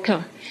New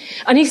Yorker,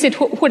 and he said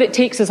what it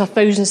takes is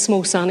 1,000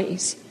 small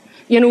sanities.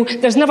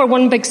 There's never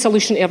one big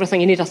solution to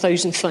everything. You need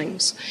 1,000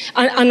 things.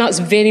 And that's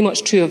very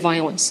much true of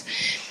violence.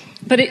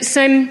 But it's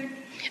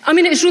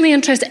really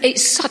interesting.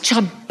 It's such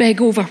a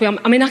big overwhelm.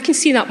 I can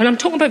see that. When I'm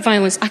talking about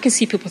violence, I can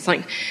see people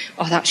think,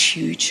 oh, that's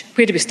huge.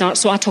 Where do we start?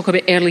 So I talk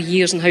about early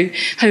years and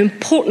how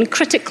important,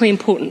 critically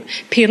important,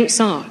 parents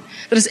are.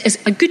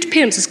 A good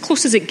parent's as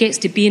close as it gets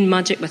to being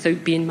magic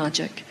without being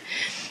magic.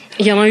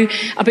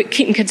 About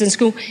keeping kids in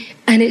school.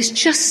 And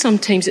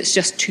sometimes it's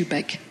just too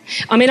big.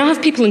 I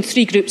have people in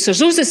 3 groups. There's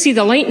those that see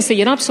the light and say,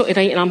 you're absolutely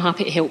right and I'm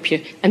happy to help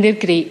you. And they're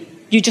great.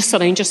 You just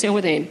surround yourself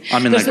with them.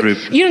 I'm in that group.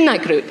 You're in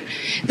that group.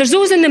 There's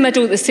those in the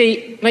middle that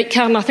say, right,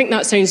 Karen, I think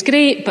that sounds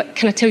great, but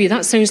can I tell you,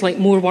 that sounds like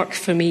more work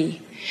for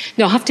me.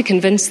 Now, I have to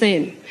convince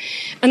them.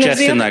 And Jeff's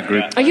in that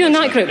group. Are you in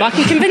that group? I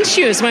can convince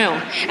you as well.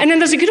 And then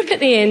there's a group at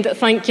the end that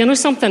think,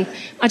 something,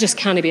 I just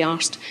can't be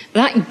arsed.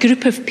 That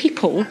group of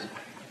people...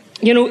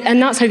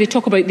 and that's how they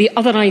talk about the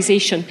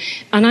otherisation.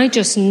 And I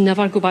just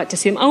never go back to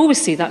say them. I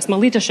always say that's my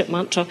leadership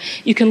mantra.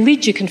 You can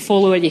lead, you can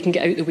follow, or you can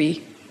get out the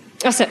way.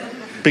 That's it.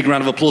 Big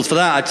round of applause for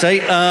that, I'd say.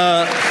 And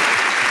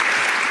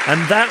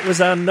that was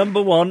our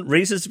number one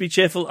reasons to be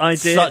cheerful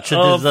idea. Such a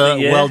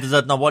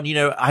well-deserved number one.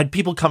 I had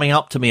people coming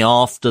up to me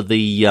after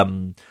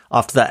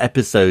that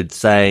episode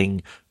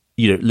saying,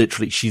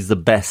 literally, she's the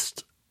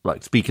best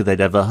speaker they'd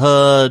ever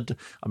heard.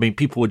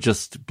 People were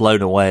just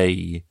blown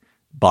away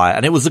by it.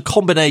 And it was a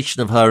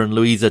combination of her and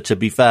Louisa, to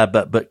be fair,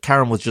 but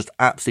Karen was just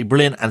absolutely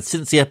brilliant. And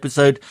since the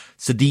episode,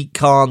 Sadiq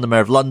Khan, the Mayor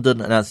of London,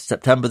 announced in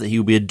September that he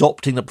will be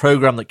adopting the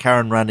programme that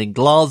Karen ran in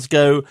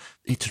Glasgow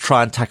to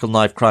try and tackle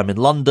knife crime in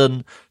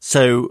London.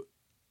 So,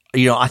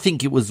 I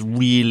think it was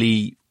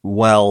really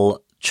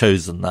well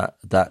chosen,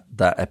 that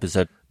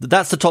episode.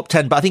 That's the top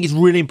 10, but I think it's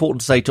really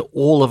important to say to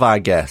all of our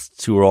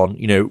guests who are on,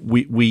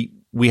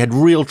 we had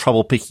real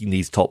trouble picking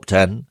these top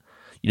 10.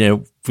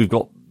 We've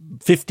got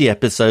 52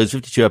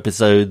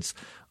 episodes.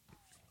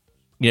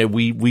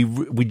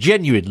 We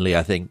genuinely,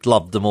 I think,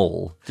 loved them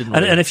all, didn't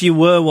we? And if you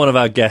were one of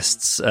our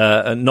guests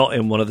and not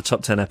in one of the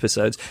top 10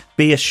 episodes,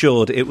 be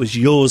assured it was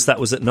yours that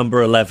was at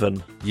number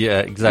 11. Yeah,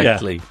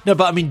 exactly. Yeah. No,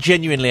 but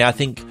genuinely, I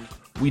think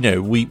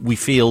we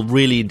feel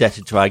really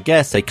indebted to our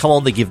guests. They come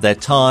on, they give their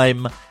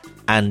time,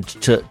 and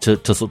to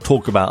sort of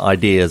talk about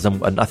ideas.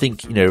 And I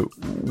think,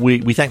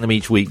 we thank them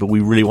each week, but we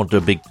really want to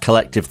do a big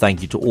collective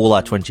thank you to all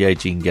our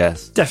 2018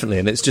 guests. Definitely,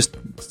 and it's just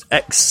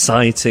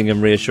exciting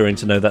and reassuring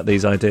to know that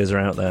these ideas are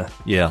out there.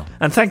 Yeah.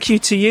 And thank you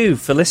to you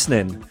for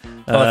listening.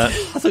 I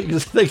thought you were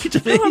thank you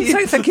to me. No,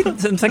 I'm thanking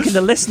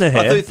the listener here.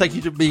 I thought thank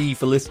you to me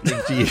for listening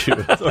to you.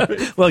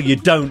 Sorry. Well, you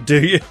don't,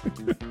 do you?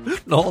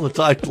 Not on the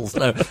titles,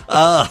 no.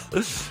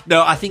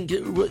 No, I think,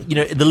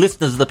 the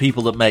listeners are the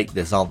people that make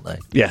this, aren't they?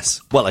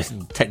 Yes. Well, I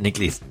think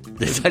technically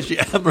it's actually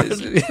Emma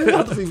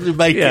who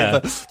make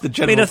it. The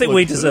general I think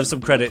we deserve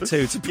some credit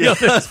too, to be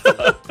honest.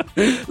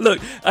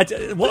 Look,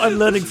 what I'm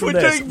learning from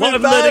this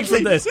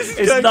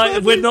is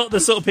that we're not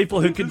the sort of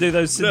people who can do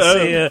those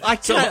sincere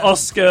sort of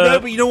Oscar. No,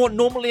 but you know what?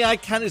 Normally I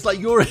can. It's like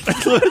your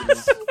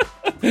influence.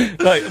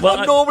 Right, well,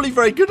 I'm normally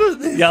very good at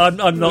this. Yeah, I'm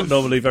not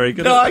normally very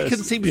good at this. No, I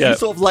can see you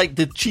sort of like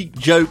the cheap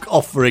joke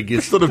offering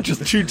is sort of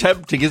just too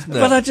tempting, isn't it?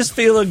 But I just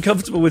feel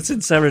uncomfortable with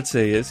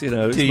sincerity. It's,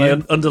 it's my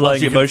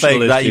underlying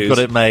emotional issues. That you've got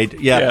it made,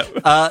 yeah.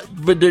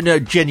 But no,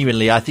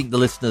 genuinely, I think the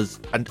listeners,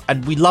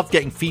 and we love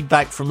getting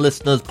feedback from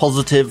listeners,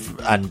 positive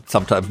and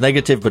sometimes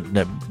negative, but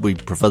no, we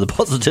prefer the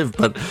positive.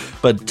 But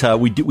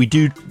we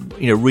do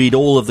read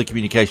all of the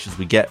communications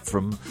we get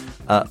from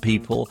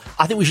people.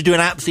 I think we should do an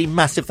absolutely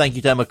massive thank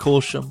you to Emma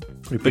Corsham,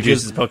 who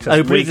produces the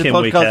podcast week in,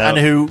 week out. And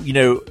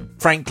who,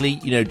 frankly,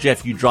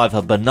 Jeff, you drive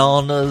her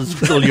bananas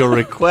with all your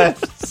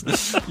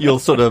requests, your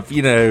sort of,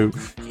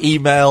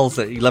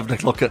 emails at 11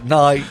 o'clock at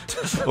night,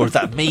 or is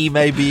that me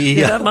maybe?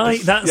 Yeah,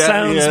 that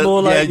sounds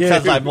more like you. It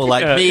sounds like more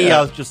like me.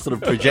 I was just sort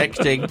of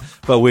projecting,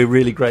 but we're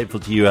really grateful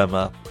to you,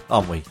 Emma,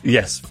 aren't we?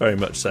 Yes, very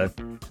much so.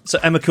 So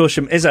Emma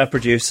Corsham is our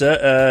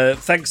producer.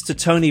 Thanks to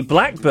Tony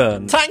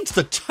Blackburn. Thanks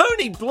to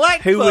Tony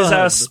Blackburn, who was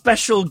our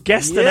special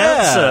guest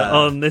announcer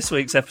on this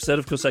week's episode.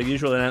 Of course, our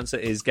usual announcer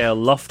is Gail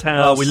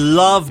Lofthouse. Oh, we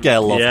love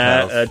Gail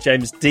Lofthouse. Yeah,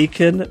 James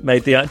Deacon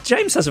made the...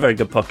 James has a very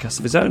good podcast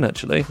of his own,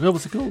 actually.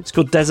 What's it called? It's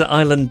called Desert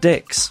Island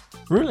Dicks.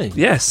 Really?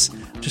 Yes.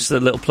 Just a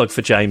little plug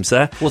for James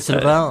there. What's it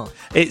about?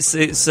 It's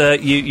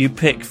you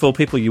pick 4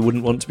 people you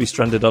wouldn't want to be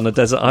stranded on a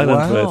desert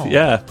island with.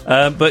 Yeah.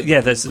 But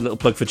there's a little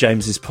plug for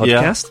James's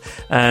podcast.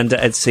 Yeah. And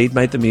Ed Seed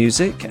made the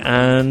music,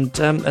 and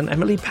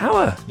Emily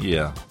Power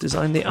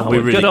designed the art.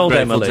 We're really good old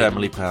grateful to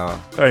Emily Power.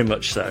 Very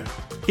much so.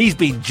 He's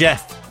been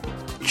Jeff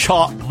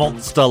Chart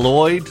Monster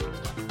Lloyd.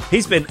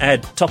 He's been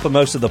Ed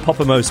Toppermost of the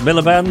Poppermost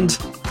Miller Band.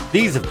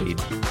 These have been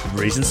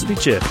Reasons to be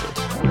Cheerful.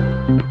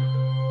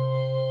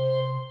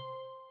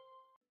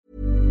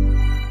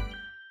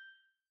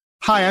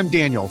 Hi, I'm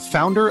Daniel,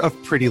 founder of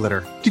Pretty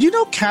Litter. Did you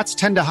know cats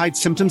tend to hide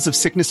symptoms of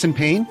sickness and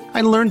pain?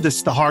 I learned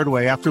this the hard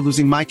way after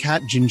losing my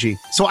cat, Gingy.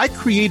 So I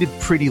created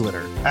Pretty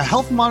Litter, a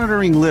health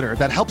monitoring litter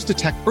that helps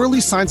detect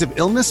early signs of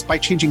illness by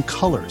changing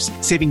colors,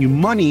 saving you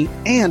money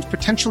and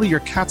potentially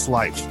your cat's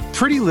life.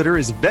 Pretty Litter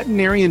is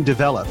veterinarian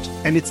developed,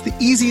 and it's the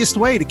easiest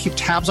way to keep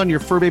tabs on your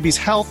fur baby's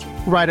health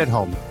right at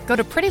home. Go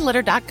to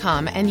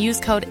prettylitter.com and use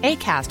code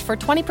ACAST for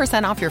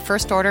 20% off your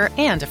first order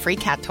and a free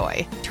cat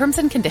toy. Terms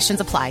and conditions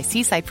apply.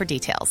 See site for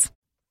details.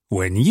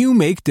 When you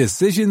make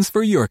decisions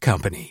for your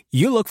company,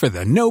 you look for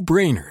the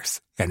no-brainers.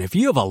 And if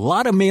you have a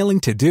lot of mailing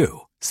to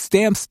do,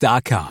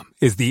 Stamps.com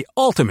is the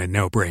ultimate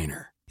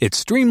no-brainer. It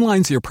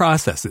streamlines your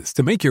processes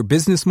to make your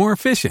business more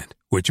efficient,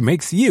 which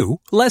makes you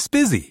less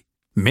busy.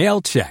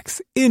 Mail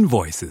checks,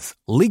 invoices,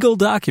 legal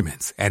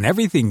documents, and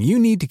everything you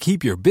need to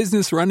keep your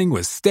business running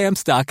with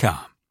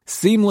Stamps.com.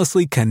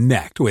 Seamlessly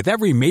connect with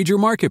every major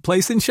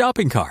marketplace and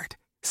shopping cart.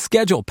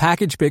 Schedule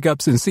package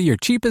pickups and see your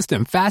cheapest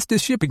and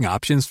fastest shipping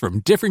options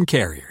from different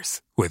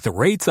carriers. With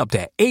rates up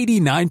to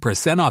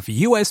 89% off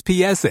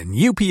USPS and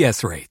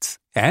UPS rates.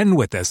 And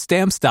with the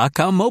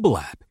Stamps.com mobile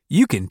app,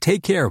 you can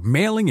take care of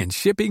mailing and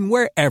shipping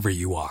wherever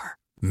you are.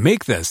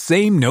 Make the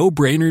same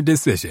no-brainer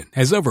decision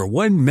as over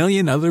 1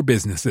 million other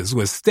businesses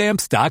with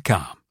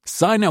Stamps.com.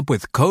 Sign up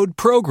with code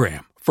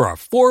PROGRAM for a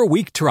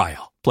 4-week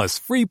trial, plus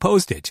free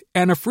postage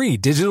and a free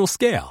digital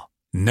scale.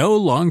 No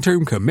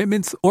long-term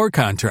commitments or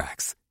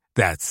contracts.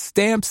 That's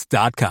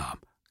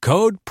Stamps.com.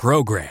 Code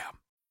PROGRAM.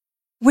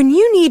 When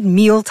you need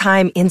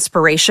mealtime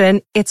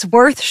inspiration, it's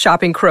worth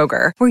shopping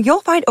Kroger, where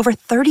you'll find over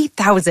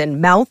 30,000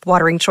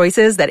 mouth-watering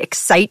choices that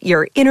excite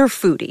your inner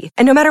foodie.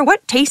 And no matter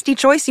what tasty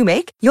choice you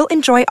make, you'll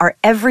enjoy our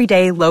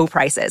everyday low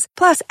prices,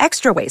 plus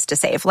extra ways to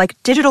save, like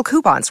digital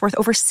coupons worth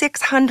over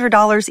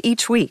 $600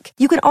 each week.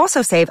 You can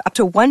also save up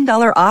to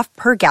 $1 off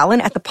per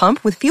gallon at the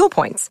pump with fuel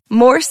points.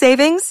 More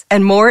savings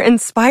and more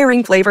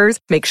inspiring flavors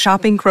make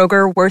shopping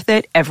Kroger worth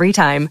it every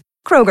time.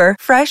 Kroger,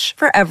 fresh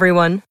for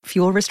everyone.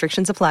 Fuel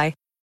restrictions apply.